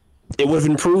improved. It would have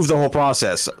improved the whole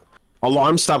process.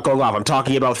 Alarms stop going off. I'm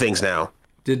talking about things now.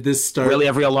 Did this start? Really,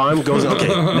 every alarm goes okay.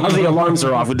 Now the alarms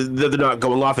are off. They're not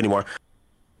going off anymore.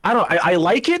 I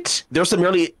like it. There's some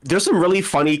really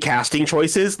funny casting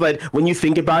choices. That when you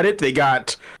think about it, they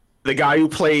got the guy who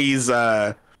plays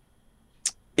the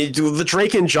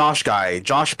Drake and Josh guy,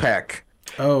 Josh Peck.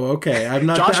 Oh, okay. I'm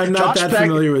not that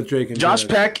familiar with Drake and Josh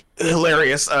Peck,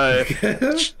 hilarious,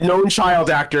 known child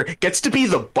actor, gets to be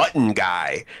the button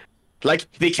guy. Like,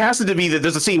 they cast it to be that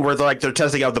there's a scene where they're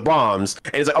testing out the bombs,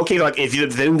 and it's like, okay, like if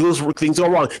those things go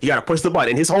wrong, you gotta push the button.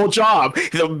 And his whole job,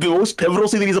 the most pivotal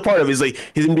scene that he's a part of, is like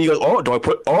he's gonna be like,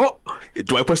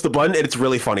 do I push the button? And it's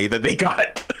really funny that they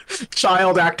got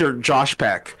child actor Josh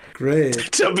Peck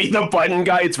great to be the button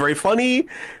guy. It's very funny.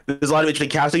 There's a lot of interesting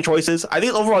casting choices. I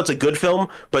think overall it's a good film,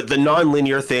 but the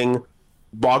non-linear thing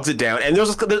bogs it down. And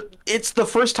it's the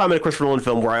first time in a Christopher Nolan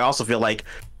film where I also feel like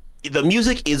the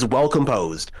music is well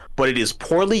composed, but it is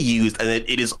poorly used, and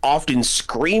it is often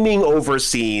screaming over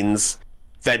scenes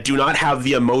that do not have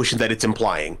the emotion that it's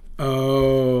implying.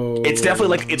 Oh. It's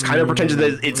definitely like, it's kind of pretentious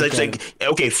that it's like,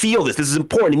 okay, feel this. This is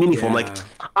important and meaningful. Yeah. I'm like,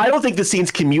 I don't think the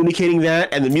scene's communicating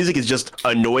that, and the music is just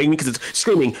annoying because it's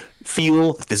screaming,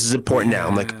 feel this is important now.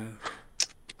 I'm like,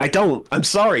 I don't. I'm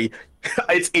sorry.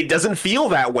 It doesn't feel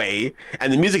that way,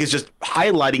 and the music is just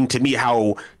highlighting to me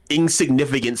how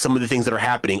insignificant some of the things that are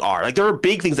happening are. Like, there are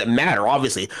big things that matter,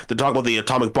 obviously. They're talking about the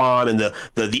atomic bomb and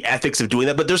the ethics of doing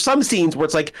that, but there's some scenes where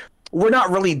it's like, we're not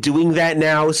really doing that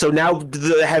now, so now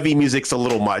the heavy music's a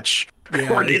little much.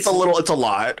 Yeah, it's a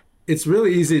lot. It's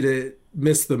really easy to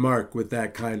miss the mark with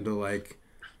that kind of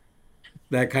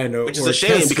which is a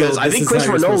shame, because I think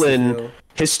Christopher Nolan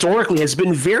historically has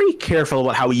been very careful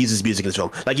about how he uses music in his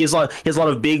film. Like, he has a lot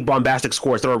of big bombastic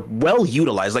scores that are well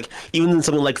utilized. Like, even in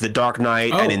something like The Dark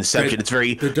Knight and Inception, it's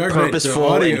very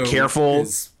purposeful and careful.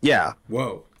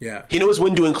 Whoa. Yeah. He knows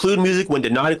when to include music, when to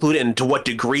not include it, and to what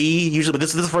degree usually. But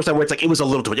this is the first time where it's like, it was a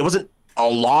little too much. It wasn't a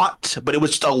lot, but it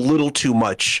was just a little too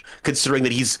much, considering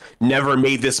that he's never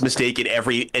made this mistake in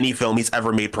any film he's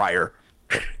ever made prior.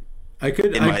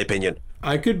 In my opinion.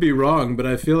 I could be wrong, but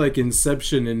I feel like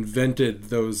Inception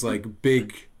invented those like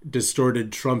big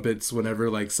distorted trumpets whenever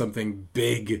like something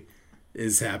big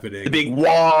is happening. The big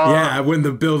wah. Yeah, when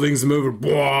the buildings move,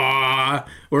 wah,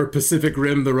 or Pacific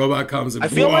Rim, the robot comes and I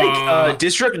feel like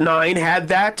District 9 had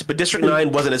that, but District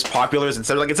 9 wasn't as popular as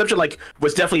Inception. Like, Inception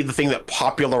was definitely the thing that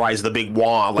popularized the big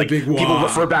wah. Like, people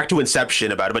refer back to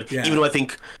Inception about it, but even though I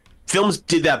think films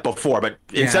did that before, but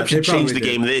Inception changed the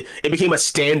game. It became a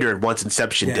standard once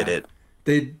Inception did it.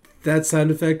 That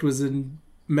sound effect was in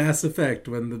Mass Effect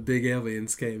when the big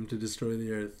aliens came to destroy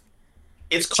the Earth.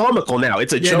 It's comical now.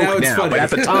 It's a joke now, but at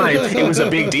the time, it was a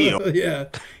big deal. Yeah,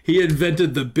 he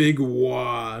invented the big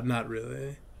wah. Not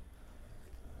really.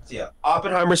 Yeah,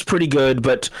 Oppenheimer's pretty good,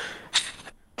 but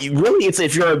really, it's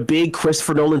if you're a big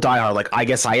Christopher Nolan diehard, like I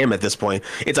guess I am at this point.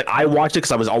 It's like I watched it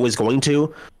because I was always going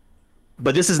to.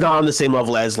 But this is not on the same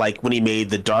level as like when he made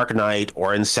The Dark Knight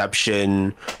or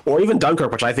Inception or even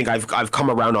Dunkirk, which I think I've come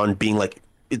around on being like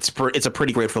it's a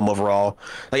pretty great film overall.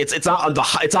 Like it's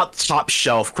not top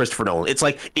shelf Christopher Nolan. It's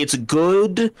like it's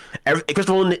good.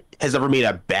 Christopher Nolan has never made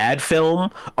a bad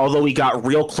film, although he got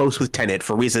real close with Tenet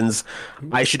for reasons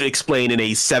I should explain in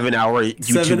a 7-hour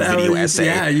YouTube video essay.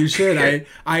 Yeah, you should.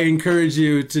 I encourage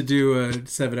you to do a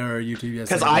 7-hour YouTube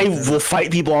essay. Because I will fight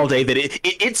people all day that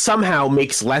it somehow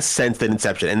makes less sense than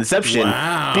Inception. And Inception,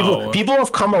 people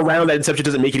have come around that Inception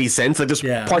doesn't make any sense. Like, there's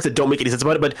parts that don't make any sense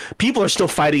about it, but people are still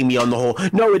fighting me on the whole,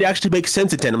 no, it actually makes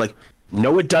sense in Tenet. I'm like,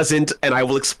 no, it doesn't, and I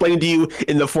will explain to you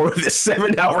in the form of this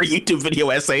 7-hour YouTube video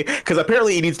essay, because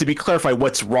apparently it needs to be clarified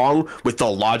what's wrong with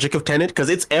the logic of Tenet, because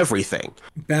it's everything.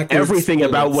 Everything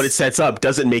about what it sets up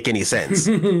doesn't make any sense.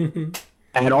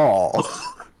 At all.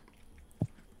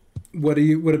 What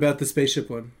about the spaceship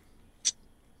one?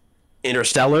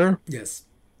 Interstellar? Yes.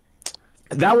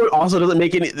 That one also doesn't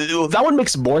make any... That one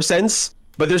makes more sense,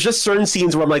 but there's just certain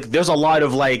scenes where I'm like, there's a lot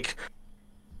of, like,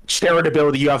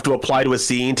 charitability you have to apply to a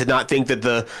scene to not think that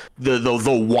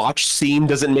the watch scene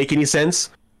doesn't make any sense.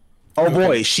 Oh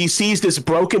boy, she sees this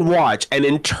broken watch and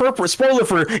interprets. Spoiler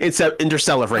for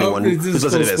Interstellar for anyone who's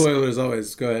listening to this. Spoilers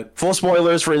always. Go ahead. Full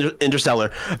spoilers for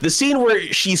Interstellar. The scene where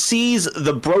she sees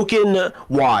the broken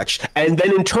watch and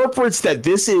then interprets that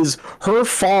this is her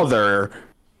father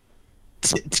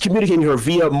communicating to her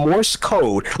via Morse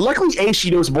code. Luckily,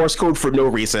 she knows Morse code for no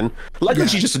reason. Luckily,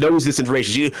 she just knows this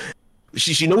information.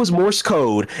 She knows Morse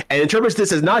code and interprets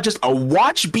this as not just a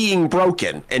watch being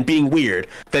broken and being weird,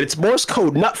 that it's Morse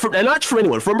code, not from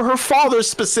anyone, from her father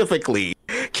specifically,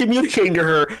 communicating to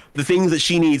her the things that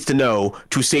she needs to know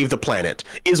to save the planet,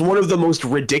 is one of the most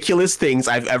ridiculous things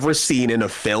I've ever seen in a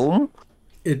film.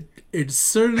 It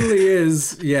certainly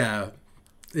is, yeah.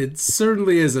 It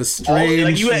certainly is a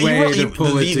strange way to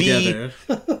pull it together.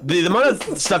 The amount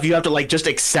of stuff you have to like just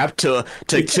accept to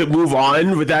move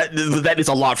on with that is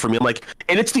a lot for me. I'm like,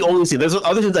 and it's the only scene. There's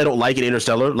other things I don't like in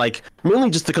Interstellar, like mainly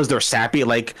just because they're sappy.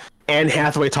 Like Anne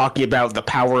Hathaway talking about the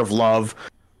power of love.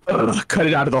 Ugh, cut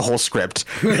it out of the whole script.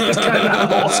 Just cut it out of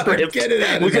the whole script. Get it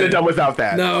out of there. We could have done without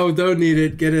that. No, don't need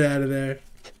it. Get it out of there.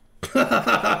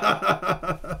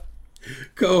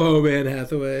 Go home, Anne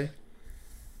Hathaway.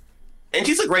 And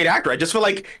she's a great actor. I just feel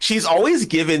like she's always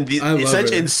given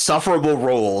such insufferable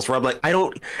roles where I'm like,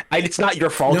 it's not your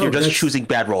fault. You're just choosing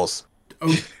bad roles.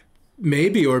 Oh,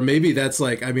 maybe that's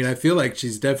like, I mean, I feel like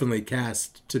she's definitely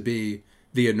cast to be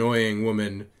the annoying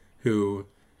woman who,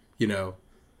 you know,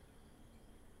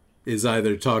 is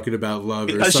either talking about love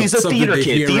or because she's a theater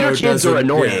kid. Theater kids are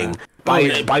annoying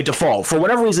by default. For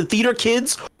whatever reason, theater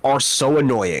kids are so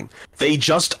annoying. They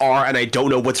just are, and I don't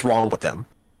know what's wrong with them.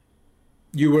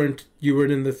 You weren't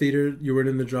in the theater. You weren't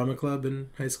in the drama club in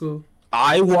high school.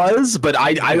 I was, but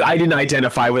I didn't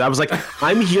identify with. I was like,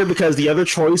 I'm here because the other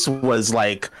choice was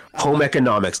like home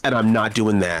economics, and I'm not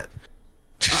doing that.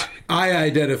 I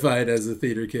identified as a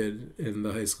theater kid in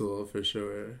the high school for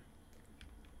sure.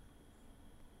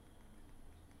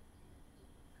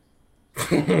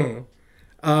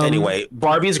 Anyway,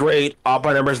 Barbie's great.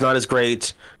 Oppenheimer's not as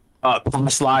great.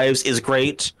 Past Lives is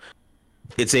great.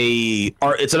 It's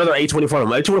another A24 film.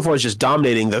 A24 is just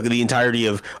dominating the entirety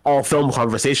of all film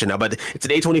conversation now, but it's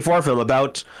an A24 film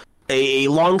about a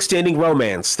long-standing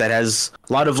romance that has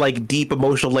a lot of like deep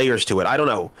emotional layers to it. I don't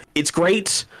know. It's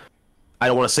great. I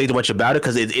don't want to say too much about it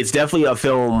because it's definitely a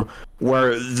film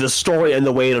where the story and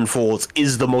the way it unfolds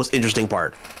is the most interesting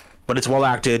part. But it's well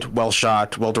acted, well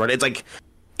shot, well directed. It's like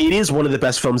it is one of the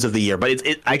best films of the year. But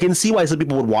I can see why some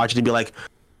people would watch it and be like,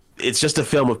 it's just a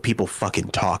film of people fucking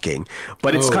talking.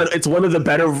 But it's one of the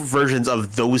better versions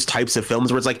of those types of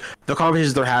films where it's like the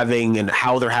conversations they're having and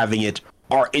how they're having it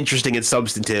are interesting and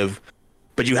substantive,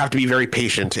 but you have to be very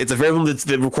patient. It's a film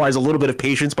that requires a little bit of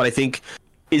patience, but I think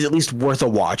is at least worth a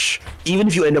watch. Even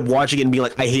if you end up watching it and be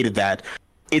like, I hated that,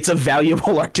 it's a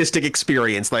valuable artistic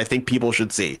experience that I think people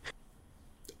should see.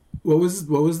 What was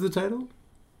the title?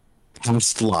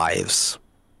 Past Lives.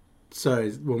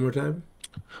 Sorry, one more time.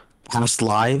 Past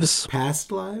Lives?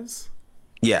 Past Lives?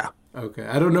 Yeah. Okay.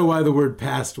 I don't know why the word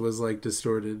past was like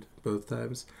distorted both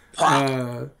times.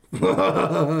 The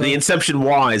Inception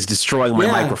wah is destroying my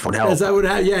microphone. Help. As I would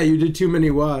have, you did too many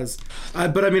wahs.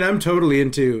 But I mean, I am totally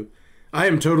into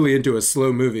a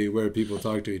slow movie where people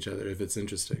talk to each other if it's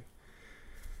interesting.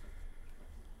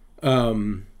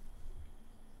 And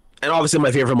obviously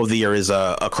my favorite film of the year is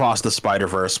Across the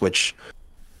Spider-Verse, which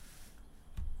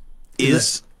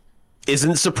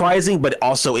isn't surprising, but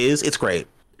also is. It's great.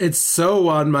 It's so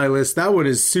on my list. That one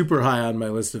is super high on my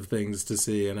list of things to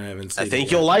see, and I haven't seen it. I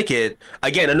think you'll like it.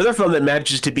 Again, another film that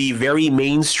manages to be very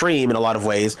mainstream in a lot of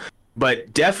ways,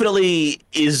 but definitely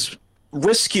is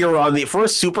riskier for a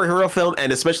superhero film,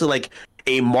 and especially like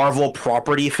a Marvel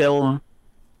property film.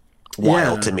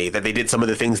 Wild to me that they did some of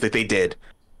the things that they did.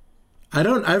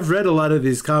 I've read a lot of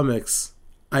these comics.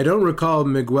 I don't recall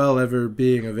Miguel ever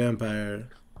being a vampire.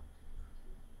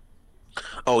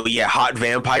 Oh yeah, hot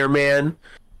vampire man.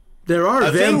 There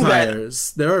are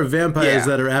vampires. There are vampires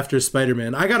that are after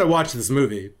Spider-Man. I gotta watch this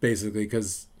movie basically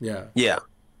because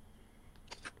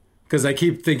because I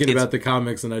keep thinking about the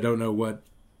comics and I don't know what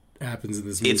happens in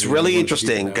this movie. It's really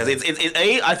interesting because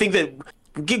I think that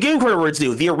giving credit where it's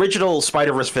due, the original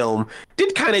Spider-Verse film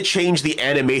did kind of change the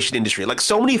animation industry. Like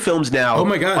so many films now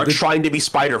are trying to be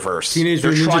Spider-Verse.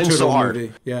 They're trying so hard.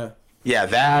 Movie. Yeah. Yeah,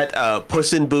 that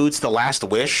Puss in Boots: The Last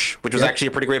Wish, which was actually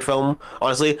a pretty great film.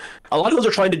 Honestly, a lot of those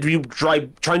are trying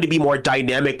to be more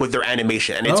dynamic with their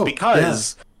animation, and it's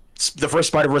because the first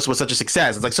Spider-Verse was such a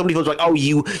success. It's like so many films are like, oh,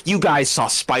 you guys saw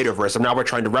Spider-Verse, and now we're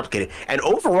trying to replicate it. And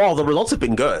overall, the results have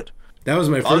been good. That was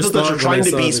my first thought. Those are trying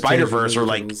to be Spider-Verse are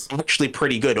like actually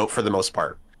pretty good for the most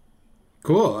part.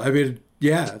 Cool. I mean,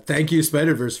 thank you,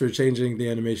 Spider-Verse, for changing the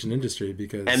animation industry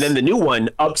because. And then the new one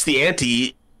ups the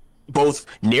ante, both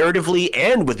narratively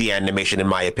and with the animation, in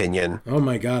my opinion. Oh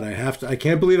my god, I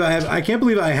can't believe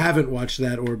I haven't watched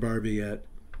that or Barbie yet.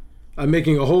 I'm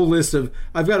making a whole list of.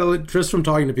 I've got just from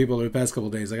talking to people over the past couple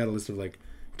of days. I got a list of like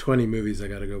 20 movies I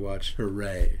gotta go watch.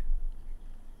 Hooray.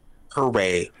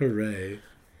 Hooray. Hooray.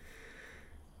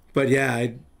 But yeah,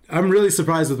 I'm really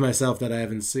surprised with myself that I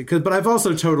haven't seen... But I've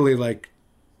also totally, like,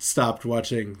 stopped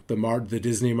watching the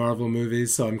Disney Marvel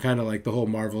movies, so I'm kind of like the whole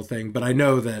Marvel thing. But I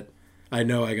know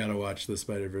I gotta watch the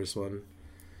Spider-Verse one.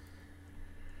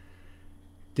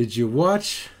 Did you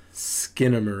watch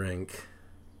Skinamarink?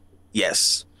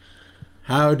 Yes.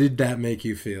 How did that make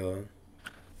you feel?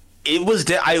 It was...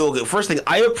 first thing,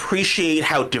 I appreciate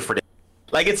how different it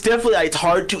is. Like, it's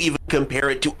hard to even compare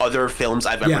it to other films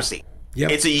I've ever seen.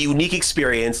 Yep. It's a unique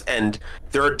experience, and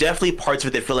there are definitely parts of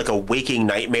it that feel like a waking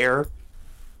nightmare.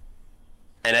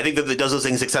 And I think that it does those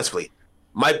things successfully.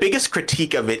 My biggest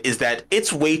critique of it is that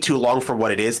it's way too long for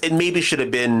what it is. It maybe should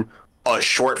have been a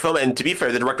short film, and to be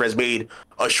fair, the director has made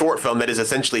a short film that is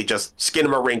essentially just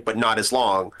Skinamarink, but not as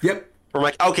long. Yep. I'm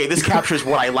like, okay, this captures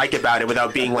what I like about it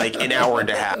without being like an hour and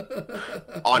a half.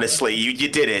 Honestly, you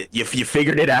did it. You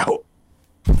figured it out.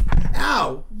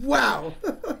 Ow! Wow!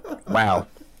 Wow.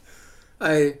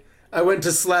 I went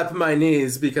to slap my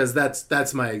knees because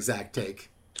that's my exact take,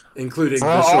 including For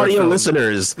the all short audio film.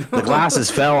 listeners, the glasses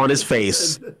fell on his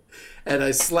face. And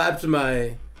I slapped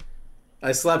the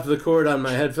cord on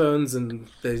my headphones, and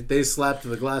they slapped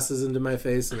the glasses into my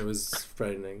face, and it was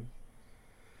frightening.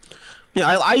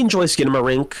 Yeah, I enjoy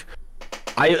Skinamarink.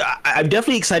 I'm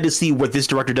definitely excited to see what this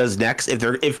director does next. If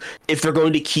they're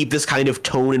going to keep this kind of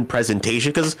tone and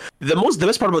presentation, because the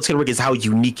best part about Skinamarink is how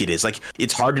unique it is. Like,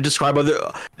 it's hard to describe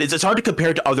it's hard to compare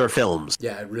it to other films.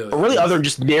 Yeah, it really. Or really is. other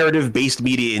just narrative based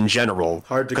media in general.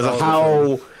 Hard to because of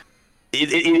call how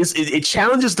it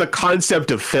challenges the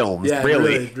concept of films. Yeah,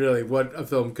 really, really, what a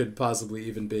film could possibly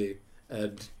even be,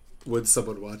 and would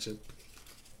someone watch it?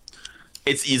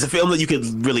 It's a film that you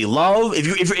could really love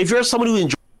if you're someone who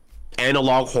enjoys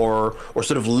analog horror or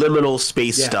sort of liminal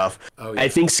space stuff. Oh, yeah. I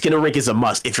think Skinamarink is a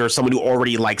must. If you're someone who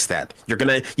already likes that,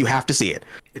 you have to see it.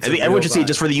 I think everyone should see it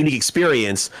just for the unique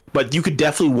experience. But you could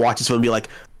definitely watch this film and be like,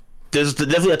 there's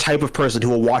definitely a type of person who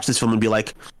will watch this film and be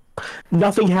like,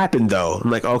 nothing happened though. I'm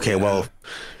like, okay, well,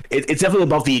 it's definitely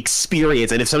about the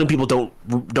experience. And if some people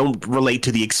don't relate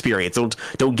to the experience,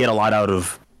 don't get a lot out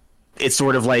of. It's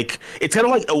sort of like, it's kind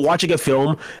of like watching a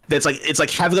film that's like, it's like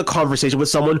having a conversation with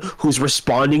someone who's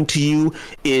responding to you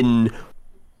in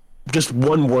just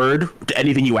one word to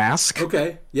anything you ask.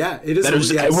 Okay, yeah, it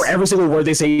is. Where every single word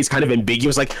they say is kind of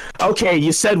ambiguous. Like, okay,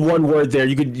 you said one word there,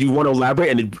 you want to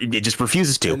elaborate, and it just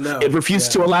refuses to. No, it refuses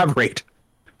to elaborate.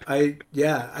 I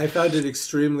found it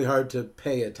extremely hard to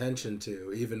pay attention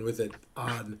to, even with it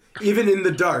on, even in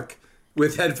the dark,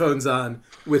 with headphones on,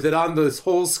 with it on this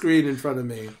whole screen in front of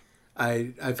me.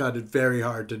 I found it very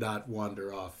hard to not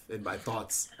wander off in my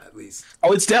thoughts, at least.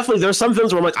 Oh, it's definitely, there's some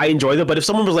films where I'm like, I enjoy them, but if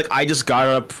someone was like, I just got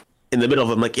up in the middle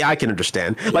of it, I'm like, yeah, I can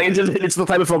understand. Like, it's the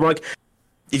type of film where, like,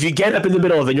 if you get up in the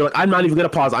middle of it, you're like, I'm not even going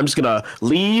to pause. I'm just going to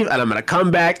leave, and I'm going to come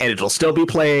back, and it'll still be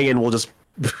playing, and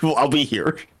I'll be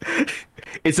here.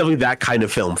 It's definitely that kind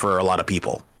of film for a lot of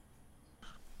people.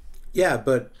 Yeah,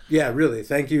 but, yeah, really,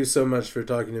 thank you so much for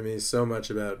talking to me so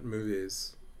much about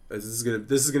movies. This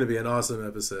is gonna be an awesome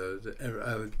episode.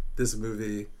 This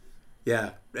movie,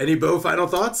 yeah. Any Beau final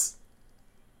thoughts?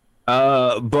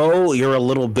 Beau, you're a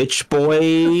little bitch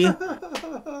boy,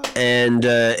 and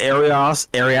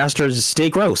Ariaster, stay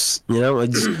gross. You know,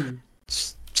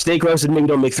 stay gross, and maybe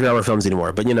don't make 3-hour films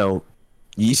anymore. But you know,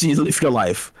 you live your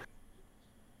life.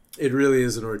 It really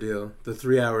is an ordeal. The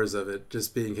 3 hours of it,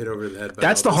 just being hit over the head.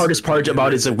 That's the hardest part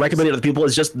about it. Is recommending it to people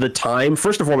is just the time.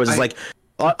 First and foremost, it's like.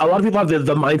 A lot of people have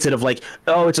the mindset of like,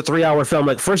 oh, it's a 3-hour film.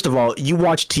 Like, first of all, you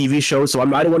watch TV shows, so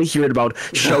I don't want to hear it about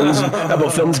shows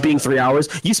about films being 3 hours.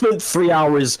 You spent 3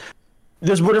 hours.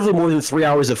 There's literally more than 3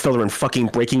 hours of filler in fucking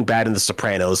Breaking Bad and The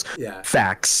Sopranos. Yeah.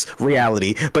 Facts,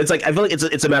 reality. But it's like, I feel like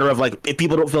it's a matter of like, if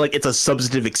people don't feel like it's a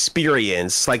substantive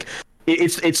experience, like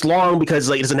it's long because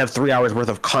like it doesn't have 3 hours worth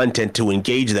of content to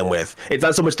engage them with. It's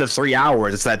not so much the 3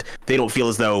 hours; it's that they don't feel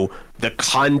as though the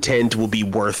content will be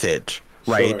worth it.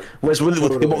 Right. Sure. Whereas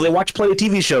with people, they watch plenty of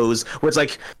TV shows where it's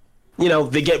like, you know,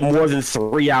 they get more than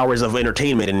 3 hours of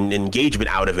entertainment and engagement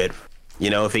out of it. You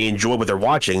know, if they enjoy what they're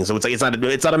watching. So it's like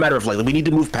it's not a matter of like we need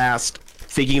to move past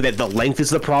thinking that the length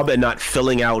is the problem and not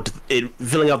filling out the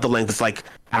length with like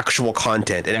actual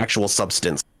content and actual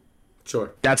substance.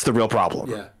 Sure. That's the real problem.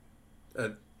 Yeah.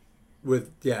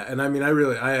 And I mean,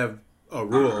 I have a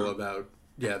rule about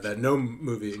that no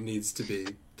movie needs to be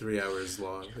 3 hours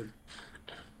long.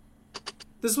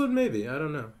 This one maybe, I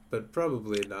don't know, but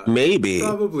probably not. Maybe.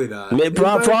 Probably not.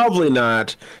 Probably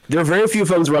not. There are very few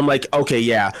films where I'm like, okay,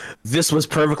 yeah, this was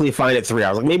perfectly fine at 3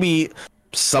 hours. Like maybe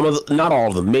not all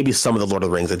of them, maybe some of the Lord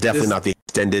of the Rings, and definitely not the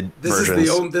extended This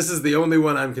versions. this is the only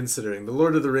one I'm considering. The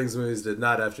Lord of the Rings movies did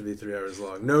not have to be 3 hours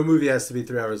long. No movie has to be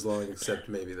 3 hours long except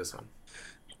maybe this one.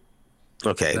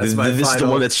 Okay, That's this my is the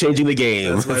final- one that's changing the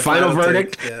game. that's my Final final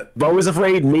verdict. take, yeah. Beau is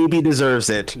Afraid maybe deserves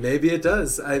it. Maybe it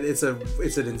does. It's an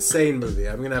insane movie.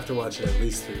 I'm gonna have to watch it at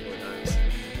least 3 more times.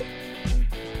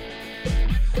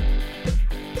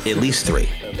 At least 3.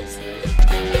 At least 3.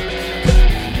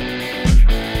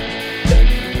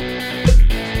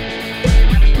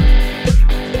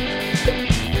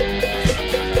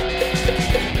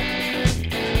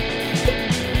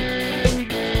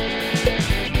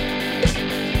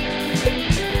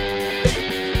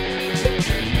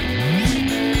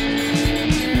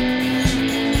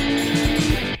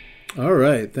 All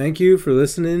right. Thank you for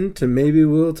listening to Maybe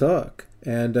We'll Talk.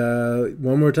 And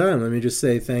one more time, let me just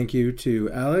say thank you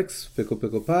to Alex, Pickle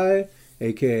Pickle Pie,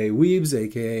 a.k.a. Weebs,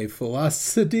 a.k.a.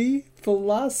 Philosophity,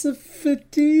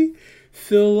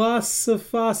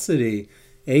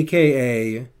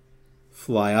 a.k.a.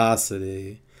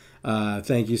 Flyosity.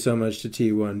 Thank you so much to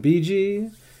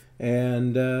T1BG.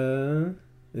 And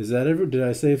is that ever? Did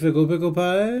I say Pickle Pickle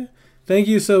Pie? Thank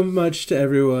you so much to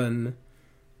everyone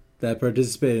that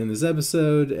participated in this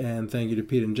episode, and thank you to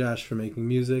Pete and Josh for making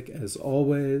music, as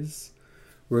always.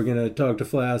 We're going to talk to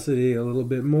Flyosity a little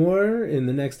bit more in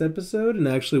the next episode, and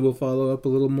actually we'll follow up a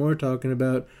little more talking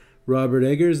about Robert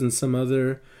Eggers and some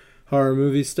other horror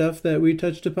movie stuff that we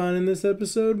touched upon in this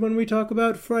episode when we talk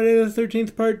about Friday the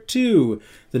 13th Part 2,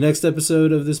 the next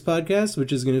episode of this podcast,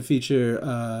 which is going to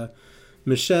feature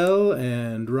Michelle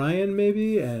and Ryan,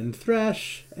 maybe, and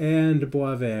Thrash and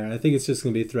Boisvert. I think it's just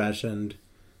going to be Thrash and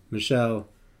Michelle,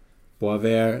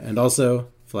 Boisvert, and also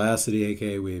Flyosity,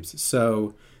 aka Weebs.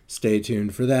 So stay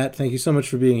tuned for that. Thank you so much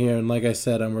for being here. And like I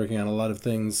said, I'm working on a lot of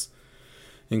things,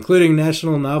 including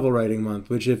National Novel Writing Month,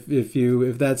 which if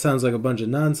that sounds like a bunch of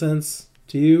nonsense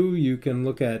to you, you can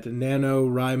look at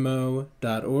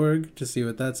nanowrimo.org to see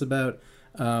what that's about.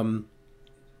 The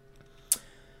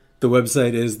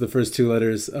website is the first 2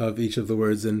 letters of each of the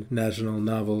words in National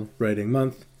Novel Writing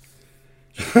Month.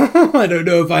 I don't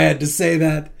know if I had to say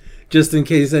that, just in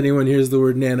case anyone hears the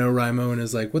word NaNoWriMo and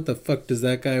is like, what the fuck does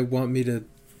that guy want me to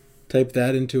type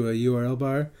that into a URL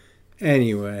bar?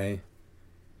 Anyway,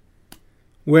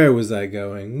 where was I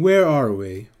going? Where are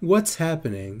we? What's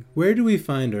happening? Where do we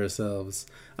find ourselves?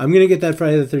 I'm going to get that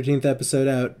Friday the 13th episode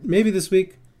out, maybe this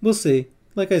week. We'll see.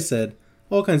 Like I said,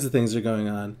 all kinds of things are going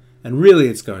on, and really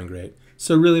it's going great.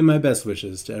 So really my best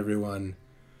wishes to everyone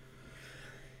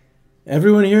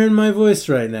hearing my voice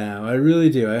right now. I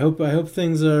really do. I hope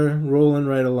things are rolling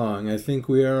right along. I hope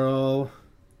we are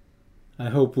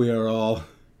all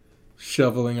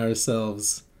shoveling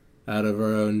ourselves out of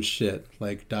our own shit,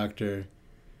 like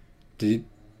he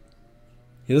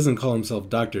doesn't call himself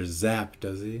Dr. Zap,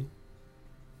 does he?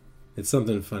 It's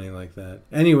something funny like that.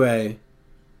 Anyway,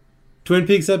 Twin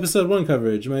Peaks Episode 1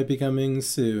 coverage might be coming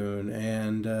soon,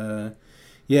 and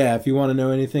yeah, if you want to know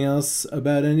anything else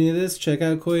about any of this, check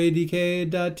out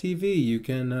koiadk.tv. You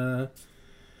can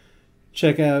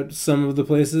check out some of the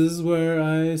places where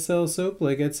I sell soap,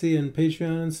 like Etsy and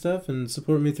Patreon and stuff, and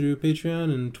support me through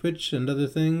Patreon and Twitch and other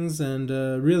things. And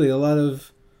really, a lot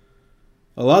of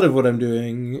what I'm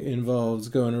doing involves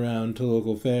going around to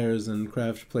local fairs and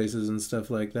craft places and stuff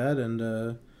like that.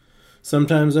 And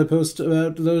sometimes I post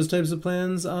about those types of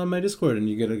plans on my Discord, and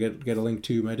you get a link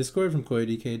to my Discord from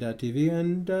koiadk.tv.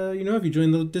 And if you join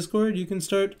the Discord, you can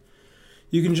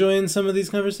join some of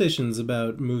these conversations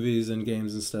about movies and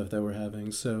games and stuff that we're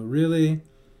having. So really,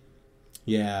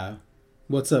 yeah,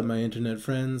 what's up, my internet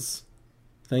friends?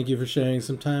 Thank you for sharing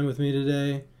some time with me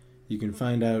today. You can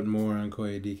find out more on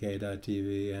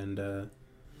koiadk.tv, and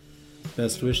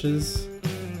best wishes.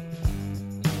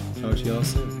 Talk to y'all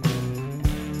soon.